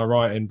some of my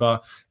writing.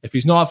 But if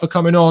he's not up for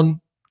coming on,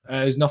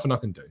 there's nothing I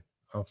can do,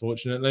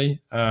 unfortunately.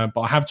 But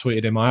I have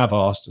tweeted him, I have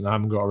asked, and I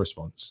haven't got a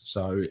response.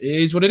 So it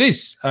is what it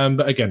is.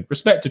 But again,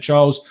 respect to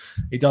Charles.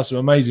 He does some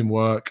amazing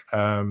work,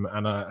 and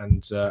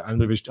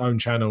with his own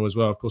channel as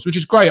well, of course, which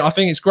is great. I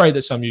think it's great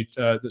that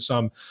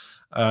some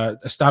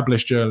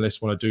established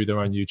journalists want to do their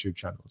own YouTube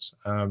channels.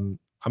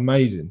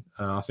 Amazing.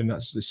 I think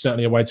that's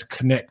certainly a way to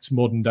connect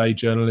modern day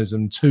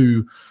journalism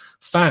to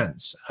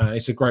fans.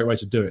 It's a great way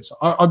to do it. So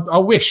I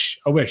wish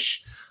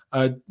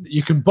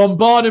you can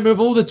bombard him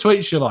with all the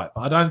tweets you like,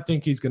 but I don't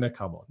think he's going to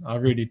come on. I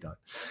really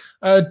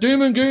don't.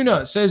 Doom and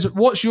Guna says,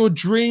 what's your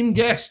dream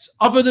guest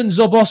other than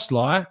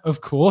Szoboszlai,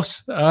 of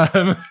course?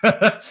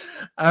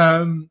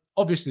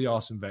 Obviously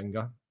Arsene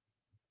Wenger.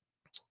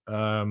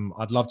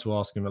 I'd love to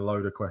ask him a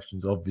load of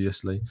questions,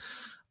 obviously.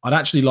 I'd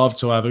actually love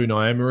to have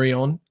Unai Emery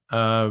on,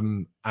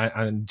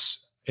 and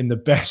in the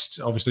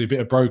best, obviously a bit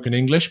of broken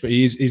English, but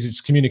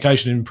his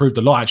communication improved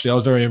a lot. Actually, I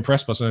was very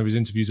impressed by some of his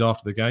interviews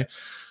after the game.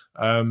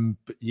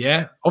 But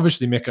yeah,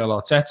 obviously Mikel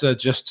Arteta,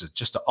 just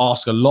to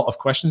ask a lot of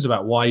questions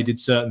about why he did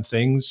certain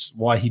things,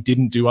 why he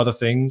didn't do other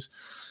things,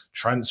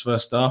 transfer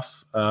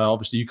stuff.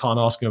 Obviously, you can't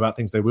ask him about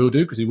things they will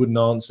do because he wouldn't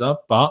answer,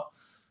 but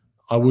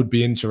I would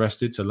be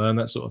interested to learn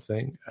that sort of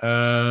thing.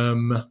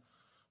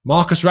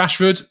 Marcus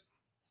Rashford.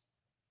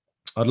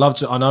 I'd love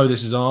to. I know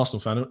this is an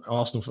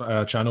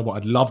Arsenal channel, but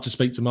I'd love to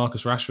speak to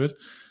Marcus Rashford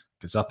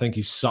because I think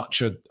he's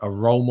such a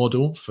role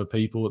model for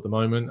people at the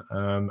moment.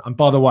 And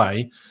by the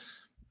way,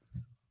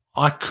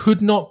 I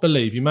could not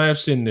believe, you may have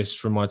seen this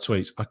from my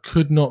tweets, I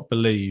could not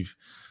believe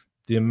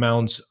the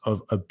amount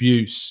of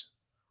abuse,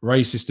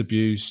 racist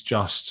abuse,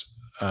 just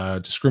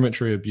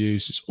discriminatory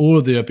abuse. It's all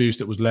of the abuse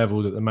that was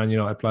leveled at the Man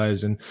United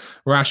players. And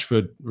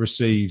Rashford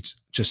received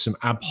just some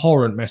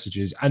abhorrent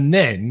messages. And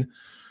then,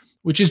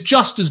 which is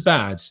just as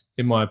bad,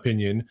 in my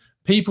opinion,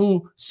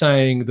 people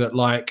saying that,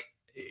 like,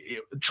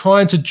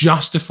 trying to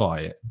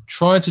justify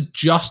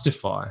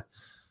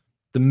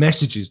the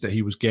messages that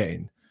he was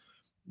getting.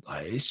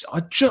 I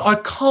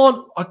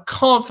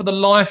can't for the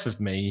life of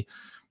me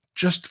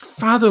just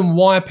fathom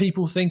why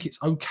people think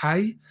it's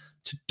okay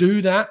to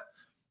do that.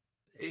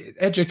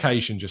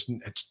 Education, just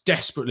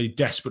desperately,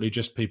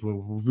 just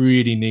people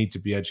really need to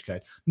be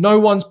educated. No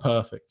one's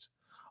perfect.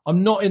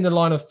 I'm not in the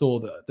line of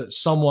thought that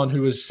someone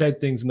who has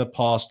said things in the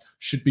past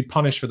should be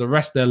punished for the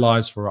rest of their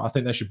lives for it. I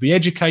think they should be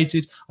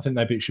educated. I think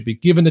they should be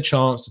given the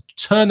chance to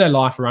turn their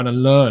life around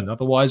and learn.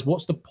 Otherwise,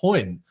 what's the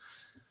point?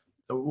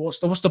 What's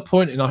the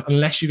point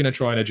unless you're going to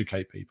try and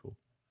educate people?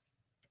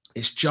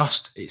 It's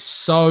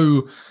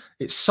so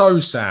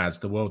sad,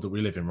 the world that we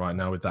live in right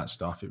now with that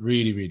stuff. It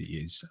really, really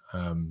is.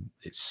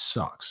 It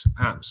sucks.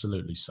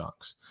 Absolutely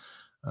sucks.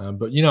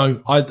 But, you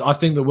know, I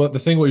think that the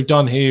thing we've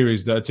done here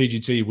is that at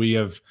TGT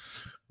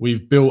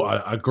we've built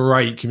a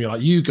great community.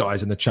 Like, you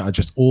guys in the chat are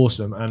just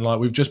awesome. And like,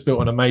 we've just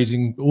built an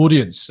amazing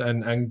audience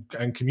and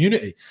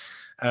community.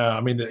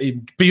 I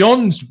mean,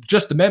 beyond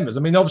just the members.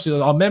 I mean,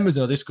 obviously, our members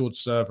in our Discord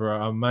server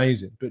are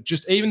amazing. But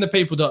just even the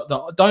people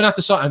that don't have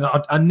to sign,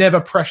 and I never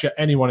pressure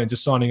anyone into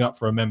signing up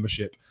for a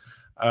membership.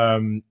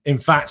 In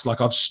fact,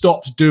 like, I've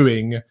stopped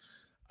doing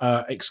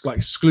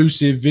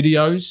exclusive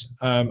videos,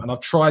 and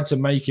I've tried to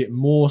make it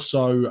more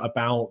so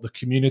about the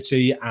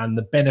community and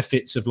the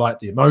benefits of, like,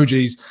 the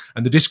emojis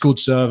and the Discord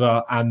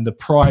server and the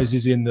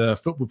prizes in the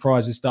football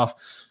prizes stuff.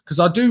 Because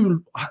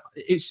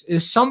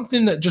it's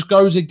something that just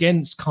goes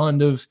against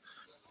kind of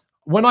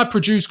when I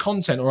produce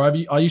content, or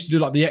I used to do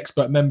like the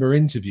expert member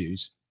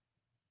interviews.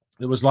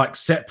 It was like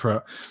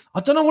separate. I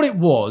don't know what it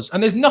was.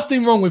 And there's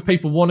nothing wrong with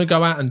people want to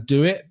go out and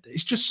do it.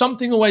 It's just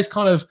something always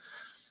kind of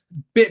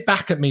bit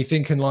back at me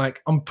thinking,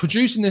 like, I'm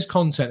producing this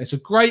content. It's a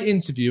great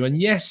interview. And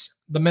yes,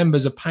 the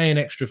members are paying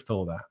extra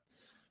for that.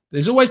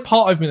 There's always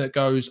part of me that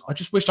goes, I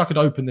just wish I could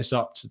open this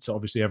up to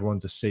obviously everyone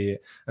to see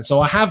it. And so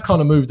I have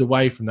kind of moved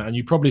away from that. And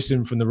you've probably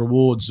seen from the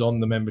rewards on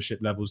the membership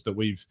levels that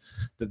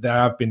there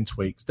have been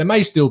tweaks. There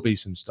may still be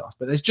some stuff,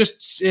 but it's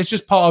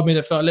just part of me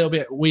that felt a little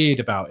bit weird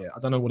about it. I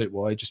don't know what it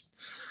was.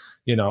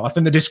 I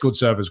think the Discord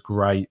server is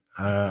great.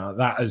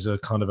 That is a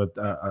kind of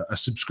a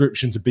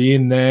subscription to be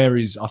in there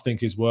is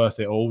worth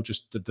it all.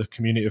 Just the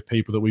community of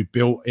people that we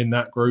built in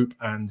that group.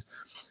 And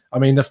I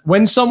mean,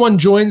 when someone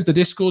joins the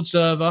Discord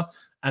server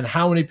and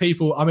how many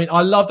people, I mean,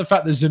 I love the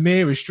fact that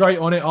Zamir is straight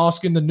on it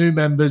asking the new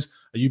members,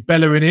 are you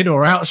bellowing in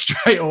or out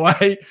straight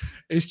away?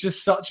 It's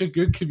just such a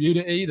good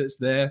community that's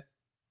there.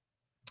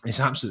 It's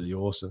absolutely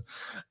awesome.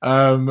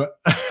 Owen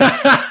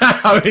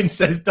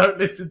says, don't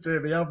listen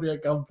to me. I'll be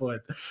at gunpoint.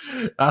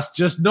 That's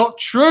just not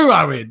true,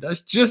 Owen.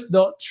 That's just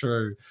not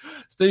true.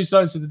 Steve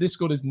Stone said, the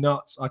Discord is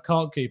nuts. I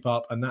can't keep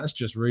up. And that's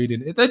just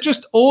reading. They're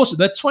just awesome.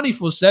 They're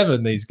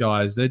 24/7, these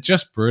guys. They're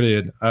just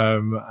brilliant.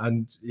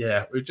 And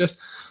yeah,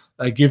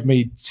 they give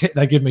me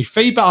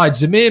feedback. I had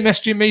Zamir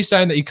messaging me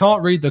saying that he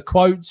can't read the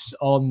quotes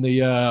on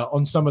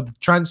some of the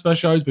transfer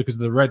shows because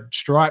of the red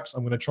stripes.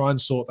 I'm going to try and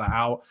sort that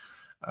out.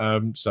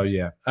 So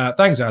yeah,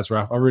 thanks,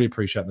 Azraf. I really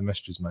appreciate the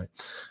messages, mate.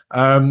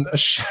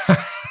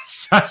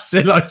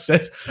 Silo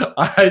says,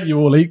 I hate you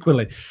all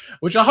equally,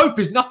 which I hope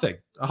is nothing.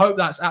 I hope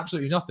that's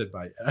absolutely nothing,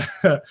 mate.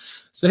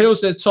 Sahil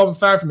says, Tom,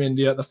 fan from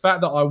India. The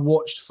fact that I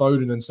watched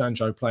Foden and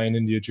Sancho play in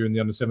India during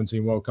the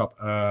Under-17 World Cup,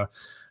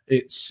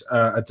 it's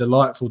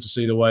delightful to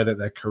see the way that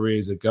their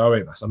careers are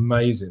going. That's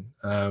amazing.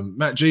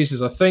 Matt G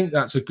says, I think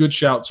that's a good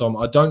shout, Tom.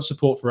 I don't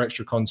support for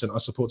extra content. I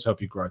support to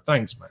help you grow.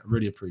 Thanks, mate. I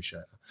really appreciate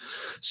it.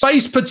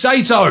 Space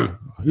Potato,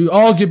 who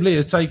arguably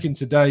has taken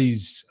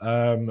today's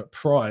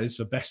prize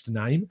for best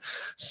name,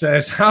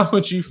 says, how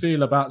would you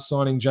feel about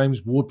signing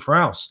James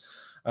Ward-Prowse?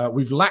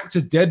 We've lacked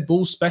a dead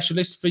ball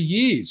specialist for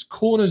years.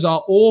 Corners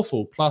are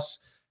awful.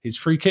 Plus, his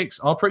free kicks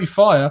are pretty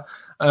fire.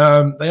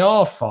 They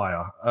are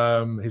fire,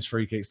 his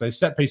free kicks. Those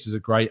set pieces are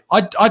great.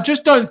 I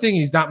just don't think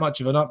he's that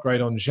much of an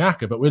upgrade on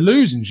Xhaka, but we're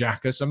losing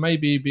Xhaka, so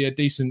maybe he'd be a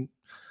decent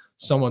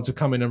someone to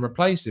come in and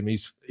replace him.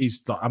 He's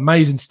got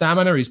amazing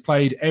stamina. He's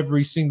played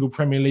every single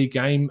Premier League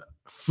game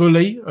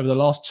fully over the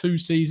last 2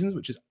 seasons,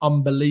 which is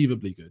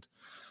unbelievably good.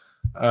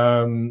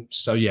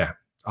 So, yeah,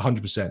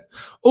 100%.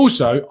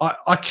 Also,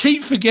 I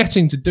keep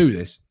forgetting to do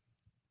this.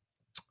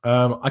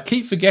 I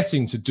keep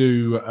forgetting to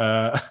do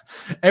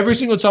every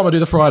single time I do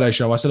the Friday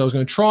show. I said I was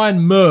going to try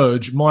and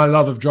merge my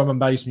love of drum and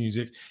bass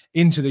music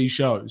into these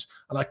shows,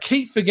 and I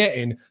keep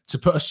forgetting to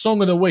put a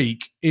song of the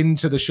week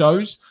into the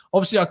shows.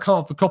 Obviously, I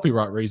can't for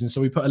copyright reasons,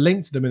 so we put a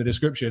link to them in the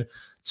description.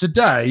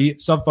 Today,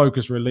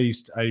 Subfocus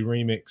released a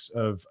remix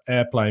of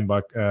Airplane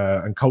by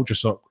and Culture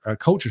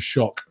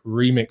Shock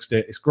remixed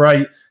it. It's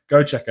great.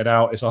 Go check it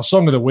out. It's our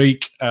song of the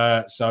week.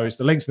 So it's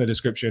the links in the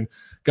description.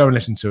 Go and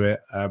listen to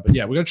it. But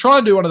yeah, we're going to try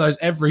and do one of those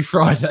every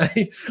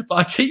Friday, but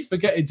I keep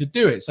forgetting to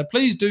do it. So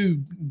please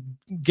do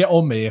get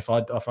on me if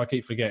I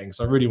keep forgetting.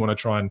 So I really want to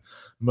try and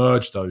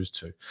merge those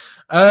two.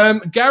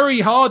 Gary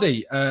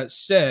Hardy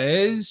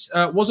says,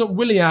 wasn't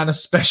Willian a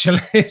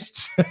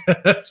specialist?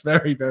 That's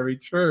very, very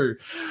true.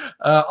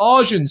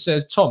 Arjun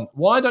says, Tom,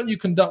 why don't you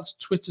conduct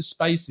Twitter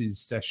Spaces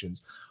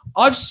sessions?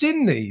 I've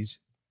seen these.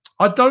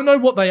 I don't know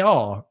what they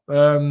are.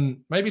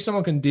 Maybe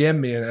someone can DM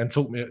me and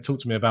talk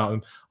to me about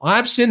them. I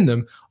have seen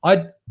them.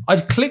 I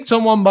clicked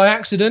on one by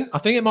accident. I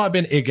think it might have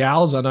been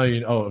Igal's. I know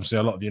obviously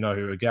a lot of you know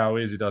who Igal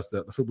is. He does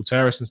the football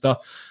terrace and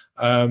stuff.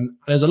 And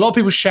there's a lot of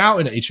people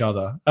shouting at each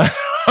other.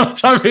 I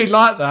don't really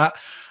like that.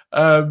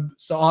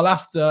 So I'll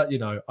have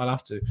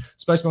to.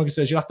 Space Monkey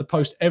says you'll have to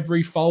post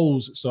every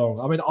Foles song.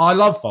 I mean, I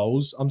love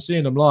Foles. I'm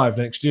seeing them live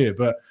next year,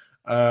 but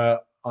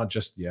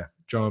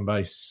drum and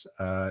bass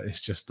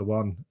is just the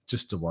one.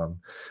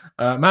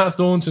 Matt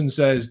Thornton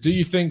says, do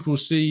you think we'll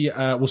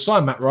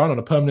sign Matt Ryan on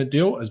a permanent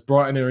deal as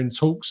Brighton are in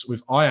talks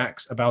with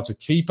Ajax about a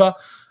keeper?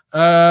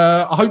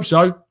 I hope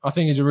so. I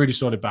think he's a really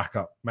solid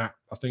backup, Matt.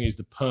 I think he's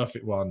the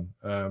perfect one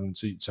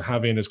to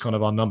have in as kind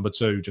of our number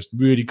 2. Just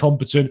really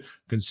competent,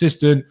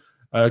 consistent,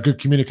 good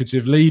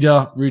communicative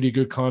leader, really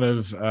good kind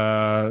of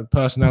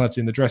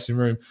personality in the dressing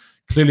room.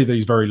 Clearly,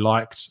 he's very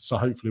liked, so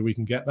hopefully we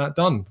can get that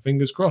done.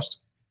 Fingers crossed.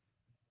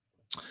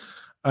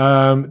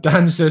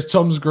 Dan says,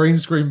 Tom's green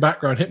screen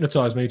background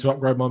hypnotized me to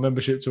upgrade my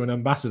membership to an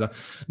ambassador.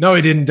 No,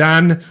 it didn't,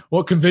 Dan.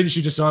 What convinced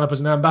you to sign up as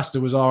an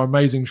ambassador was our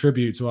amazing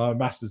tribute to our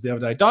ambassadors the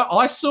other day.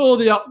 I saw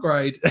the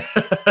upgrade.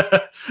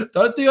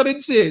 Don't think I didn't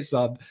see it,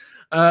 son.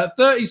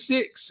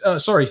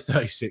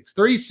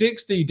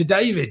 360 to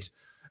David.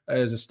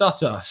 As a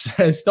stutter,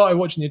 says, started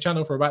watching your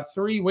channel for about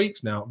 3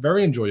 weeks now.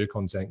 Very enjoy your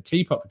content.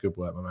 Keep up the good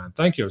work, my man.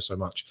 Thank you so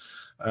much.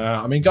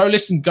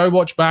 Go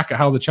watch back at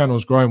how the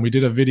channel's grown. We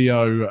did a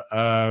video.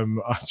 I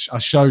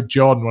showed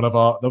John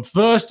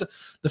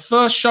the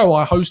first show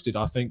I hosted,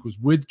 I think, was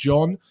with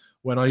John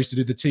when I used to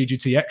do the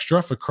TGT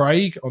Extra for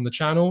Craig on the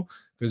channel.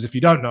 Because if you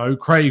don't know,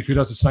 Craig, who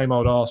does the same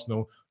old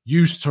Arsenal,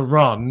 used to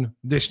run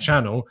this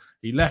channel.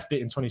 He left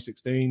it in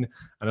 2016,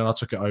 and then I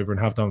took it over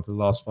and have done for the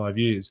last 5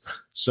 years.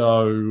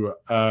 So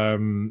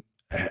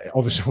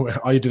obviously,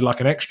 I did like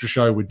an extra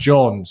show with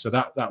John. So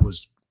that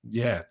was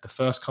the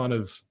first kind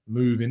of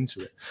move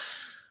into it.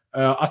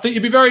 I think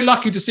you'd be very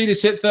lucky to see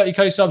this hit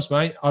 30k subs,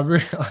 mate. I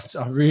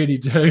really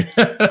do.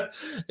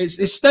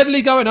 It's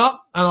steadily going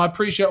up, and I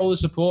appreciate all the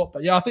support.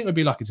 But yeah, I think we'd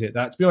be lucky to hit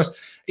that. To be honest,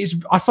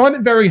 I find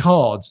it very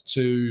hard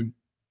to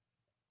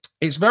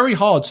it's very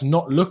hard to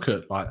not look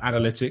at like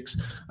analytics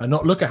and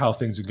not look at how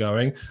things are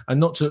going,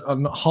 and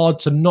hard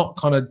to not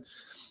kind of,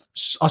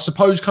 I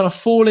suppose, kind of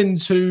fall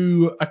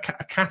into a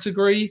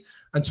category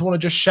and to want to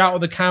just shout at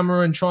the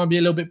camera and try and be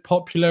a little bit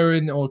popular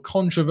or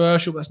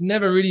controversial. That's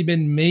never really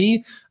been me,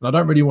 and I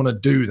don't really want to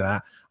do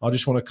that. I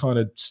just want to kind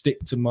of stick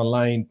to my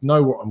lane,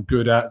 know what I'm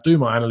good at, do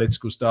my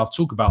analytical stuff,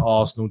 talk about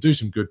Arsenal, do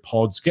some good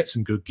pods, get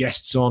some good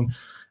guests on.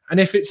 And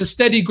if it's a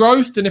steady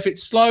growth, and if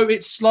it's slow and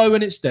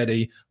it's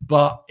steady,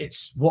 but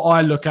it's what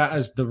I look at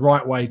as the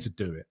right way to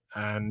do it.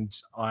 And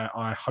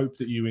I hope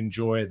that you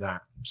enjoy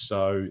that.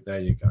 So there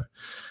you go.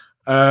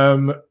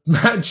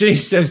 Matt G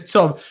says,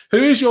 Tom,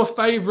 who is your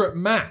favourite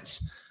Matt?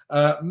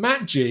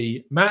 Matt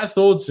G, Matt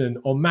Thornton,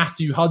 or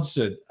Matthew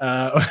Hudson?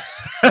 I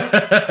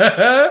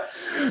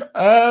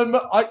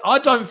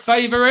don't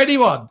favour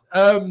anyone,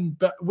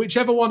 but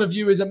whichever one of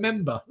you is a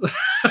member.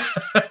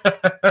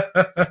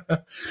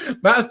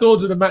 Matt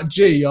Thornton and Matt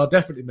G are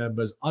definitely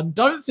members. I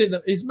don't think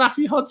that is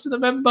Matthew Hudson a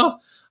member.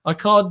 I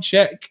can't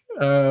check.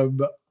 I'm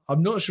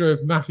not sure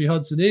if Matthew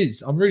Hudson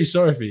is. I'm really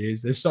sorry if he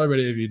is. There's so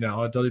many of you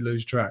now. I don't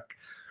lose track.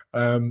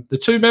 The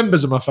two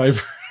members are my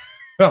favourite.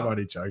 I'm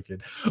only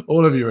joking.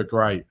 All of you are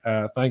great.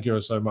 Thank you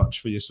so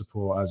much for your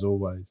support, as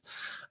always.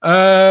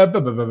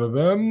 Kazire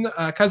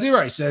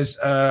says,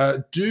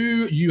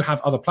 do you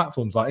have other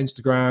platforms like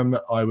Instagram?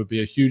 I would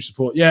be a huge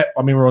support. Yeah,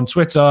 I mean, we're on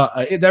Twitter.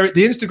 The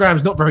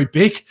Instagram's not very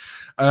big.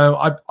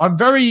 I'm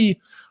very,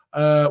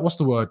 what's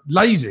the word?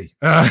 Lazy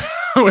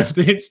with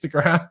the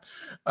Instagram.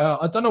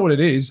 I don't know what it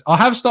is. I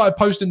have started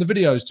posting the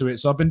videos to it.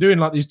 So I've been doing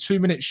like these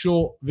 2-minute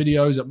short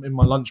videos in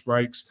my lunch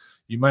breaks.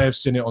 You may have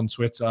seen it on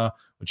Twitter,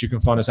 which you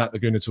can find us at the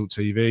Gooner Talk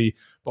TV.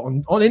 But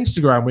on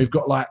Instagram, we've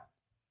got like,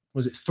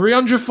 was it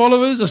 300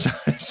 followers or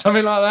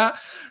something like that?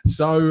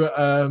 So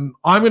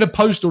I'm going to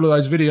post all of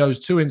those videos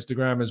to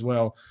Instagram as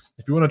well.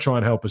 If you want to try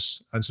and help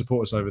us and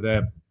support us over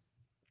there,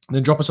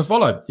 then drop us a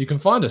follow. You can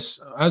find us,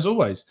 as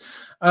always.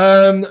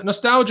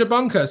 Nostalgia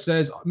Bunker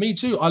says, me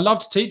too. I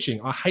loved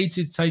teaching. I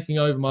hated taking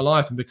over my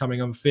life and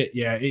becoming unfit.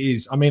 Yeah, it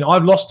is. I mean,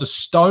 I've lost a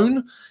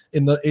stone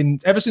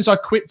ever since I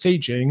quit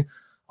teaching.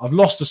 I've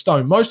lost a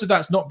stone. Most of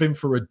that's not been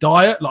for a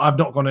diet. Like, I've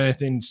not gone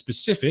anything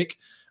specific.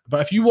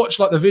 But if you watch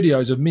like the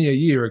videos of me a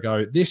year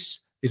ago,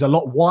 this is a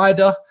lot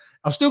wider.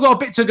 I've still got a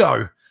bit to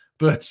go,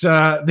 but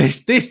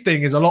this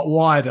thing is a lot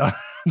wider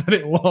than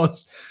it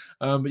was.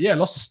 But yeah,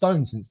 lost a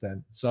stone since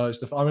then. So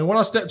when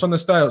I stepped on the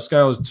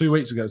scales 2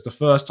 weeks ago, it's the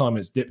first time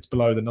it's dipped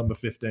below the number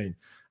 15,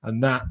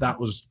 and that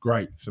was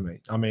great for me.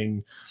 I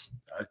mean,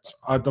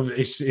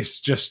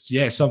 it's just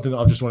something that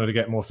I've just wanted to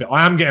get more fit.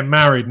 I am getting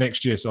married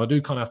next year, so I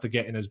do kind of have to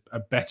get in as a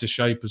better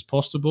shape as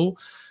possible.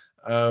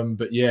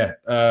 But yeah,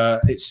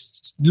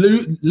 it's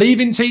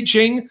leaving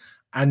teaching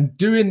and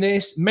doing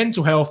this.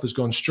 Mental health has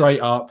gone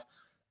straight up.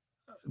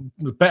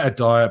 Better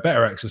diet,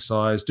 better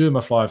exercise, doing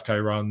my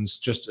 5K runs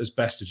just as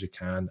best as you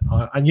can.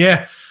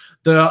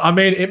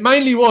 It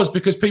mainly was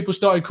because people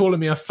started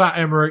calling me a fat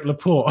Aymeric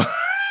Laporte,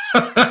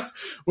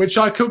 which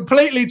I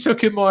completely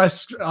took in my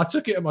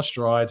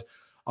stride.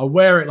 I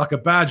wear it like a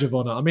badge of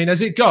honor. I mean,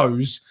 as it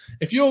goes,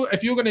 if you're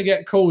going to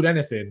get called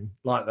anything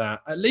like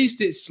that, at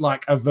least it's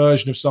like a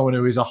version of someone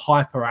who is a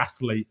hyper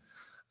athlete.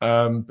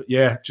 But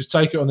yeah, just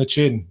take it on the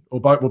chin, or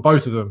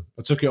both of them.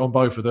 I took it on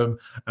both of them,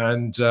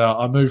 and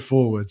I moved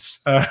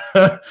forwards.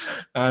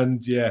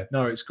 And yeah,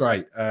 no, it's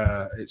great.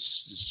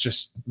 It's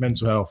just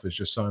mental health is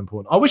just so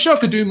important. I wish I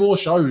could do more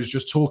shows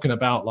just talking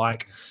about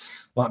like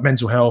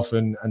mental health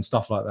and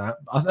stuff like that.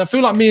 I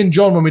feel like me and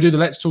John, when we do the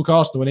Let's Talk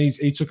Arsenal, and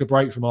he took a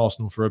break from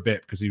Arsenal for a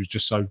bit because he was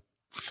just so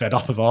fed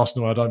up of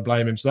Arsenal. I don't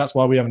blame him. So that's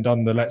why we haven't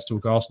done the Let's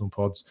Talk Arsenal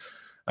pods.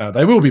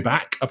 They will be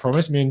back, I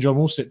promise. Me and John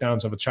will sit down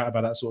to have a chat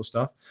about that sort of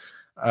stuff.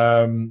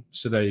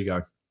 So there you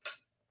go.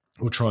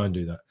 We'll try and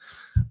do that.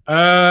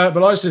 But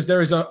like I says,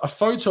 there is a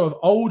photo of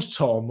old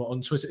Tom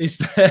on Twitter.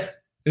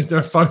 Is there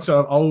a photo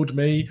of old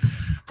me?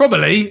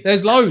 Probably.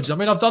 There's loads. I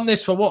mean, I've done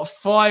this for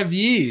 5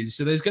 years,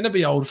 so there's going to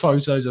be old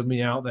photos of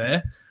me out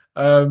there.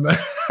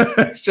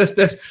 It's just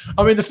this.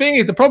 I mean,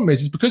 the problem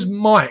is because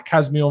Mike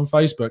has me on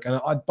Facebook,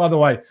 and by the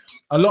way,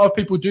 a lot of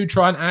people do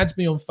try and add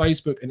me on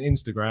Facebook and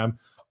Instagram.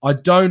 I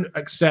don't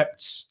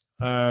accept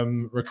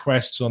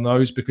requests on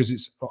those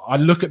because I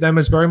look at them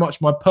as very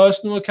much my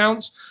personal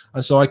accounts,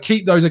 and so I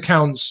keep those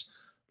accounts.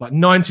 Like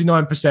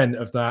 99%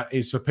 of that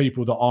is for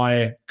people that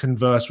I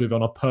converse with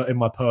in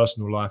my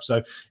personal life.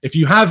 So if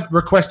you have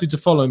requested to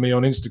follow me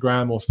on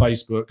Instagram or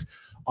Facebook,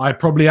 I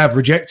probably have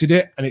rejected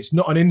it, and it's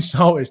not an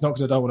insult. It's not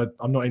because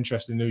I'm not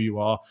interested in who you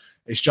are.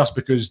 It's just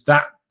because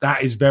that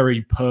is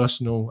very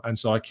personal, and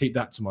so I keep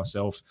that to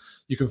myself.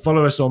 You can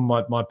follow us on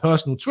my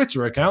personal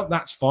Twitter account.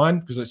 That's fine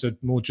because it's a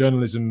more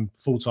journalism,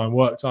 full-time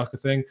work type of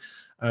thing.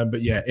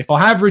 But yeah, if I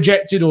have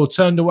rejected or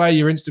turned away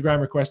your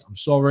Instagram request, I'm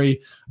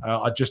sorry.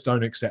 I just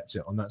don't accept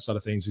it on that side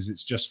of things.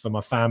 It's just for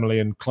my family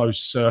and close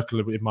circle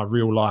in my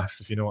real life,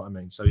 if you know what I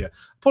mean. So yeah,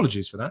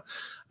 apologies for that.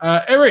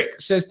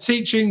 Eric says,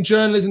 teaching,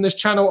 journalism, this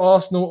channel,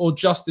 Arsenal, or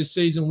just this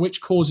season,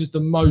 which causes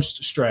the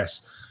most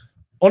stress?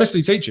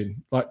 honestly,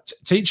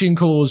 teaching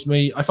caused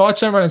me. If I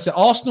turn around and say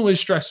Arsenal is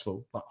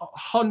stressful,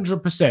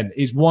 100%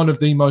 is one of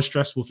the most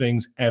stressful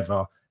things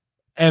ever.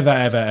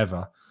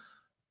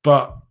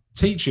 But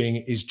teaching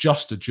is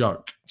just a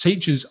joke.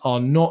 Teachers are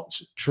not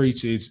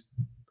treated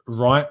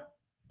right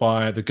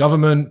by the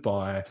government,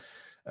 by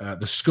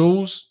the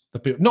schools, the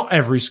people. Not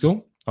every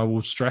school, I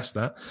will stress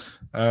that.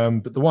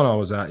 But the one I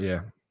was at,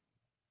 I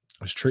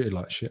was treated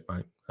like shit,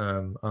 mate.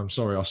 I'm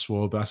sorry I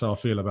swore, but that's how I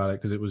feel about it,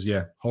 because it was,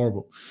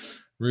 horrible.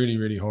 Really,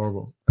 really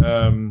horrible.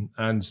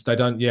 And they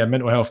don't,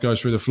 mental health goes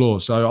through the floor.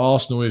 So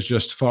Arsenal is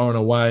just far and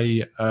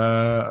away,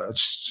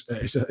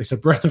 it's a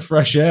breath of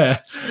fresh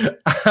air.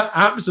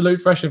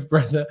 Absolute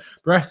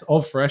breath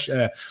of fresh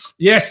air.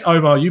 Yes,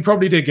 Omar, you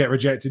probably did get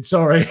rejected.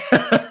 Sorry.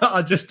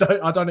 I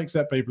don't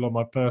accept people on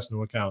my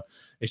personal account.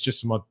 It's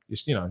just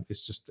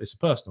it's a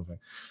personal thing.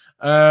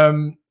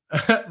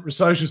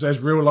 Social says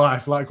real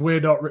life, like we're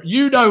not.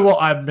 You know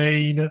what I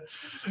mean.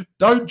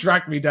 Don't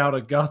drag me down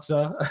a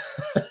gutter.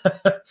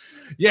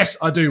 Yes,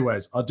 I do,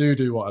 Wes. I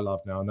do what I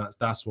love now, and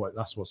that's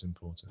what's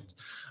important.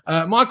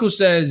 Michael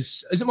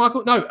says, is it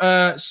Michael?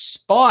 No.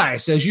 Spy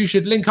says you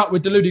should link up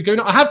with Deluded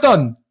Gooner. I have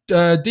done.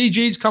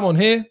 DG's come on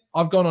here.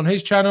 I've gone on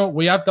his channel.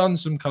 We have done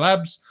some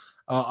collabs.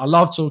 I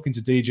love talking to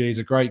DG. He's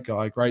a great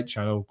guy, great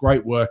channel,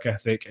 great work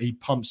ethic. He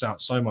pumps out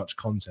so much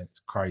content.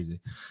 It's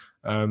crazy.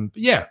 But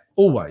yeah,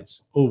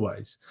 always. Oh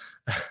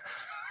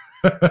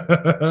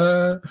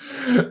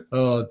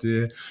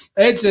dear.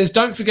 Ed says,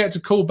 don't forget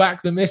to call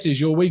back the missus.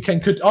 Your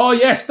weekend could. Oh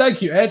yes,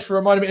 thank you, Ed, for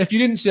reminding me. If you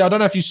didn't see, I don't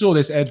know if you saw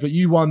this, Ed, but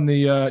you won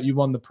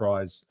the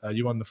prize.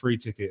 You won the free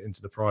ticket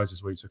into the prize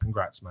this week. So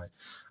congrats, mate.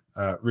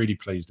 Really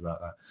pleased about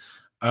that.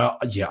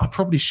 I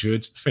probably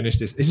should finish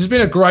this. This has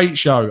been a great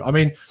show. I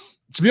mean,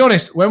 to be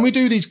honest, when we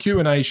do these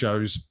Q&A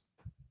shows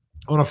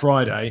on a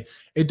Friday,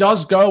 it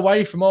does go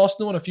away from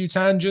Arsenal on a few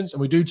tangents,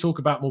 and we do talk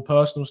about more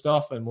personal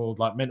stuff and more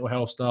like mental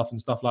health stuff and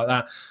stuff like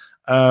that,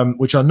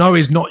 which I know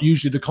is not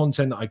usually the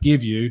content that I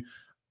give you,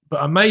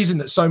 but amazing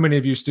that so many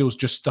of you still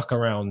just stuck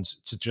around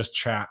to just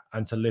chat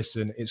and to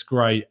listen. It's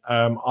great.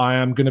 I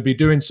am going to be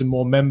doing some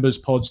more members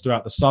pods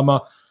throughout the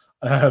summer.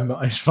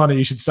 It's funny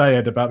you should say,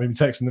 Ed, about me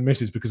texting the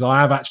missus, because I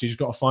have actually just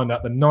got to find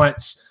out the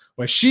nights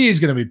where she is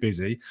going to be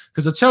busy,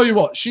 because I tell you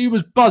what, she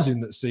was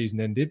buzzing that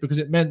season ended, because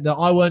it meant that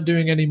I weren't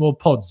doing any more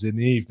pods in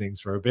the evenings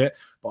for a bit.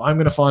 But I'm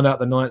going to find out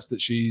the nights that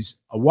she's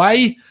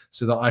away,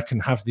 so that I can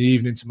have the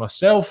evening to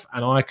myself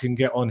and I can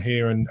get on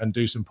here and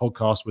do some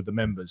podcasts with the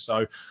members.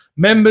 So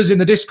members in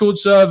the Discord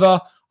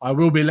server, I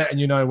will be letting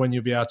you know when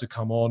you'll be able to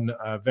come on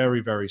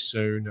very, very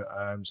soon.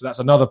 So that's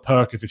another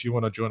perk if you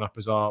want to join up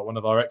as one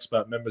of our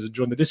expert members and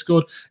join the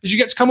Discord, is you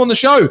get to come on the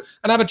show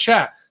and have a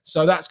chat.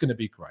 So that's going to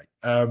be great.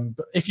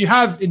 But if you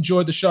have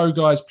enjoyed the show,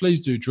 guys, please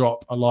do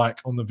drop a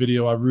like on the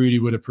video. I really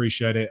would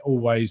appreciate it.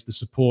 Always, the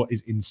support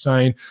is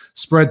insane.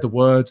 Spread the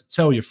word.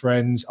 Tell your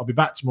friends. I'll be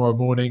back tomorrow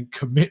morning.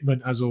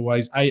 Commitment, as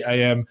always, 8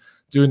 a.m.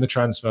 doing the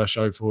transfer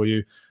show for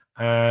you.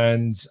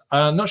 And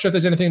I'm not sure if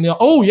there's anything in the...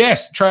 Oh,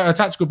 yes, a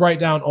tactical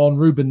breakdown on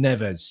Ruben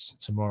Neves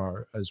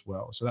tomorrow as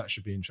well. So that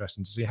should be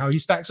interesting to see how he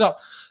stacks up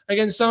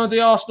against some of the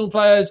Arsenal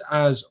players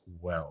as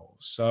well.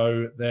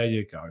 So there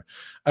you go.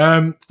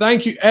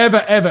 Thank you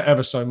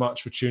ever so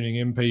much for tuning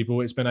in,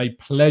 people. It's been a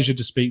pleasure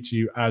to speak to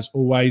you as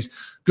always.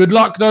 Good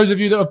luck, those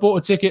of you that have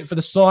bought a ticket for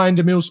the signed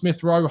Emile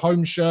Smith Rowe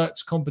home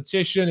shirts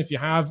competition. If you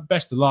have,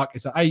 best of luck.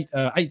 It's at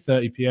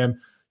 8:30 p.m.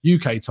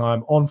 UK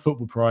time on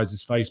Football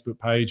Prizes Facebook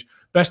page.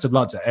 Best of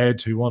luck to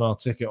Ed, who won our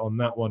ticket on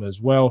that one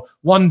as well.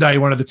 One day,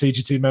 one of the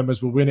teacher team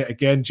members will win it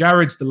again.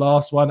 Jared's the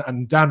last one,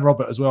 and Dan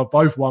Robert as well.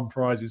 Both won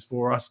prizes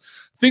for us.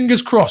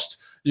 Fingers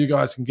crossed you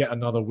guys can get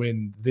another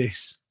win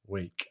this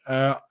week.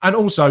 And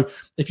also,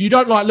 if you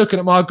don't like looking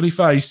at my ugly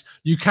face,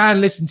 you can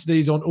listen to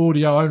these on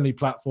audio-only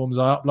platforms.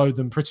 I upload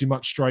them pretty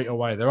much straight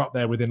away. They're up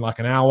there within like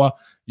an hour,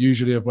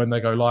 usually, of when they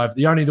go live.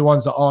 The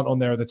ones that aren't on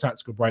there are the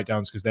tactical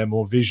breakdowns, because they're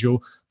more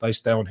visual. They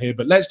stay on here.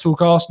 But Let's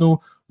Talk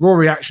Arsenal, Raw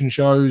Reaction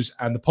shows,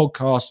 and the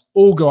podcast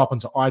all go up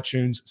onto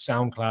iTunes,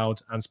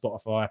 SoundCloud, and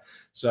Spotify.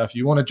 So if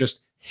you want to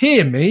just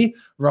hear me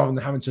rather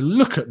than having to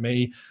look at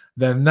me,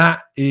 then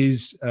that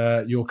is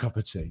your cup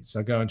of tea.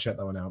 So go and check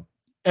that one out.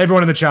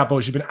 Everyone in the chat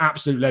box, you've been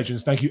absolute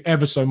legends. Thank you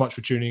ever so much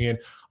for tuning in.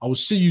 I will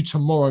see you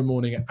tomorrow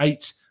morning at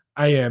 8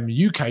 a.m.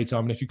 UK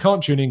time. And if you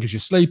can't tune in because you're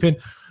sleeping,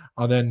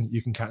 then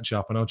you can catch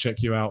up, and I'll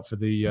check you out for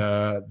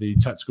the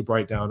tactical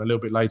breakdown a little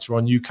bit later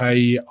on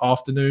UK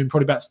afternoon,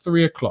 probably about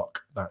 3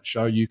 o'clock, that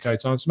show UK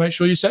time. So make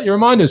sure you set your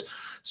reminders.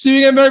 See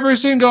you again very, very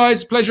soon,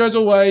 guys. Pleasure as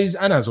always.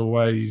 And as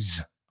always,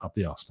 up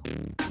the Arsenal.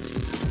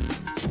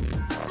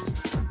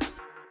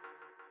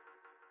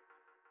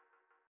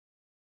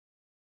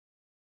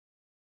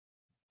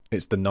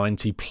 It's the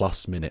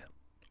 90-plus minute.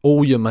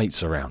 All your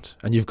mates around,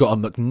 and you've got a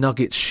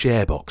McNuggets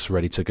share box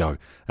ready to go,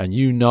 and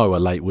you know a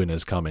late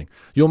winner's coming.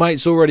 Your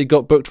mate's already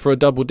got booked for a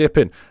double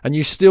dipping, and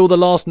you steal the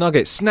last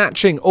nugget,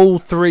 snatching all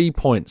 3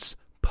 points.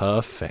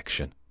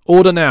 Perfection.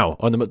 Order now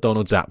on the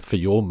McDonald's app for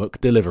your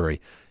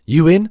McDelivery.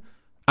 You in?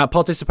 At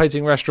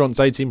participating restaurants,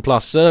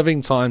 18+,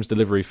 serving times,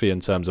 delivery fee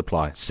and terms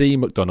apply. See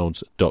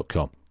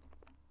mcdonalds.com.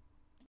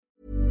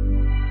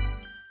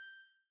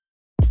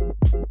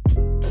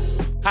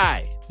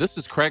 Hi, this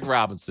is Craig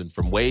Robinson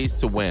from Ways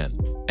to Win,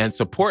 and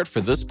support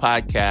for this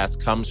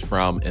podcast comes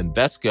from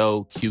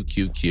Invesco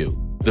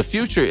QQQ. The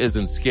future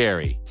isn't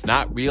scary.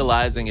 Not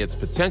realizing its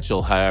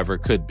potential, however,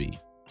 could be.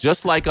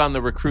 Just like on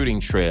the recruiting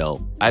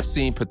trail, I've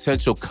seen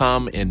potential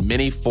come in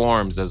many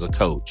forms as a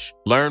coach.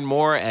 Learn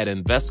more at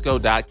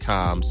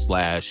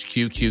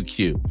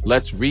Invesco.com/QQQ.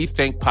 Let's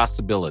rethink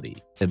possibility.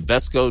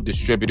 Invesco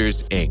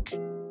Distributors, Inc.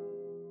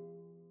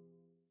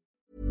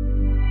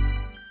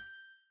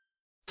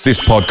 This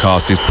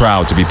podcast is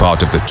proud to be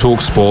part of the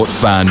TalkSport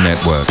Fan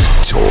Network.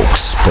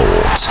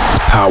 TalkSport.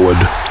 Powered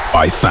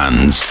by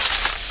fans.